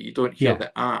 but you don't hear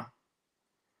the a.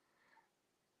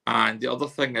 And the other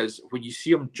thing is, when you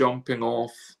see him jumping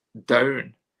off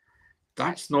down,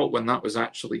 that's not when that was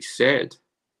actually said.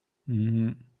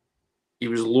 Mm-hmm. He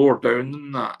was lower down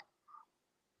than that.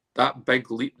 That big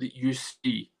leap that you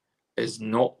see is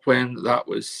not when that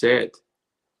was said.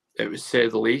 It was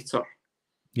said later.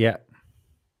 Yeah.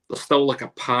 There's still like a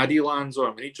pad he lands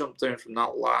on. When he jumped down from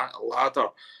that ladder,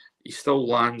 he still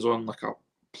lands on like a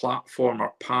platform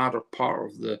or pad or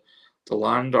part of the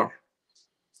lander.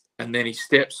 And then he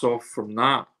steps off from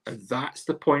that. And that's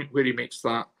the point where he makes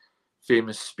that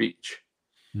famous speech.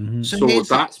 Mm-hmm. So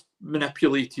that's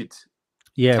manipulated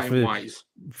time-wise.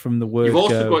 From the word You've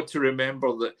also got to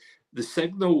remember that the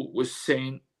signal was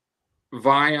sent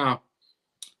via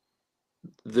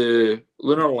the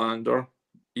lunar lander,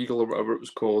 Eagle or whatever it was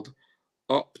called,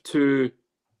 up to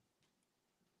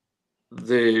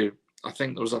I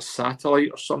think there was a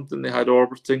satellite or something they had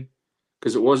orbiting,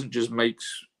 because it wasn't just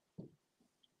Mike's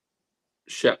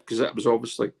ship, because that was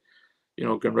obviously, you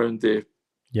know, going around the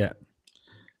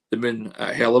moon at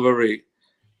a hell of a rate.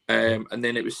 And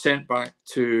then it was sent back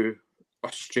to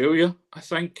Australia, I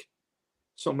think,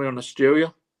 somewhere in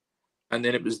Australia. And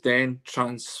then it was then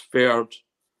transferred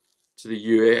to the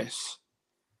US.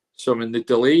 So, I mean, the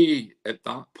delay at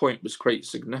that point was quite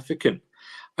significant.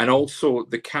 And also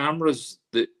the cameras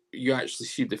that you actually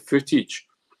see the footage,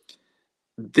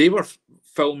 they were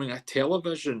filming a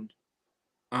television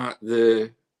at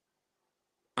NASA,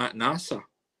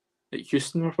 at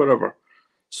Houston or wherever.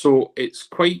 So it's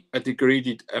quite a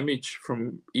degraded image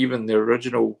from even the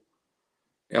original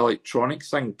electronic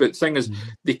thing. But the thing is,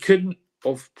 they couldn't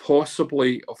have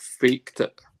possibly have faked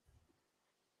it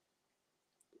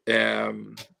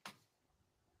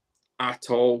at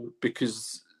all,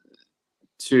 because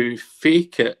to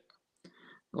fake it,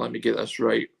 let me get this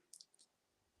right,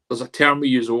 there's a term we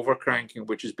use, overcranking,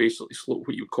 which is basically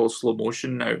what you call slow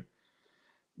motion now.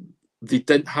 They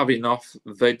didn't have enough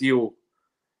video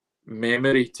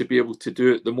memory to be able to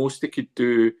do it. The most they could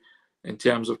do in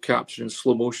terms of capturing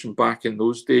slow motion back in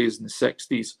those days in the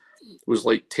 60s was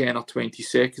like 10 or 20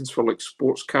 seconds for like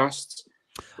sportscasts,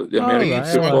 like the American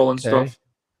football and stuff.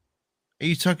 Are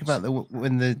you talking about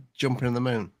when they're jumping on the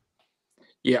moon?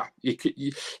 Yeah,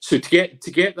 so to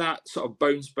get that sort of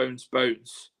bounce,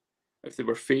 if they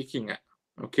were faking it,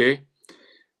 okay,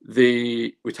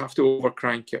 they would have to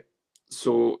overcrank it.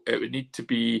 So it would need to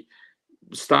be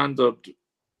standard.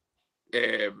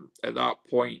 At that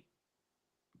point,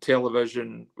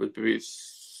 television would be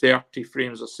 30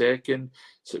 frames a second,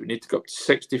 so we need to go up to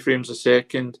 60 frames a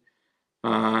second.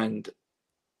 And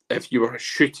if you were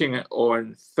shooting it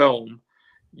on film,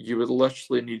 you would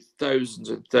literally need thousands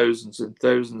and thousands and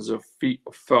thousands of feet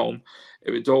of film.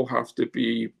 It would all have to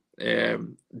be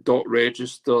dot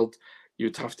registered.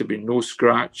 You'd have to be no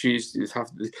scratches. You'd have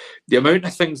to, the amount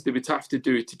of things they would have to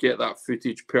do to get that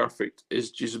footage perfect is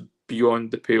just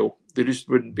beyond the pale. They just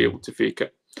wouldn't be able to fake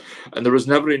it. And there was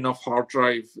never enough hard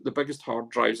drive. The biggest hard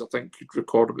drives, I think, could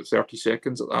record about 30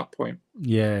 seconds at that point.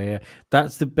 Yeah.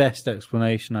 That's the best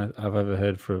explanation I've ever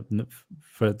heard for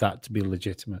that to be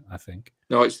legitimate, I think.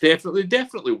 No, it's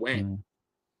definitely went.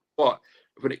 But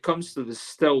when it comes to the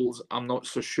stills, I'm not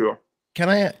so sure. Can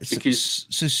I, Because,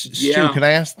 Stu, can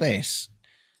I ask this?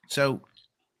 So,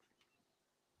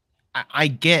 I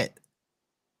get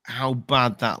how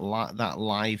bad that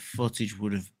live footage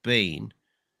would have been,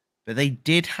 but they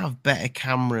did have better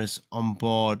cameras on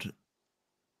board.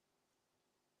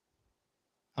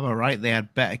 Am I right? They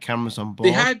had better cameras on board.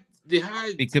 They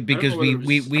had because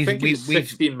we've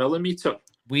 16 millimeter.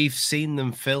 We've seen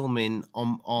them filming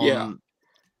on.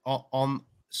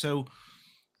 So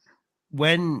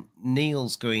when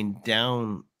Neil's going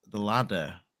down the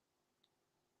ladder,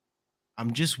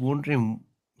 I'm just wondering,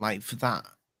 like, for that,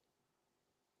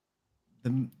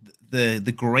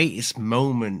 the greatest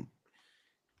moment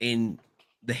in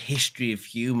the history of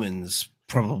humans,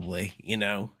 probably, you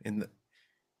know,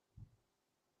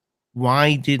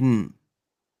 why didn't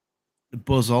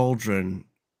Buzz Aldrin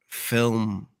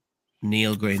film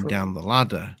Neil going down the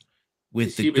ladder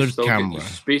with the good camera?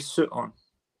 Spacesuit on.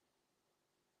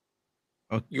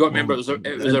 You got to remember, it was a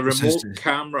remote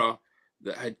camera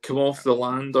that had come off the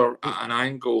lander at an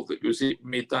angle that was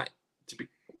made that to be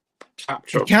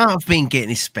captured. He can't have been getting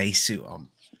his spacesuit on.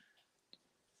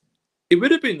 It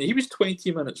would have been. He was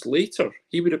 20 minutes later.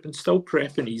 He would have been still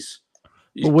prepping his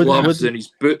gloves and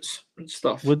his boots and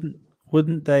stuff. Wouldn't they?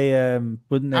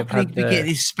 Wouldn't they? How can he be getting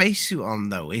his spacesuit on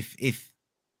though? If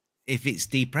it's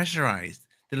depressurized,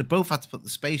 they'd have both had to put the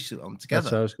spacesuit on together.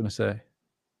 That's what I was going to say.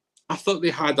 I thought they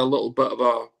had a little bit of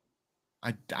a.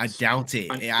 I doubt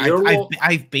it.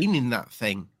 I've been in that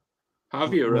thing.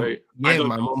 Have you? Right? Yeah,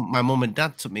 my mum and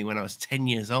dad took me when I was 10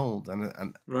 years old,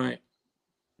 and right.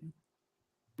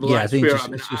 Well, yeah, I think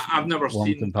I've never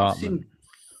seen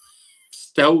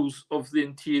stills of the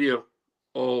interior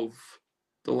of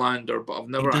the lander, but I've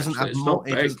never it doesn't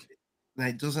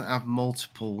have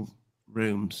multiple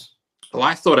rooms. Well,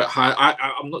 I thought it had.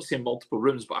 I'm not saying multiple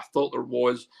rooms, but I thought there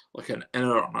was like an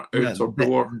inner and an outer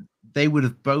door. They would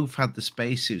have both had the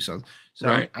spacesuits on. So,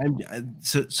 right.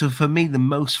 So for me, the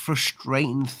most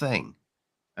frustrating thing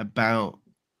about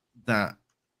that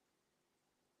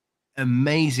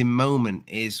amazing moment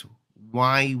is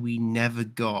why we never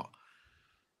got.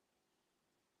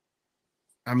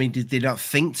 I mean, did they not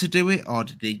think to do it, or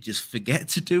did they just forget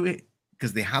to do it?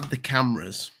 Because they had the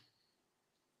cameras.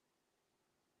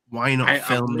 Why not film it?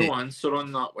 I have no answer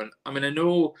on that one. I mean, I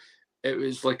know it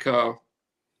was like an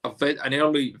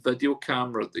early video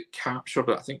camera that captured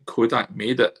it. I think Kodak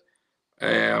made it.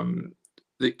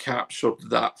 That captured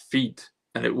that feed,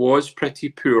 and it was pretty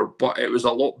poor, but it was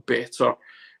a lot better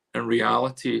in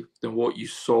reality than what you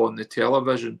saw on the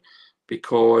television,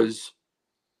 because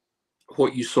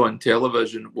what you saw on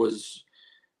television was,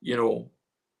 you know,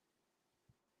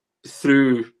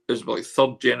 is like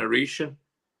third generation.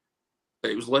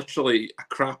 It was literally a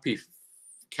crappy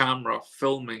camera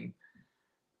filming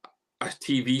a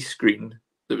TV screen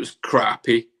that was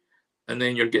crappy, and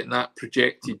then you're getting that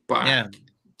projected back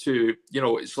to, you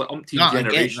know, it's like umpteen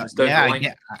generations down the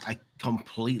line. I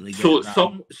completely get that.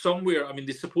 So somewhere, I mean,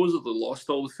 they supposedly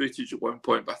lost all the footage at one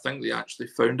point, but I think they actually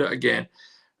found it again.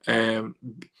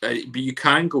 But you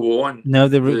can go on. No,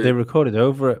 they recorded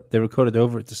over it. They recorded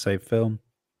over it to save film.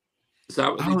 Is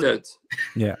that what they did?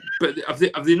 Yeah. But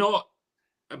have they not?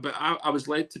 But I was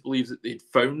led to believe that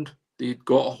they'd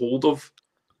got a hold of.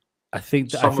 I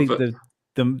think there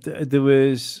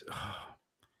was.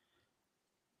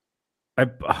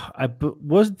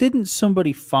 Didn't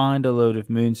somebody find a load of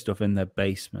moon stuff in their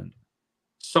basement?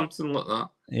 Something like that.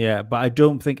 Yeah, but I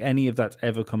don't think any of that's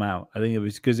ever come out. I think it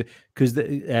was because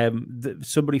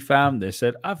somebody found this,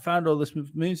 said, I found all this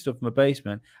moon stuff in my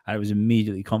basement, and it was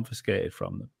immediately confiscated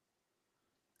from them.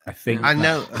 I think. I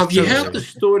know. Have you heard the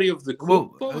story of the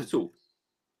Coke bottle?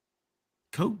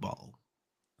 Coke bottle?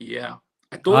 Yeah.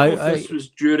 I don't know if this was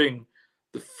during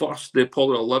the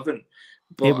Apollo 11.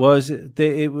 But it was.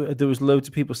 There was loads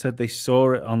of people said they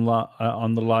saw it on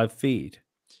the live feed.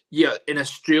 Yeah, in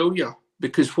Australia,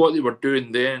 because what they were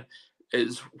doing then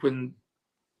is when.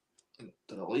 Did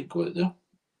the light go out there?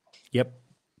 Yep.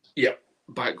 Yep.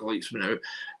 Backlights went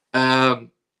out.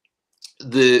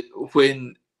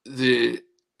 When the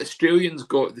Australians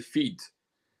got the feed,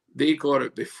 they got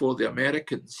it before the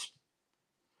Americans.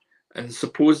 and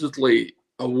supposedly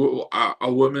a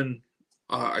woman,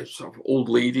 a sort of old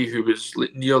lady who was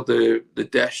near the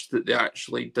dish that they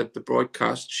actually did the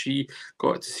broadcast, she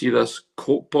got to see this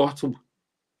Coke bottle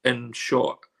in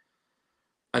shot,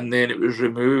 and then it was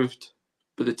removed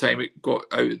by the time it got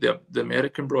out the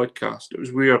American broadcast. It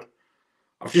was weird.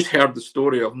 I've just heard the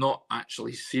story. I've not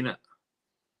actually seen it.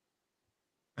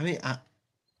 I mean,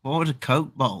 what would a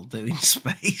Coke bottle do in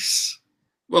space?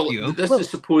 Well, this is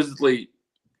supposedly,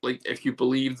 like, if you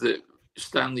believe that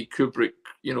Stanley Kubrick,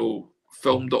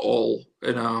 filmed it all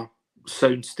in a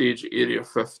soundstage Area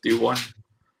 51.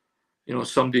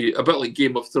 Somebody, a bit like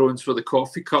Game of Thrones, where the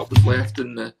coffee cup was left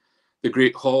in the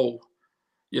Great Hall.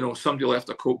 Somebody left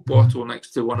a Coke bottle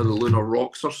next to one of the lunar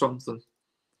rocks or something.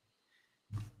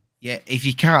 Yeah, if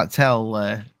you can't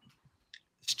tell,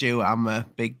 Stu, I'm a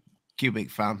big Kubrick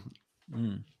fan.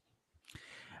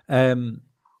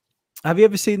 Have you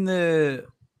ever seen the?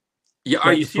 Yeah,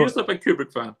 are you seriously a big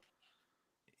Kubrick fan?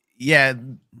 Yeah,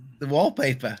 the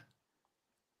wallpaper.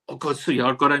 Oh God, so you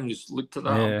are. God, I just looked at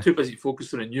that. Yeah. I'm too busy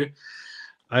focusing on you.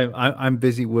 I'm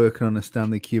busy working on a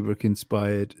Stanley Kubrick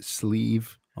inspired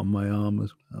sleeve on my arm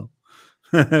as well.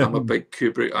 I'm a big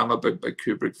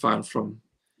Kubrick fan from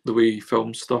the way he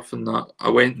filmed stuff and that. I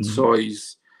went and saw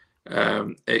his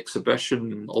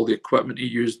exhibition, all the equipment he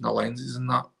used and the lenses and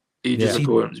that ages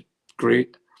ago, and it was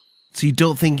great. So you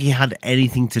don't think he had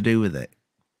anything to do with it?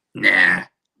 Nah.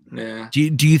 Do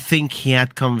you think he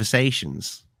had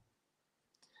conversations?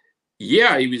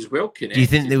 Yeah, he was well connected. Do you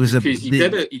think there was he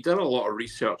did a lot of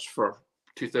research for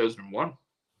 2001.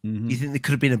 Do you think there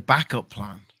could have been a backup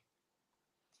plan?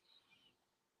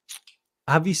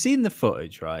 Have you seen the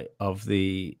footage, right, of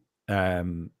the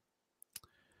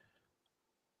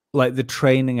like the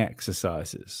training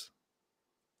exercises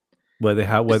where they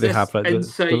have like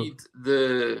inside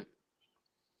the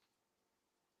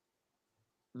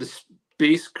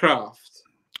spacecraft?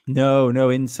 No,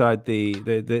 inside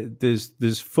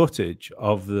there's footage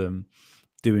of them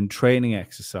doing training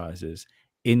exercises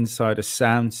inside a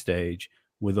soundstage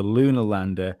with a lunar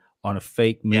lander on a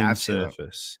fake moon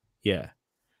surface. Yeah.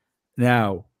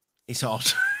 Now it's odd.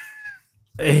 So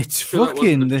It's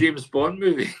fucking the James Bond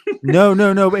movie. No,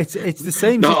 but it's the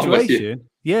same situation.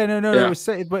 Yeah, no. Yeah.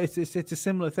 But it's a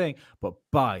similar thing. But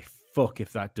by fuck,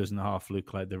 if that doesn't half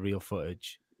look like the real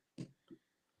footage.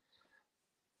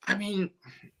 I mean,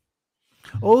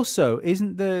 also,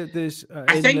 isn't there's?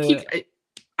 I think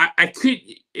I could,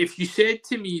 if you said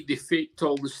to me they faked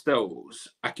all the stills,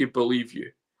 I could believe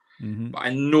you. But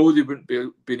I know they wouldn't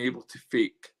been able to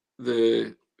fake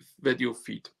the video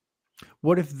feed.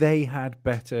 What if they had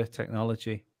better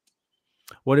technology?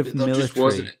 What if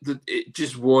military? It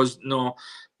just was no,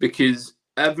 because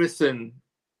everything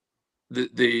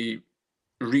that they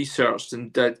researched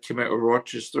and did came out of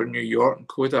Rochester, New York, and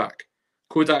Kodak.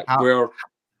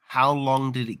 How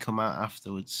long did it come out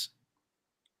afterwards?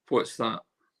 What's that?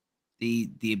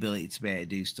 The ability to be able to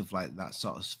do stuff like that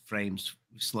sort of frames,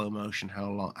 slow motion.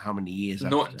 How many years?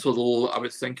 Not until I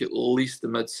would think at least the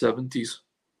mid-70s.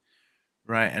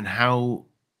 Right, and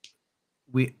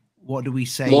what do we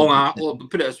say?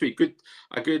 Put it this way,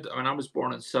 I mean, I was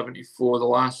born in 74. The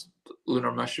last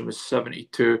lunar mission was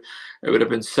 72. It would have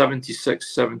been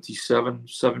 76, 77,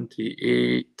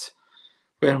 78.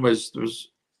 When was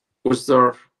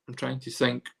there? I'm trying to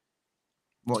think.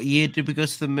 What year did we go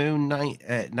to the moon?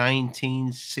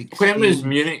 1960. When was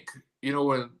Munich?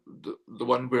 When the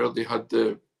one where they had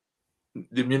the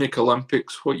Munich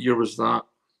Olympics. What year was that?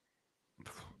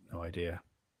 No idea.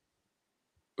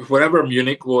 Wherever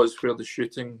Munich was, where the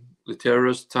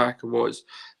terrorist attack was,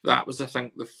 that was, I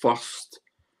think, the first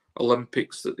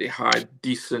Olympics that they had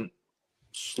decent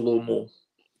slow-mo.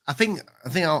 I think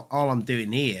all I'm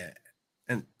doing here,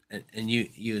 and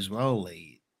you as well,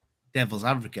 Lee, devil's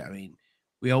advocate. I mean,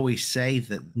 we always say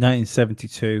that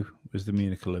 1972 was the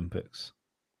Munich Olympics.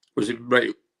 Was it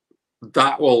right?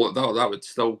 That would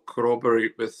still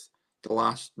corroborate with the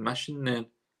last mission then,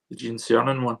 the Gene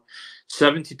Cernan one.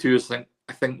 72 is I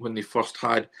think when they first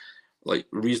had like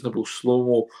reasonable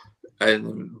slow-mo,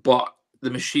 but the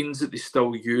machines that they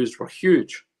still used were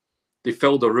huge. They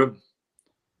filled a room,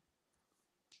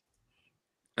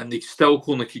 and they still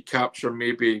only could capture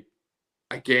maybe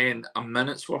again a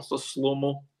minute's worth of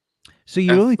slow-mo. So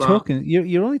you're only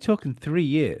talking 3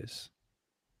 years.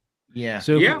 Yeah.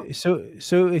 So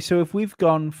if we've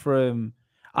gone from,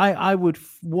 I would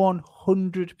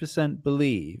 100%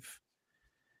 believe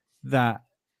that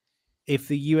if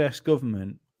the US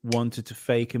government wanted to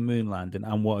fake a moon landing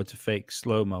and wanted to fake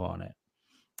slow-mo on it,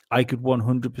 I could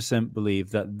 100% believe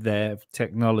that their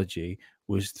technology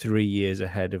was 3 years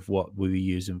ahead of what we were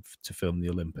using to film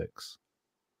the Olympics.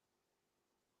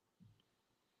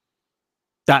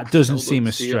 That doesn't still don't seem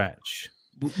a see it. stretch.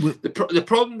 The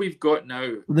problem we've got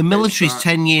now. The military's that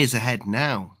 10 years ahead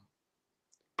now.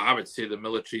 I would say the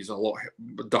military's a lot,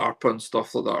 DARPA and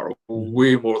stuff like that are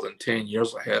way more than 10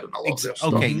 years ahead in a lot of their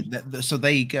stuff. Okay, so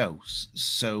there you go.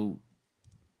 So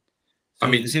I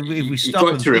mean, if we you stop got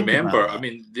and to think remember, about I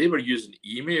mean, they were using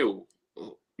email,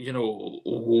 you know,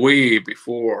 way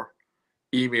before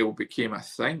email became a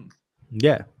thing.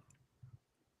 Yeah.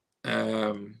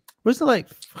 Um, Wasn't it like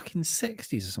fucking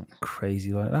 60s or something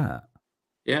crazy like that?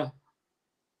 yeah.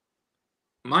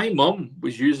 My mum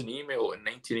was using email in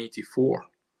 1984.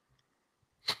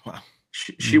 Wow.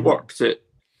 She worked at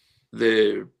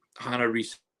the Hannah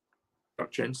Research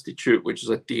Institute, which is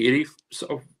a dairy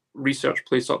sort of research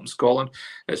place up in Scotland.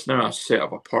 It's now a set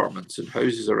of apartments and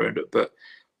houses around it, but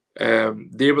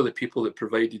they were the people that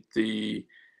provided the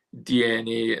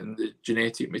DNA and the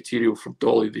genetic material for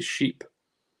Dolly the sheep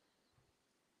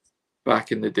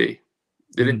back in the day.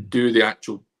 They didn't do the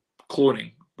actual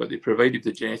cloning, but they provided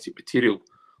the genetic material,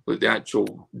 like the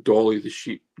actual Dolly the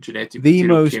sheep genetic The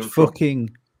material most came from.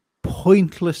 fucking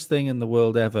pointless thing in the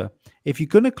world ever. If you're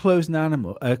going to clone an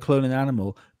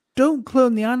animal, don't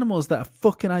clone the animals that are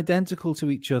fucking identical to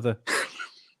each other.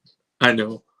 I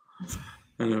know.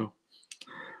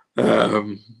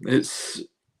 It's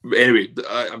anyway.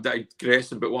 I'm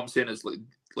digressing, but what I'm saying is,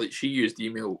 like she used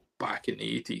email back in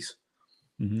the 80s.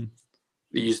 Mm-hmm.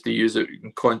 They used to use it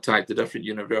and contact the different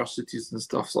universities and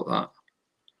stuff like that.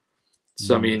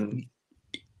 So I mean,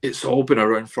 it's all been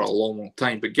around for a long, long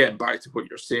time. But getting back to what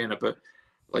you're saying about,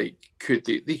 like, could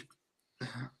they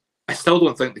I still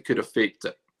don't think they could have faked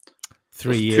it.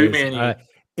 3 There's years. too many.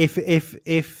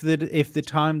 If the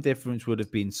time difference would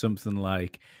have been something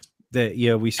like that,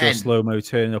 we saw slow-mo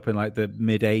turn up in like the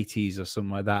mid 80s or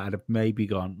something like that, I'd have maybe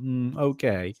gone,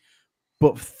 okay.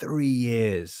 But 3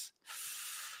 years.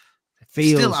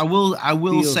 Still, I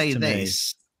will say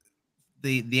this.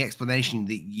 The explanation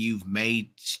that you've made,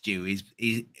 Stu, is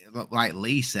like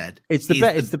Lee said. It's the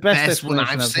best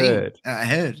explanation I've heard. I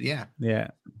heard, yeah.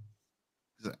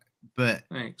 But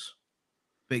thanks.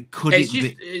 But could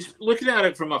it's looking at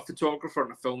it from a photographer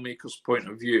and a filmmaker's point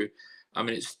of view. I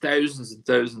mean, it's thousands and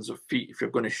thousands of feet if you're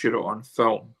going to shoot it on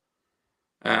film,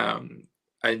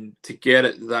 and to get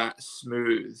it that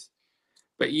smooth.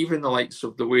 But even the likes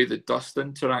of the way the dust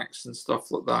interacts and stuff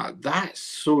like that, that's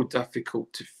so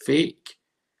difficult to fake.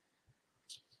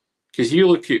 Because you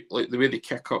look at like the way they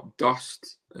kick up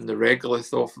dust and the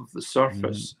regolith off of the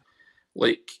surface,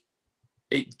 like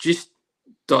it just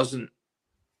doesn't.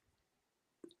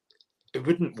 It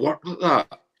wouldn't work like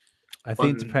that. I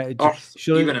think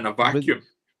even in a vacuum.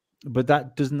 But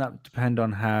that doesn't depend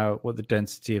on what the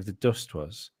density of the dust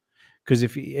was, because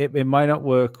if it might not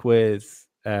work with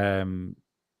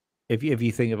if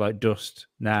you think of like dust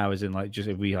now, as in like just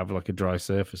if we have like a dry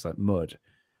surface like mud.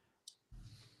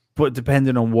 But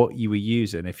depending on what you were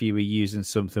using, if you were using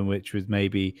something which was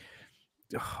maybe,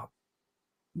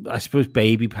 I suppose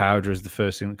baby powder is the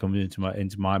first thing that comes into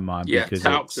my mind. Yeah, because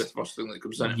talc's the first thing that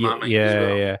comes into my mind as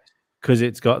well. Yeah, because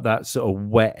it's got that sort of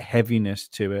wet heaviness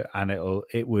to it, and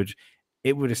it would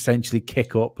essentially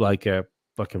kick up like a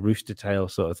rooster tail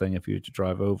sort of thing if you were to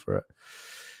drive over it.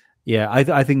 Yeah,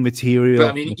 I think material.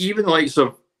 But I mean, even the likes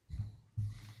of,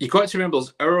 you got to remember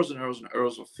there's hours and hours and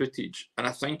hours of footage, and I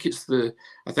think it's the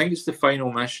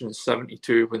final mission in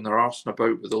 '72 when they're arsing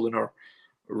about with the lunar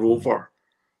rover.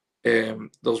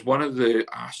 There's one of the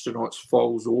astronauts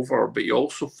falls over, but he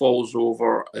also falls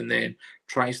over and then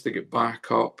tries to get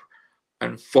back up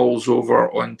and falls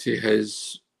over onto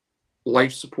his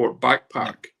life support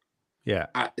backpack. Yeah.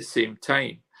 At the same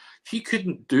time, he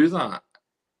couldn't do that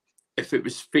if it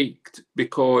was faked,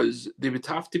 because they would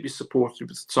have to be supported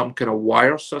with some kind of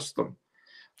wire system,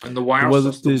 and the wire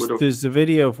system would have... There's a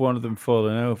video of one of them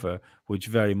falling over, which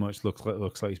very much looks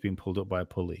like he's been pulled up by a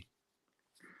pulley.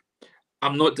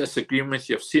 I'm not disagreeing with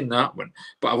you. I've seen that one,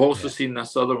 but I've also seen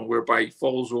this other one whereby he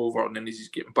falls over and then as he's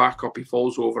getting back up, he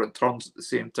falls over and turns at the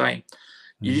same time.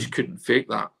 You just couldn't fake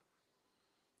that.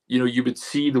 You know, you would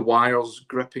see the wires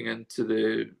gripping into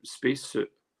the spacesuit.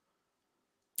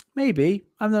 Maybe.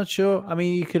 I'm not sure. I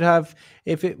mean, you could have,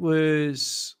 if it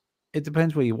was, it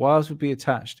depends where your wires would be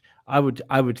attached. I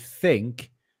would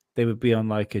think they would be on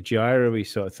like a gyro-y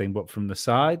sort of thing, but from the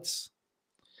sides.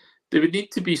 They would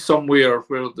need to be somewhere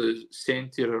where the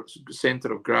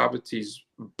center of gravity is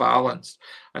balanced.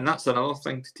 And that's another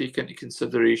thing to take into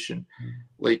consideration.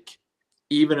 Like,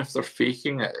 even if they're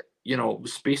faking it, you know,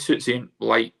 spacesuits ain't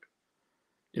light.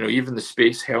 You know, even the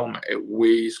space helmet, it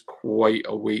weighs quite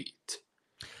a weight.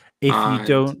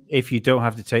 If you don't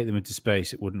have to take them into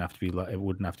space, it wouldn't have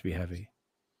to be heavy.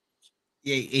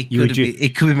 Yeah, it You could would be.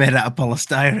 It could be made out of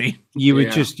polystyrene. You would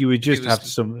Yeah. just was- have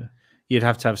some. You'd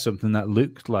have to have something that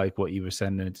looked like what you were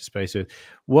sending into space with.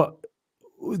 What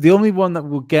the only one that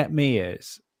will get me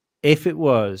is if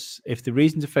the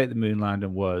reason to fake the moon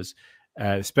landing was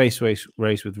space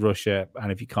race with Russia,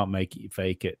 and if you can't make it, you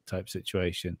fake it type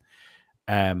situation.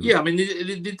 Yeah, I mean,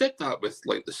 they did that with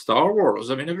like the Star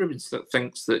Wars. I mean, everyone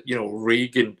thinks that, you know,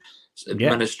 Reagan's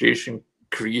administration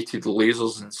created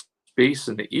lasers in space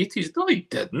in the 80s. No, he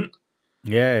didn't.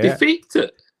 Yeah, They faked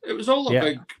it. It was all a Yeah.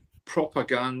 big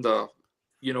propaganda,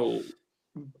 you know,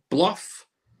 bluff.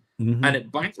 Mhm. And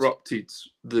it bankrupted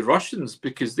the Russians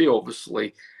because they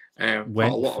obviously put a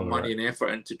Went lot of for money it. and effort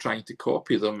into trying to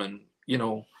copy them. And, you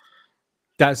know,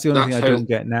 That's the only thing That's I how- don't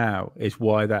get now is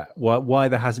why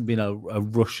there hasn't been a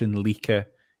Russian leaker.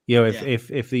 You know, Yeah.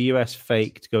 if the US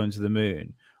faked going to the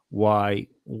moon, why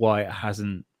it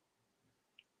hasn't?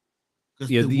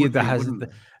 Yeah, there hasn't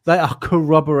like a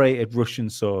corroborated Russian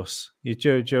source. You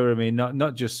Joe, what I mean?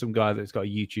 Not just some guy that's got a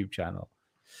YouTube channel.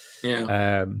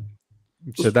 yeah.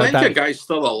 So There's plenty that of guys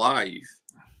still alive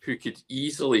who could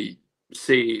easily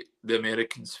say the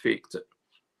Americans faked it.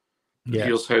 And Yeah.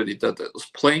 here's how they did it.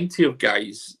 There's plenty of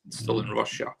guys still in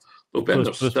Russia. They'll be in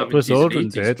their Plus 70s Aldrin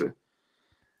and 80s. did.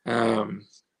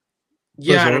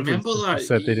 Yeah, I Aldrin remember that.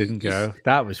 said they didn't go.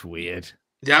 That was weird.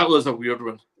 That was a weird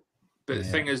one. But the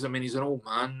Yeah. thing is, I mean, he's an old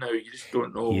man now. You just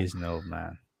don't know. He is an old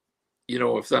man. You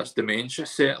know, if that's dementia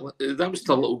set. That was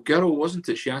the little girl, wasn't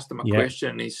it? She asked him a Yeah. question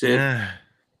and he said, Yeah.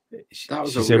 That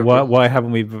was She a said, weird "Why? one. Why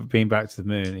haven't we been back to the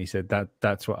moon?" He said,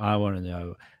 "That's what I want to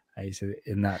know." And he said,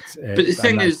 "And that's But the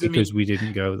thing that's is, I because mean, we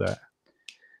didn't go there."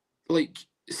 like,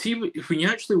 see, when you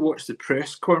actually watch the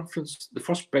press conference, the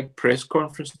first big press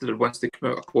conference they did once they came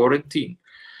out of quarantine,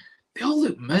 they all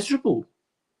look miserable.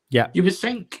 Yeah. You would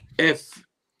think if,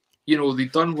 you know,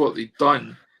 they'd done what they'd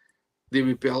done, they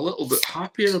would be a little bit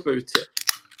happier about it.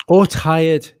 Or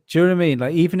tired. Do you know what I mean?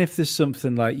 Like, even if there's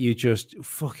something like you just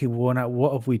fucking worn out,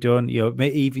 what have we done? You know,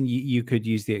 even you could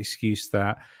use the excuse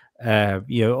that,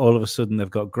 you know, all of a sudden they've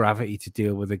got gravity to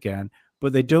deal with again,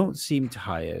 but they don't seem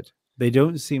tired. They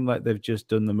don't seem like they've just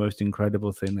done the most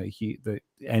incredible thing that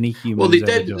any human. Well, they has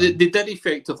ever did. done. They did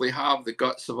effectively have the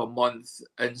guts of a month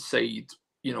inside,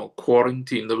 you know,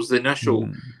 quarantine. There was the initial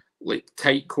like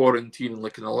tight quarantine,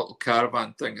 like in a little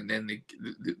caravan thing, and then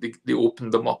they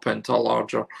opened them up into a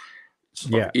larger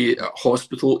sort of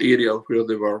hospital area where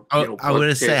they were. You know, I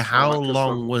would say blood tests and how all that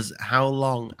kind of stuff.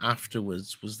 long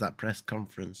afterwards was that press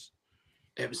conference?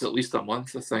 It was at least a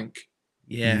month, I think.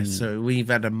 Yeah, so we've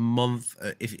had a month.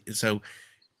 To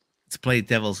play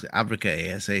devil's advocate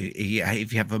here, so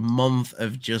if you have a month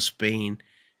of just being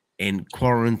in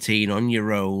quarantine on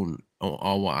your own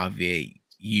or what have you,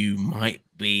 you might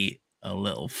be a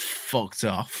little fucked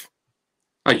off.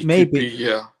 Maybe,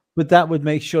 yeah. But that would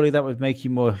make you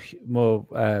more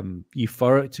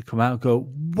euphoric to come out and go,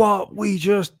 "What we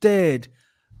just did!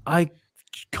 I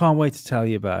can't wait to tell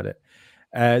you about it."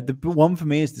 The one for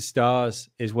me is the stars.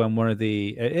 Is when one of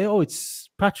the it's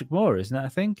Patrick Moore, isn't it? I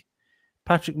think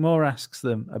Patrick Moore asks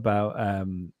them about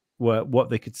what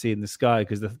they could see in the sky,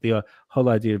 because the whole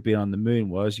idea of being on the moon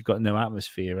was you've got no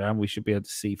atmosphere and we should be able to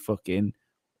see fucking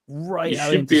right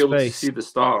out into You should be able space. to see the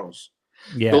stars.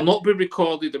 Yeah, they'll not be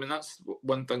recorded. I mean, that's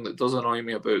one thing that does annoy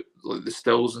me about like the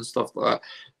stills and stuff like that.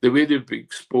 The way they'd be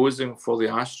exposing for the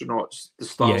astronauts, the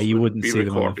stars you wouldn't wouldn't be see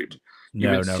them recorded. You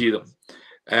would see them.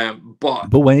 But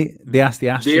when they asked the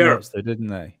astronauts, though, didn't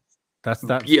they? That's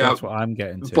what I'm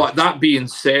getting to. But that being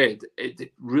said,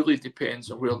 it really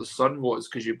depends on where the sun was,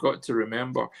 because you've got to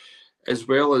remember, as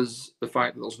well as the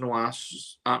fact that there's no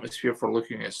atmosphere for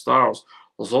looking at stars,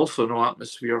 there's also no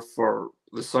atmosphere for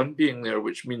the sun being there,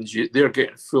 which means they're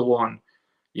getting full on,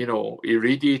 you know,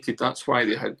 irradiated. That's why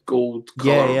they had gold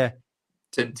color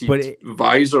tinted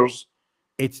visors.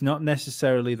 It's not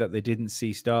necessarily that they didn't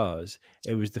see stars.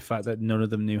 It was the fact that none of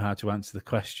them knew how to answer the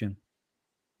question.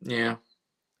 Yeah.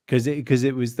 Because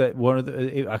it was that one of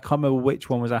the, I can't remember which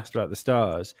one was asked about the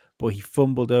stars, but he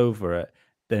fumbled over it.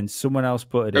 Then someone else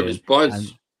put it in. It was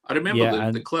Buzz. I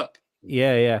remember the clip.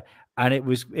 Yeah. And it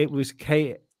was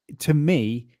to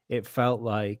me, it felt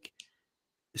like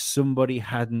somebody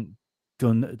hadn't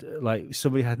done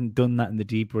that in the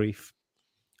debrief.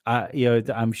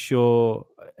 I'm sure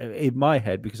in my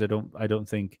head, because I don't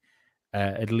think,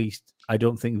 at least I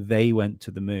don't think they went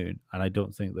to the moon, and I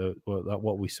don't think that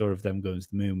what we saw of them going to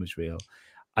the moon was real.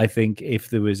 I think if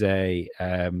there was a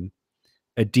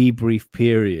debrief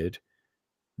period,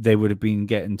 they would have been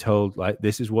getting told, like,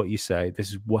 this is what you say,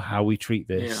 this is how we treat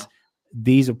this. Yeah.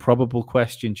 These are probable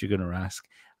questions you're going to ask,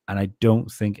 and I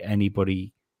don't think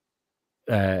anybody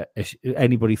if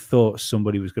anybody thought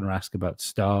somebody was going to ask about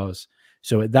stars.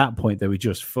 So at that point, they were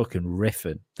just fucking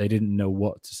riffing. They didn't know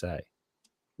what to say.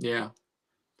 Yeah,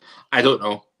 I don't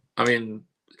know. I mean,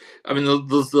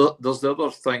 there's the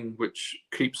other thing which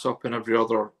creeps up in every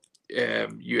other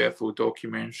UFO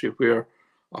documentary where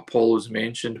Apollo's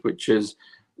mentioned, which is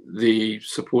they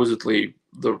supposedly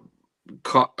they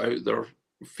cut out their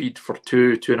feed for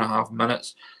 2.5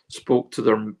 minutes, spoke to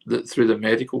them through the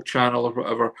medical channel or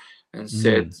whatever, and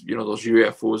said, you know, there's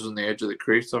UFOs on the edge of the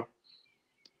crater.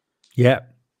 Yeah.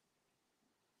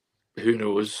 Who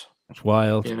knows? It's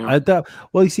wild. You know?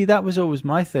 Well, you see, that was always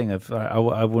my thing. Of I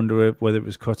wonder whether it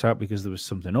was cut out because there was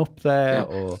something up there,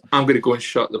 or I'm going to go and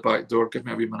shut the back door. Give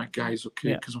me a wee minute, guys,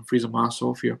 okay? Because I'm freezing my ass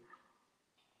off here.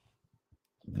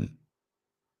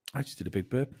 I just did a big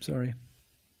burp. Sorry.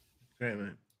 Great,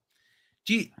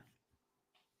 mate.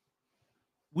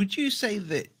 Would you say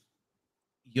that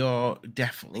you're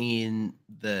definitely in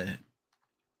the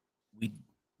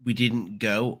we didn't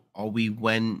go, or we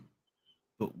went,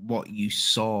 but what you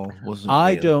saw wasn't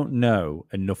I real? don't know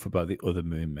enough about the other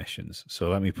moon missions, so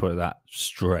let me put that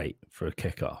straight for a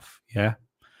kickoff. Yeah.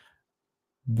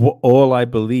 What all I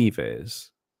believe is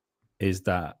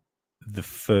that the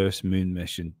first moon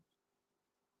mission.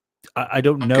 I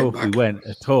don't know if we went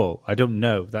at all. I don't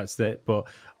know. That's it. But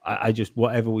I just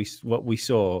what we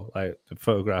saw, like the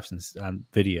photographs and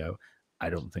video, I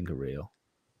don't think are real.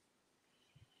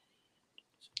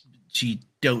 So you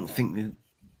don't think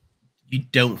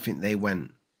they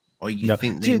went, or you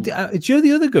think they? Do you know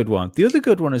the other good one? The other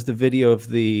good one is the video of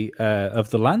the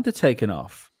lander taken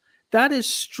off. That is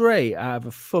straight out of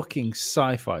a fucking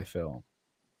sci-fi film.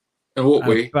 In what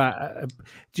way?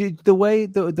 The way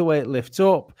it lifts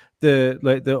up,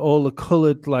 all the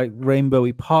colored like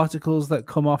rainbowy particles that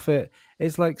come off it.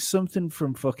 It's like something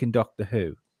from fucking Doctor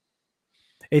Who.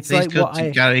 It's Please like go what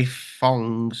to Gary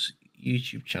Fong's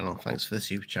YouTube channel. Thanks for the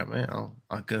super chat, mate. I'll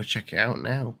go check it out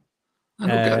now. I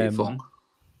know Gary Fong.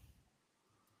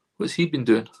 What's he been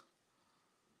doing?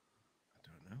 I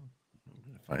don't know. I'm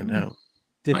gonna find out.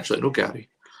 Actually, I know Gary.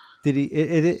 Did he?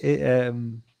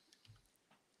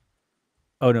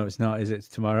 Oh no, it's not. Is it? It's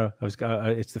tomorrow? It's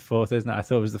the 4th, isn't it? I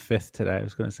thought it was the 5th today. I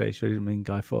was going to say, sure, you didn't mean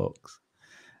Guy Fawkes.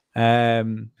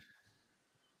 Is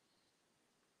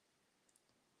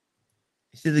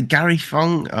it the Gary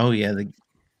Fong? Oh yeah.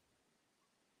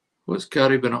 What's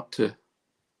Gary been up to?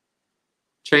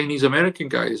 Chinese American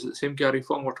guy? Is it the same Gary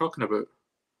Fong we're talking about?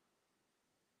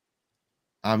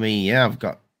 I mean, yeah, I've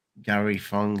got Gary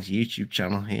Fong's YouTube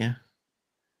channel here.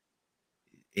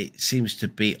 It seems to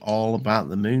be all about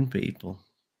the moon people.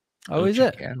 Oh, is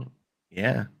it?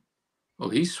 Yeah. Well,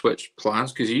 he's switched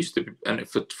plans because he used to be in it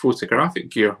for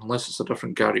photographic gear, unless it's a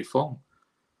different Gary Fong.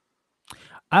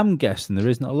 I'm guessing there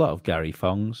isn't a lot of Gary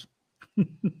Fongs.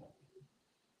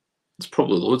 There's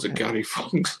probably loads of Gary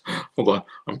Fongs. Hold on,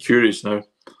 I'm curious now.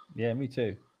 Yeah, me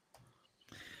too.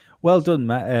 Well done,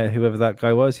 Matt. Whoever that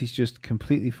guy was, he's just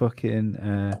completely fucking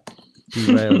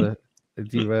derailed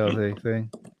the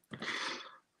thing.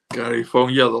 Gary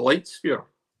Fong, yeah, the light sphere.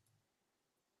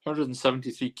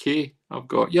 173k I've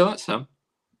got. Yeah, that's him.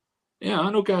 Yeah, I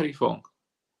know Gary Fong.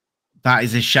 That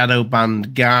is a shadow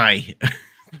banned guy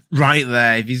right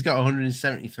there. If he's got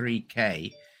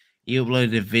 173k, he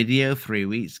uploaded a video 3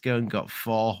 weeks ago and got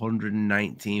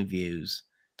 419 views.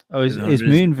 Oh, his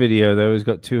moon video though has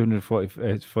got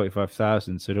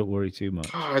 245,000, so don't worry too much.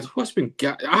 God, what's been?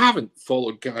 I haven't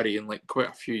followed Gary in like quite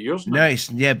a few years now.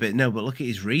 But look at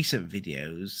his recent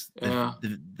videos.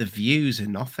 The views are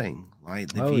nothing. Like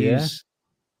the views.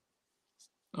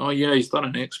 Yeah. Oh yeah, he's done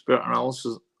an expert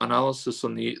analysis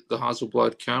on the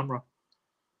Hasselblad camera.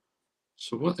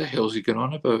 So what the hell is he going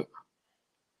on about?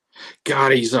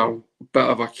 Gary's a bit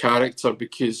of a character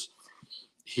because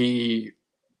he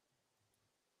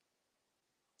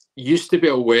used to be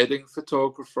a wedding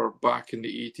photographer back in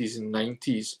the 80s and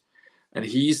 90s, and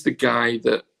he's the guy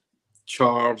that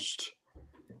charged,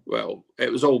 well, it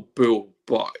was all bull,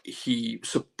 but he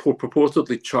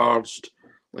purportedly charged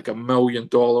like $1 million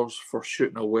for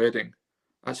shooting a wedding.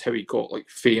 That's how he got like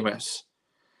famous.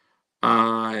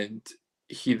 And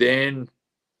he then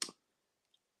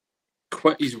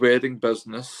quit his wedding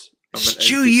business.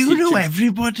 Stu, you know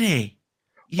everybody.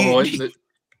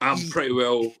 I'm pretty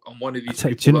well. I'm one of these. Do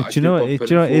you know what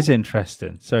is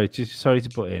interesting? Sorry to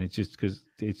put in. It's just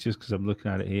because I'm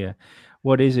looking at it here.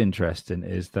 What is interesting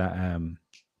is that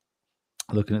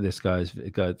looking at the guy's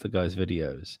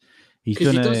videos, he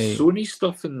does Sony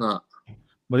stuff in that.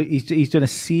 Well, he's done a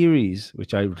series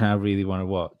which I now really want to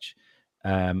watch.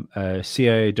 A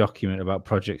CIA document about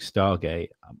Project Stargate.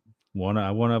 I want to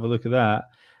have a look at that.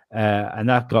 and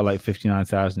that got like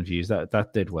 59,000 views.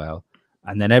 That did well,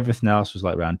 and then everything else was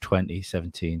like around 20,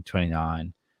 17,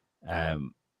 29.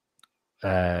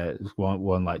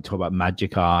 One like talk about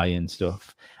Magic Eye and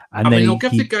stuff. And I then mean, I'll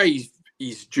give the guy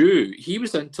his due. He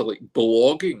was into like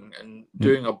blogging and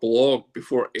doing a blog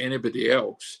before anybody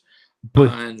else.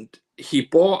 And he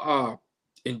bought a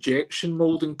injection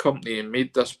molding company and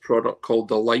made this product called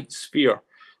the Light Sphere,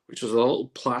 which was a little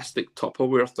plastic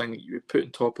Tupperware thing that you would put on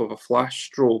top of a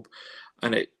flash strobe,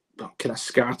 and it kind of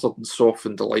scattered and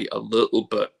softened the light a little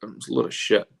bit. It was a lot of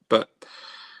shit, but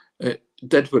it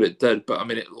did what it did. But I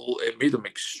mean, it made him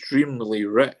extremely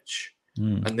rich.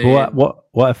 And then what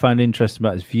I find interesting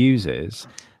about his views is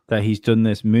that he's done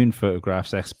this moon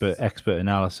photographs expert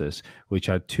analysis, which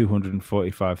had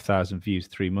 245,000 views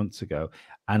 3 months ago,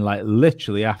 and like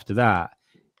literally after that,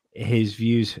 his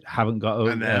views haven't got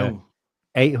over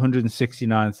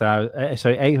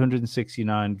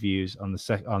 869 views on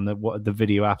the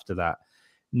video after that,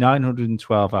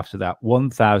 912 after that,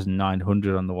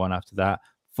 1,900 on the one after that,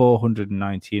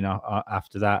 419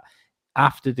 after that.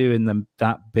 After doing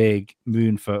that big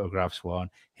moon photographs one,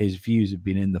 his views have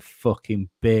been in the fucking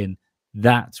bin.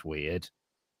 That's weird.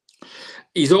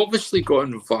 He's obviously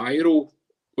gone viral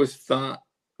with that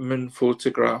moon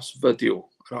photographs video.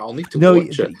 I'll need to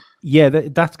watch it. Yeah,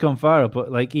 that's gone viral. But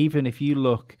like, even if you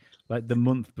look like the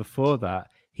month before that,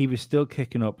 he was still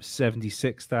kicking up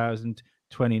 76,000,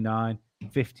 29,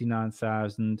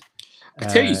 59,000. I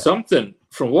tell you something,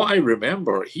 from what I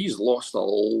remember, he's lost a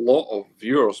lot of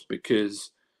viewers,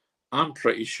 because I'm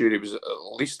pretty sure he was at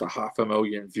least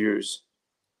 500,000 views.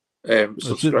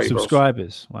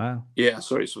 Subscribers. Wow. Yeah,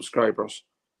 sorry, subscribers.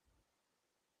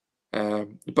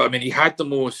 But I mean, he had the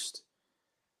most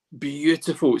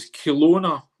beautiful, it's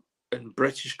Kelowna in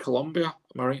British Columbia,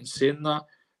 am I right in saying that?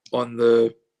 On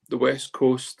the west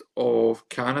coast of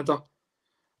Canada.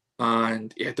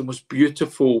 And he had the most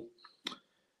beautiful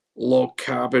log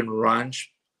cabin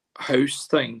ranch house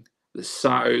thing that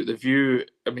sat out the view.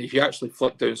 I mean, if you actually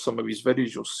flick down some of his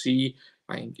videos, you'll see,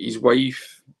 I think, his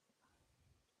wife,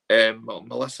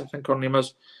 Melissa, I think her name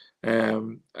is,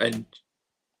 and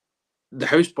the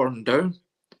house burned down.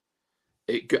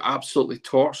 It got absolutely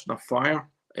torched in a fire,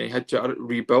 and he had to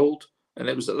rebuild. And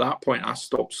it was at that point I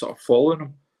stopped sort of following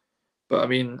him. But I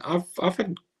mean, I've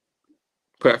had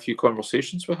quite a few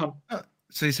conversations with him.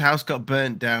 So his house got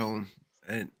burnt down.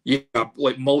 Yeah,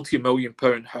 like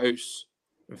multi-million-pound house,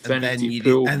 infinity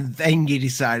pool. pool. And then you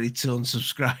decided to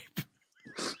unsubscribe.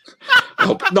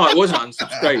 No, it wasn't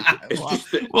unsubscribed. It's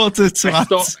just that what a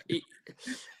twat.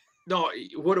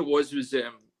 What it was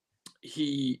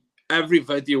every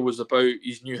video was about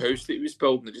his new house that he was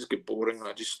building. It just got boring, and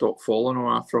I just stopped following him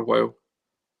after a while.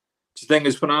 The thing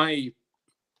is, when I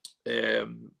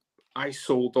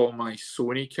sold all my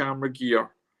Sony camera gear,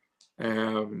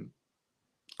 when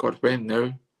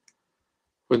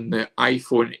the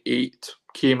iPhone 8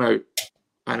 came out,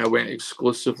 and I went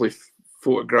exclusively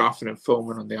photographing and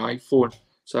filming on the iPhone.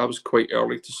 So I was quite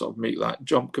early to sort of make that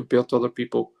jump compared to other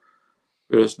people.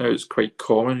 Whereas now it's quite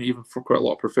common, even for quite a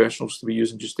lot of professionals, to be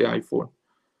using just the iPhone.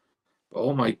 But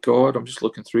oh my God, I'm just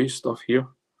looking through his stuff here.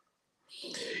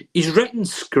 He's written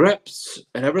scripts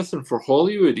and everything for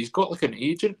Hollywood. He's got like an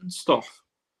agent and stuff.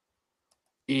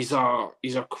 He's a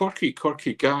quirky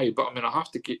guy, but I mean, I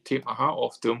have to take my hat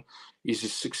off to him. He's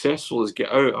as successful as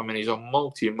get out. I mean, he's a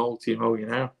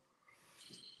multi-millionaire.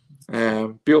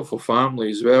 Beautiful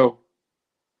family as well.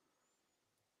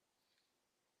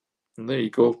 And there you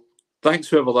go. Thanks,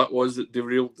 whoever that was that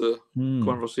derailed the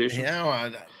conversation.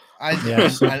 Yeah, I'm going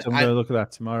to look at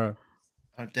that tomorrow.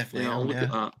 I definitely I'll look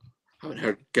at that. I haven't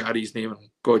heard Gary's name in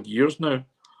years now.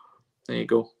 There you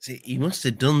go. See, he must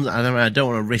have done. I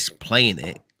don't want to risk playing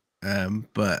it,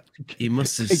 but he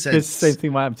must have said the same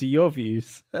thing might happen to your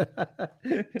views.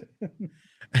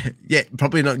 Yeah,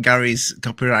 probably not Gary's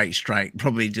copyright strike.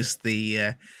 Probably just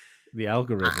the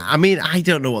algorithm. I mean, I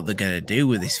don't know what they're going to do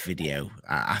with this video.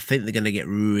 I think they're going to get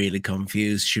really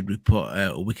confused. Should we put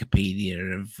a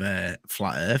Wikipedia of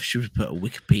Flat Earth? Should we put a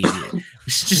Wikipedia? We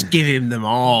should just give him them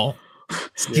all.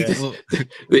 Yeah.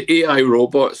 The AI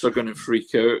robots are going to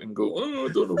freak out and go, oh, I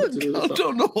don't know what to do. I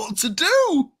don't know what to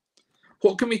do.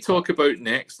 What can we talk about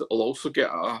next that will also get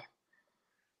a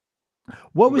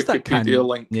what was that Wikipedia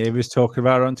link? Kanye was talking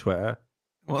about on Twitter?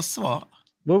 What's what?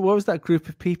 What was that group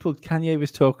of people Kanye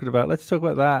was talking about? Let's talk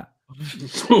about that.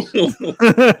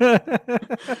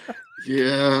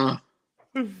 Yeah.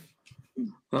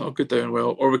 That'll go down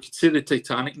well. Or we could say the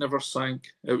Titanic never sank.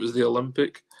 It was the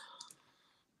Olympic.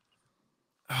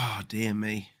 Oh dear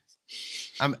me.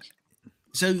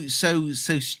 So Stu,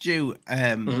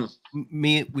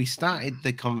 we started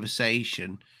the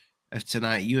conversation of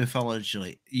tonight.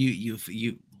 UFOlogy.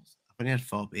 You. I've only had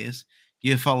 4 beers.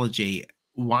 UFOlogy.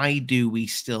 Why do we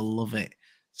still love it?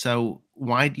 So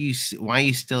why are you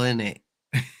still in it?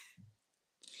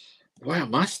 Why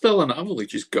am I still in it? I've only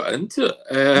just got into it.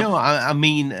 No, I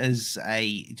mean as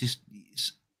a just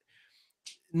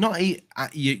not. I know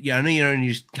you're only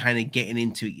just kind of getting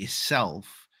into it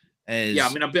yourself. Yeah,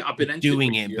 I mean, I've been into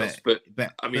doing it, it,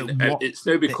 but I mean, it's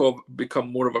now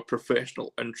become more of a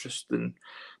professional interest than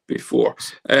before.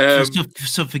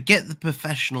 So forget the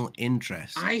professional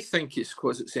interest. I think it's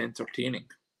because it's entertaining.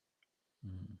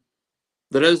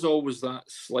 There is always that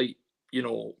slight,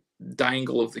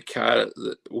 dangle of the carrot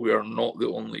that we are not the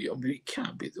only. I mean, we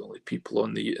can't be the only people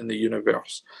in the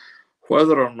universe.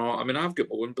 Whether or not, I mean, I've got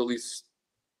my own beliefs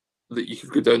that you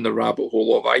could go down the rabbit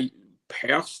hole of. I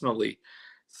personally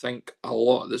think a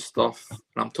lot of the stuff, and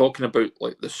I'm talking about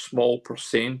like the small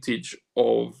percentage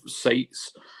of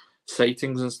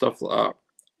sightings and stuff like that,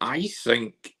 I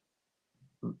think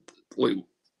like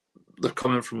they're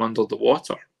coming from under the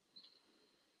water.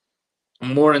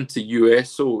 I'm more into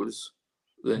USOs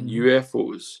than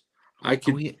UFOs. I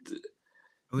could. Are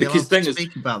we allowed to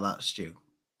speak about that, Stu?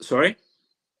 Sorry?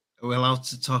 Are we allowed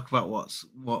to talk about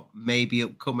what may be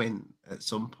upcoming at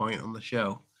some point on the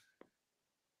show?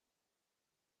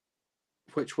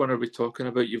 Which one are we talking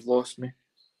about? You've lost me.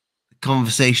 The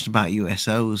conversation about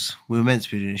USOs. We were meant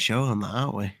to be doing a show on that,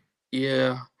 aren't we?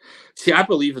 Yeah. See, I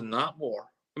believe in that more.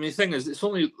 I mean, the thing is, it's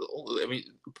only. I mean,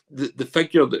 the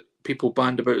figure that people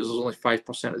band about is there's only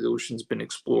 5% of the ocean's been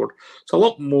explored. So a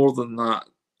lot more than that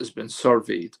has been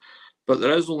surveyed, but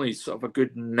there is only sort of a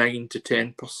good 9 to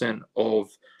 10% of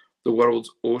the world's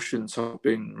oceans have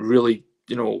been really,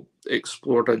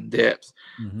 explored in depth.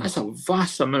 That's a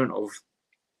vast amount of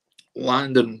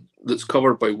land that's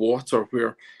covered by water,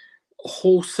 where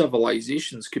whole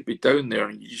civilizations could be down there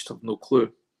and you just have no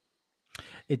clue.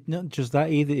 It's not just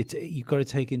that either. You've got to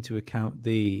take into account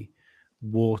the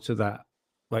water that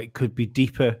could be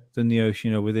deeper than the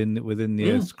ocean, within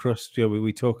the Earth's crust.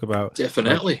 We talk about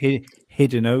definitely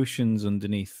hidden oceans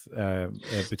underneath.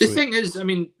 The thing is, I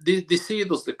mean, they say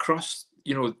there's the crust,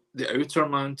 the outer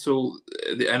mantle,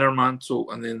 the inner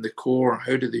mantle, and then the core.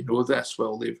 How do they know this?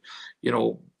 Well, they've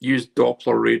used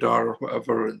Doppler radar or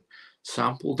whatever and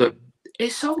sampled it.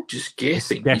 It's all just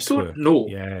guessing. You don't know.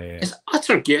 Yeah. It's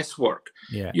utter guesswork.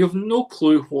 Yeah. You have no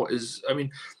clue what is. I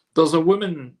mean, there's a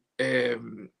woman,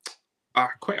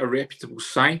 quite a reputable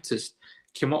scientist,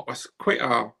 came up with quite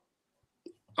a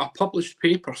published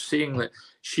paper saying that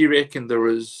she reckoned there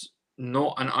was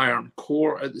not an iron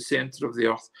core at the center of the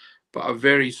Earth, but a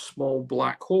very small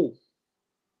black hole.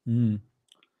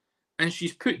 And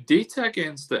she's put data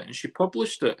against it, and she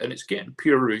published it, and it's getting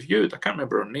peer reviewed. I can't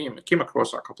remember her name. I came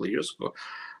across it a couple of years ago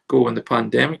when the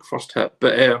pandemic first hit.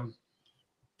 But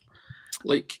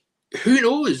who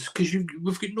knows? Because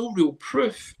we've got no real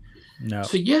proof. No.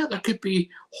 So yeah, there could be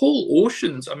whole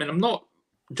oceans. I mean, I'm not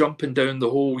jumping down the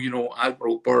whole,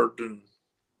 Admiral Byrd and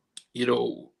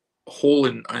hole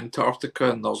in Antarctica,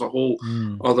 and there's a whole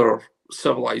other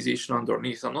civilization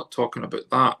underneath. I'm not talking about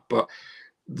that, but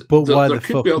why there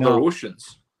could be other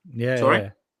oceans. Yeah. Sorry? Yeah.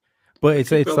 But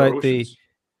it's like oceans.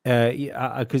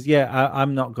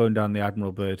 I'm not going down the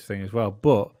Admiral Byrd thing as well.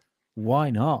 But why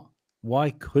not? Why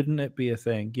couldn't it be a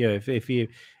thing?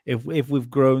 If we've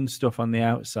grown stuff on the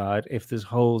outside, if there's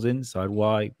holes inside,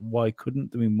 why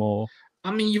couldn't there be more?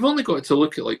 I mean, you've only got to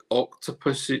look at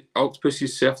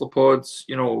octopuses, cephalopods,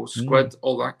 squid,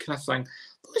 all that kind of thing.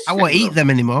 I won't eat them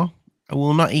anymore. I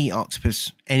will not eat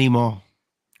octopus anymore.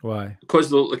 Why?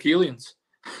 Because they look like aliens.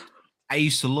 I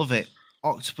used to love it.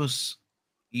 Octopus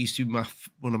used to be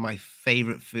one of my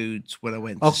favorite foods when I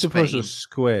went to Spain. Octopus or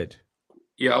squid?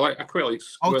 Yeah, I quite like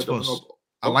squid. Octopus.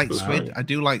 I like squid. I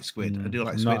do like squid. Squid.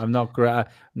 I'm not great.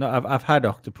 No, I've had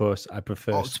octopus. I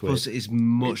prefer octopus. Squid. Is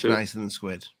much nicer than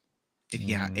squid.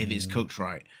 If it's cooked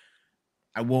right.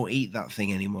 I won't eat that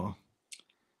thing anymore.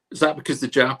 Is that because the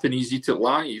Japanese eat it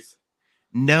live?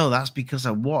 No, that's because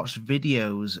I watched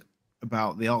videos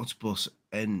about the octopus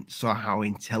and saw how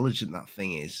intelligent that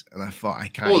thing is, and I thought I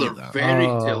can't eat that. Very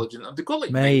intelligent. They've got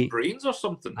like 9 brains or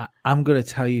something. I'm going to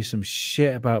tell you some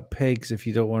shit about pigs if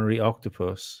you don't want to eat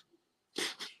octopus.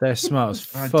 They're smart as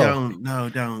fuck. Don't. I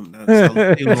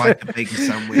do like a bacon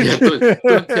sandwich. Yeah,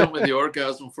 don't tell me the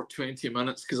orgasm for 20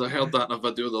 minutes, because I heard that in a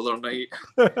video the other night.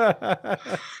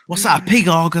 What's that? A pig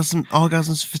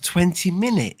orgasms for 20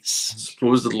 minutes?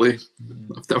 Supposedly.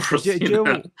 I've never seen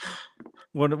that.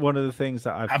 One of the things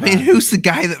that I mean, who's the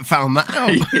guy that found that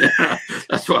out? Yeah,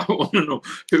 that's what I want to know.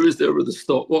 Who was there with the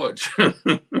stopwatch?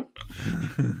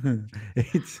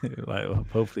 It's like, well,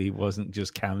 hopefully he wasn't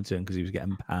just counting because he was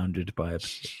getting pounded by a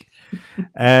pig.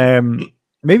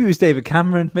 Maybe it was David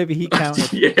Cameron. Maybe he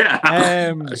counted. Yeah,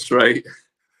 that's right.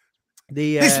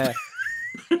 The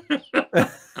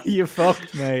you're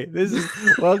fucked, mate. This is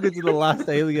welcome to the last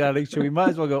Alien Addict show. We might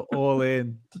as well go all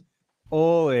in,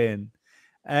 all in.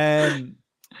 Man,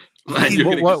 you're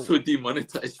going to get so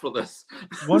demonetized for this.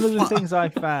 One of the things I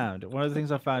found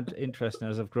interesting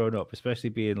as I've grown up, especially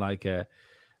being like a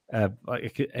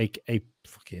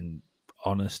fucking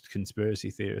honest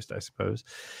conspiracy theorist, I suppose,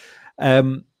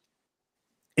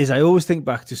 is I always think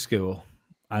back to school.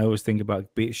 I always think about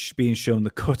being shown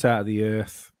the cut out of the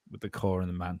earth with the core and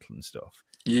the mantle and stuff.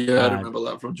 Yeah, I remember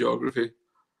that from geography.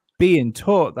 Being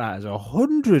taught that as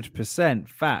 100%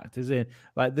 fact, as in,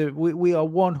 like, we are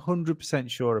 100%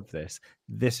 sure of this.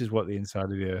 This is what the inside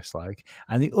of the Earth's like.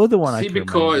 And the other one, I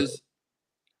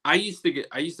used to get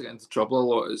into trouble a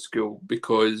lot at school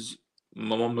because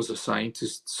my mum was a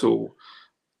scientist, so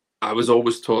I was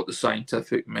always taught the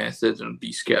scientific method and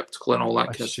be skeptical and all that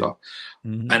kind of stuff.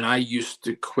 Mm-hmm. And I used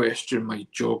to question my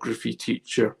geography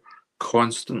teacher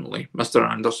constantly. Mr.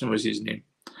 Anderson was his name.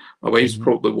 My wife's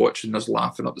probably watching us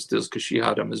laughing up the stairs because she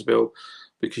had him as well,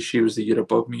 because she was the year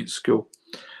above me at school.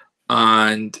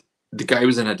 And the guy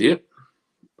was an idiot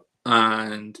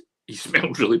and he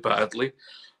smelled really badly.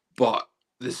 But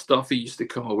the stuff he used to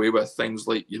come away with, things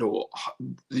like,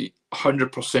 the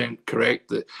 100% correct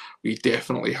that we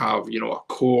definitely have, a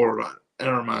core, an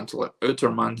inner mantle, an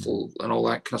outer mantle, and all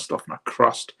that kind of stuff, and a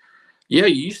crust. Yeah,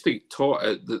 you used to get taught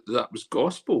that was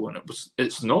gospel, and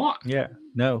it's not. Yeah,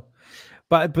 no.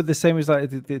 But the same as like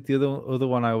the other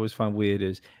one I always find weird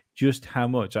is just how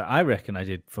much I reckon I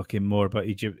did fucking more about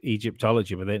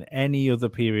Egyptology, but than any other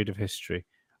period of history.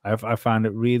 I found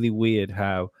it really weird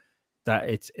how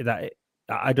I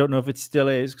don't know if it still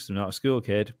is because I'm not a school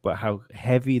kid, but how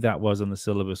heavy that was on the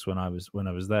syllabus when I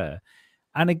was there.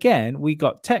 And again, we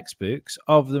got textbooks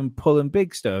of them pulling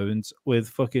big stones with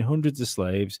fucking hundreds of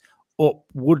slaves up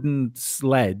wooden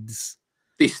sleds.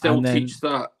 They still teach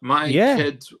that. My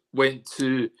kid went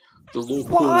to the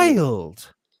local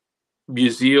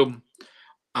museum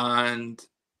and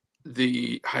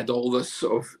they had all this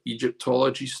sort of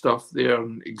Egyptology stuff there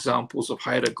and examples of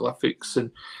hieroglyphics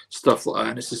and stuff like that.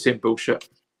 And it's the same bullshit.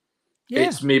 Yeah.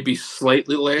 It's maybe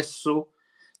slightly less so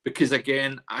because,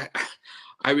 again,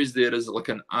 I was there as like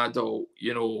an adult,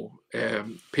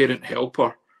 parent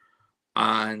helper.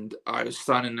 And I was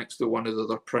standing next to one of the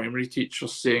other primary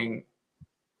teachers saying,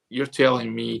 "You're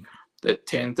telling me that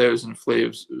 10,000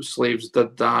 slaves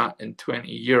did that in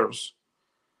 20 years?"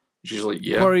 She's like,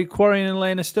 "Yeah." Quarrying and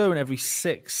laying a stone every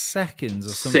 6 seconds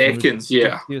or something. Seconds,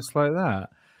 yeah. Just like that.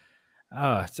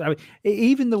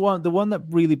 Even the one that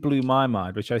really blew my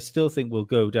mind, which I still think will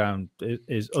go down,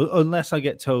 is unless I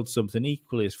get told something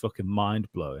equally as fucking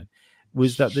mind blowing,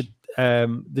 was that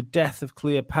the death of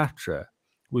Cleopatra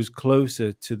was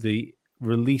closer to the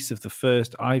release of the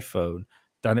first iPhone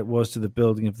than it was to the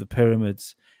building of the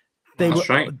pyramids. That's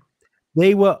right.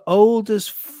 They were old as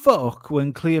fuck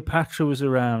when Cleopatra was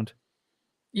around.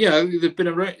 Yeah, they've been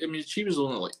around. I mean, she was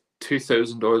only like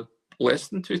 2,000 or less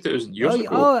than 2,000 years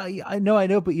ago. I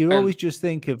know, but you always just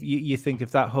think of you think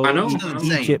of that whole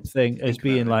Egypt thing as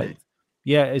being like,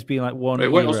 as being like one. Right,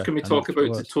 what else can we talk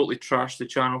about to totally trash the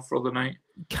channel for the night?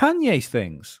 Kanye's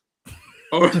things.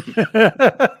 Oh.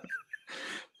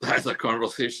 That's a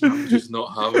conversation I'm just not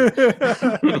having.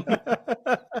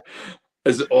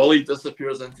 As Ollie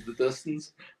disappears into the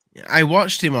distance. I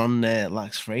watched him on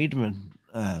Lex Friedman.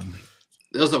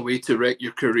 There's a way to wreck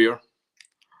your career.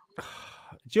 Do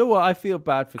you know what? I feel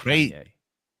bad for Kanye.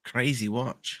 Crazy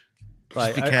watch.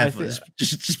 Like, just be careful.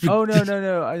 Just be... Oh,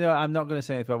 no. I'm not going to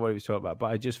say anything about what he was talking about,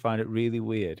 but I just find it really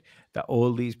weird that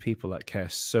all these people that care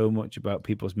so much about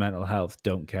people's mental health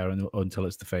don't care until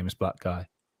it's the famous black guy.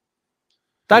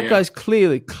 That guy's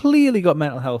clearly got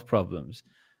mental health problems.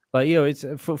 Like, it's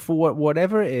for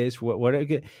whatever it is,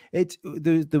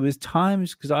 there was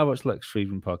times, because I watched Lex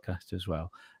Friedman podcast as well.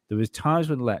 There was times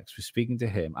when Lex was speaking to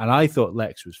him, and I thought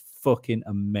Lex was fucking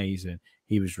amazing.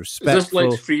 He was respectful. Is this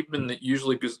Lex Friedman that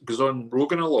usually goes on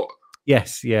Rogan a lot?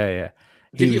 Yes, yeah.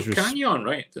 Did he have Kanye on,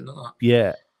 right? Didn't know that.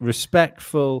 Yeah,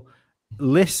 respectful,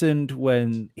 listened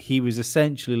when he was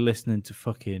essentially listening to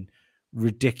fucking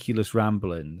ridiculous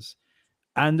ramblings.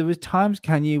 And there was times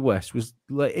Kanye West was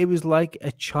like, it was like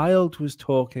a child was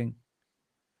talking.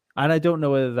 And I don't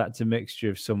know whether that's a mixture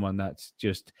of someone that's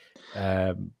just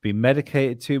been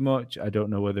medicated too much. I don't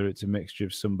know whether it's a mixture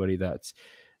of somebody that's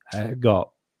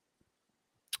got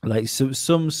like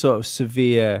some sort of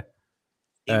severe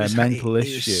mental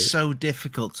issue. It was so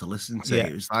difficult to listen to. Yeah.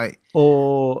 It was like,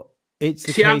 or it's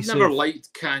the See, I've case never of,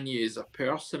 liked Kanye as a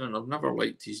person, and I've never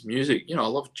liked his music. You know, I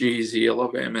love Jay-Z, I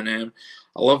love Eminem,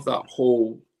 I love that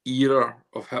whole era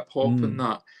of hip-hop and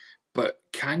that. But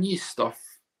Kanye's stuff,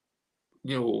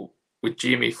 you know, with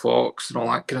Jamie Foxx and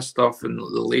all that kind of stuff, and the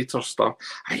later stuff,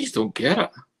 I just don't get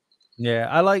it. Yeah,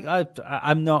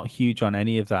 I'm not huge on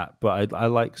any of that, but I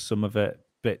like some of it,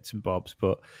 bits and bobs.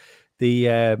 But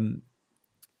I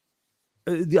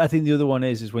think the other one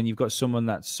is when you've got someone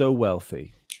that's so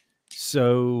wealthy,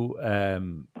 so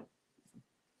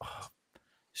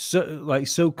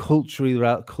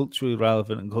culturally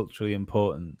relevant and culturally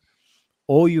important.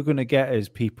 All you're going to get is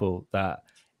people that,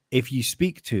 if you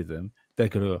speak to them, they're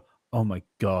going to go, "Oh my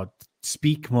God,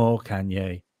 speak more,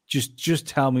 Kanye. Just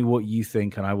tell me what you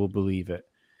think, and I will believe it."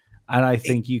 And I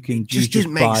think you can just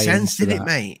didn't make sense, did it,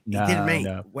 mate? No, It didn't make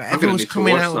no. whatever was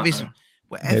coming out of his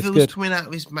coming out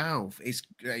of his mouth. It's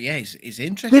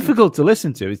interesting. Difficult to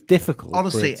listen to. It's difficult.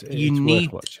 Honestly, it's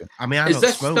worth watching. I mean, is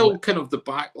this still kind of the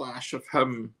backlash of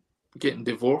him getting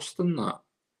divorced and that?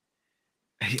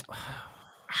 I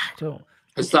don't.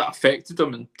 Has that affected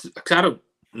him? And I don't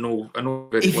know. I know.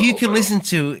 If you can listen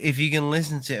to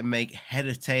it and make head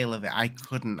or tail of it, I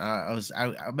couldn't. I was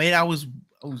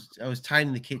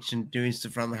tidying the kitchen, doing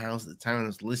stuff around the house at the time, and I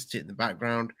was listening to it in the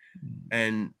background.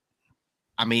 And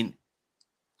I mean,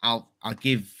 I'll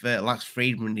give Lex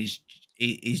Friedman his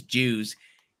dues.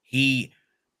 He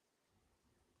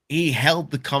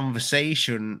held the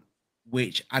conversation,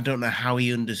 which I don't know how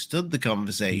he understood the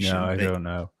conversation. No, I don't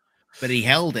know. But he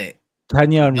held it.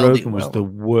 Kanye and Rogan was the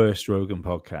worst Rogan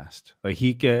podcast. Like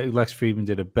Lex Friedman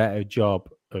did a better job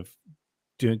of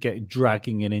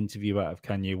dragging an interview out of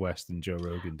Kanye West than Joe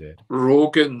Rogan did.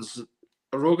 Rogan's.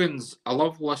 I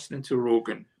love listening to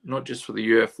Rogan, not just for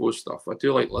the UFO stuff. I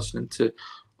do like listening to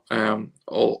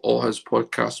all his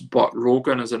podcasts, but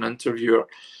Rogan as an interviewer,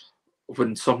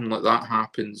 when something like that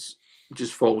happens,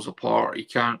 just falls apart. He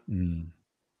can't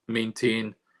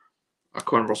maintain a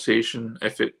conversation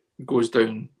if it goes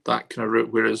down that kind of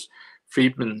route. Whereas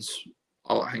Friedman's,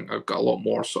 I think I've got a lot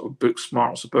more sort of book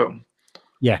smarts about him.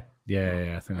 Yeah.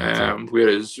 I think that's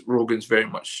whereas Rogan's very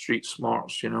much street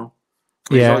smarts, you know.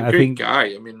 He's a great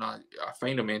guy. I mean, I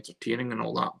find him entertaining and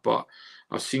all that, but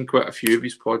I've seen quite a few of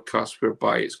his podcasts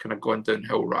whereby it's kind of gone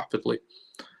downhill rapidly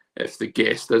if the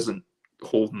guest isn't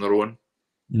holding their own.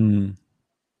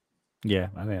 Yeah,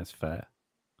 I think that's fair.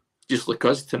 Just like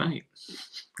us tonight.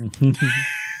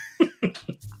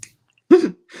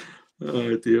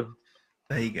 Oh dear.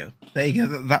 There you go.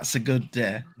 That's a good.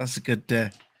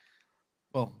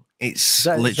 Well, it's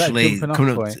literally coming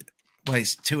up. Well,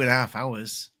 it's 2.5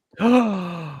 hours.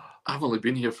 I've only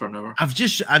been here for an hour. I've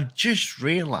just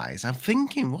realised. I'm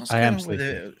thinking, what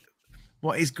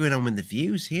is going on with the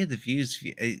views here? The views,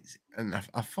 and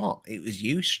I thought it was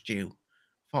you, Stu.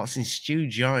 I thought since Stu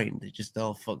joined, it just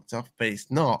all fucked off, but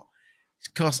it's not. It's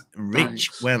because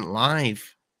Rich went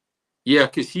live. Yeah,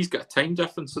 because he's got a time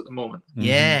difference at the moment.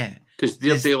 Yeah. Because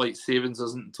their daylight savings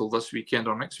isn't until this weekend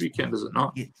or next weekend, is it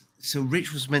not? Yeah. So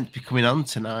Rich was meant to be coming on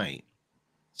tonight.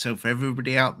 So for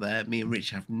everybody out there, me and Rich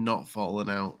have not fallen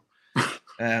out.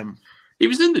 He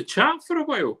was in the chat for a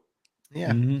while.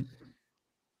 Yeah.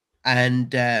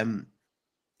 And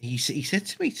he said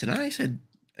to me tonight, he said,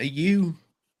 "Are you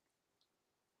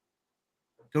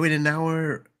going an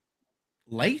hour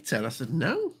later?" And I said,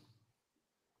 "No."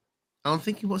 I'm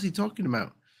thinking, what's he talking about?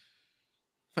 I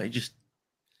thought he just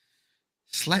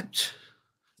slept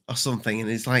or something. And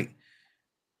he's like,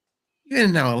 "You're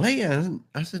an hour later." And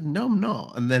I said, "No, I'm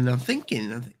not." And then I'm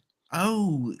thinking,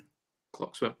 oh,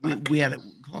 clocks went back.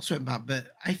 Clocks went back. But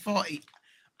I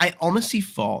honestly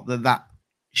thought that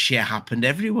shit happened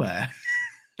everywhere.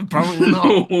 Probably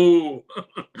not. No.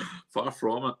 Far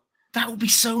from it. That would be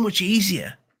so much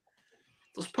easier.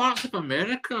 There's parts of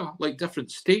America, like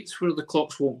different states, where the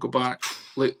clocks won't go back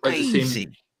like at the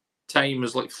same time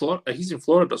as like Florida. He's in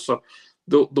Florida, so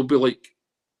they'll be like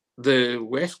the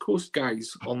West Coast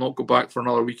guys will not go back for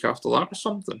another week after that or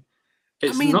something.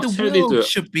 It's nuts the how they do it.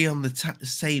 Should be on the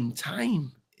same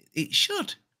time. It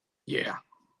should. Yeah,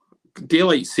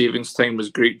 daylight savings time was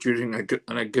great during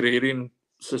an agrarian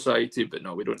society, but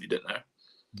no, we don't need it now.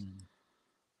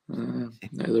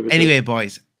 Anyway,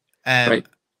 boys. Right.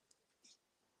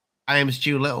 I am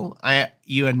Stu Little.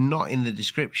 You are not in the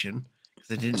description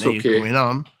because I didn't know you were coming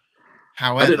on.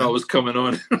 However, I didn't know I was coming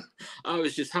on. I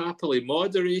was just happily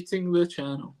moderating the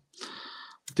channel.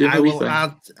 I will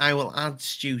add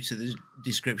Stu to the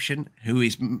description, who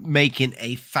is making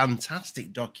a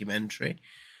fantastic documentary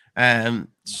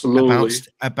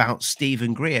about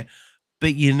Stephen Greer.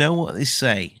 But you know what they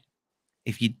say?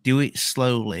 If you do it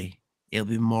slowly, it'll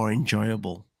be more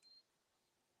enjoyable.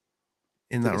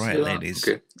 Isn't that Did I say right, that? ladies?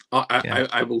 Okay.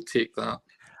 I will take that.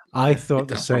 I thought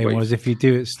the That's same right. was if you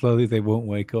do it slowly, they won't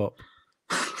wake up.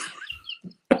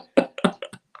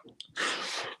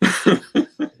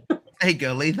 There you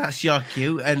go, Lee. That's your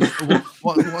cue. And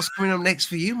what's coming up next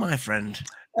for you, my friend?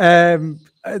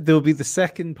 There'll be the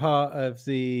second part of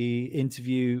the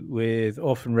interview with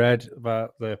Orphan Red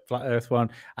about the Flat Earth one.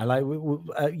 And like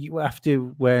you after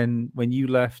when you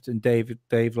left and Dave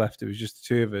left, it was just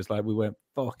the two of us. Like we went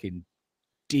fucking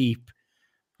deep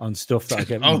on stuff that I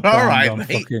get you banned on, mate.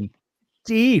 Fucking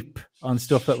deep on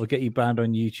stuff that will get you banned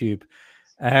on YouTube.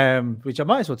 Which I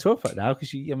might as well talk about now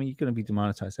because you're going to be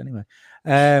demonetized anyway.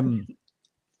 And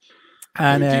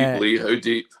how deep, Lee? How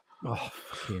deep? Oh,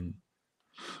 fucking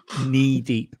knee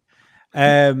deep.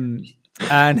 So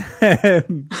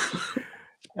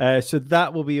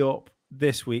that will be up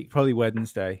this week, probably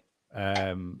Wednesday.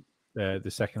 The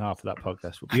second half of that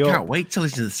podcast will be up. I can't wait to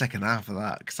listen to the second half of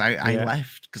that because I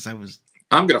left because I was.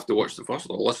 I'm gonna have to watch the first.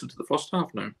 I'll listen to the first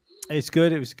half now. It's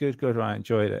good. It was good. I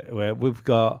enjoyed it. Where we've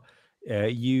got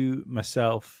you,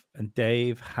 myself, and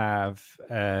Dave have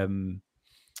Hidden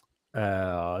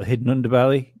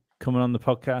Underbelly coming on the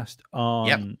podcast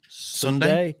on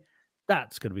Sunday.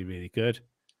 That's going to be really good.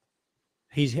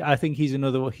 I think he's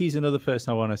another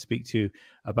person I want to speak to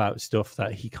about stuff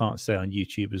that he can't say on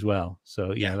YouTube as well.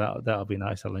 So that'll be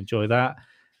nice. I'll enjoy that.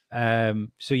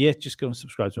 So yeah, just go and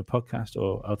subscribe to my podcast,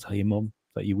 or I'll tell your mum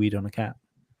that you weed on a cat.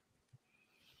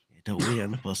 Don't weed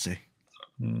on a pussy.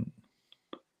 And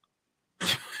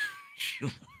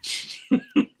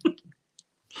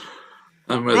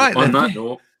on that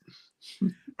note.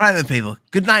 Right then, people.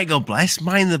 Good night. God bless.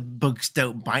 Mind the bugs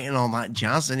don't bite and all that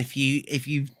jazz. And if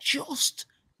you've just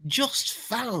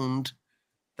found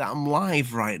that I'm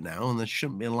live right now and there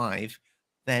shouldn't be live,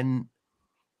 then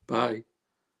bye.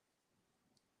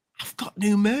 I've got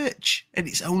new merch and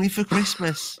it's only for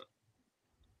Christmas.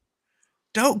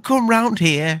 Don't come round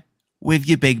here with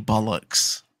your big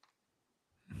bollocks.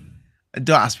 And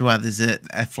don't ask me why there's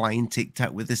a flying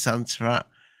TikTok with the Santa hat,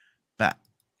 but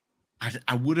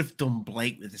I would have done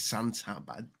Blake with the Santa hat,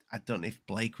 but I don't know if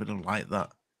Blake would have liked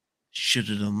that. Should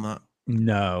have done that.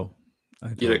 No.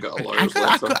 You'd have got a lawyer's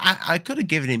I could have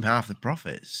given him half the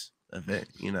profits of it,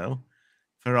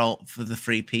 for the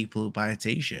 3 people who buy a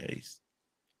t-shirt.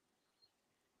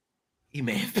 He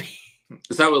may have been.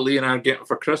 Is that what Lee and I are getting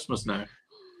for Christmas now?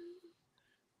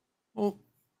 Well,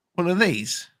 one of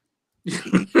these.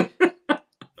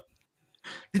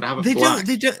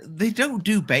 They don't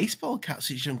do baseball caps,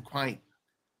 which I'm quite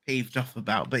peeved off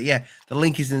about. But yeah, the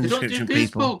link is in the description. Don't do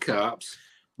baseball caps.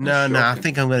 No, I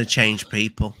think I'm going to change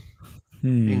people.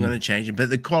 I'm going to change them, but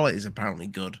the quality is apparently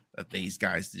good of these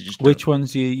guys. They just which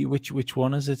one's you? Which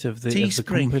one is it of the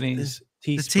companies?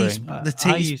 Teespring.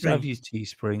 I've used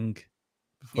Teespring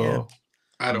before. Yeah.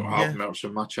 I don't have merch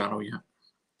on my channel yet.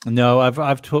 No,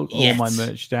 I've took all my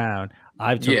merch down.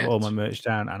 All my merch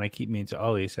down, and I keep meaning to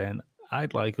Ollie saying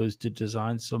I'd like us to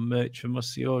design some merch for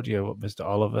Musty Audio, Mr.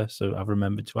 Oliver. So I've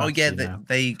remembered to ask you now.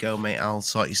 There you go, mate. I'll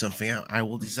sort you something out. I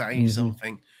will design you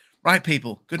something. Right,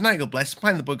 people. Good night. God bless.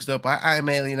 Find the bugs up. I am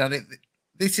Alien Addict.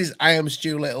 This is I Am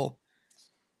Stu Little.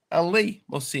 And Lee,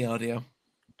 Musty Audio.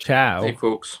 Ciao. Hey,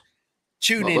 folks.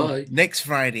 Tune in next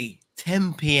Friday,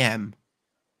 10 p.m.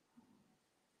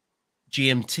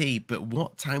 GMT. But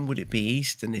what time would it be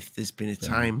Eastern if there's been a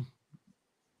time?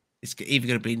 It's either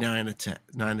going to be 9 or 10.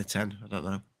 I don't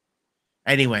know.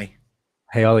 Anyway.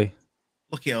 Hey, Ollie.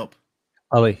 Look it up.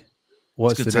 Ollie,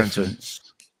 what's the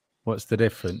difference? What's the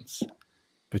difference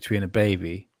between a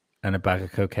baby and a bag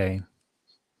of cocaine?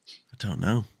 I don't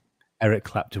know. Eric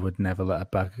Clapton would never let a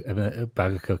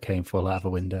bag of cocaine fall out of a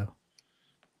window.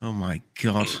 Oh, my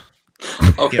God.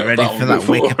 Okay, Get ready for that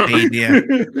Wikipedia.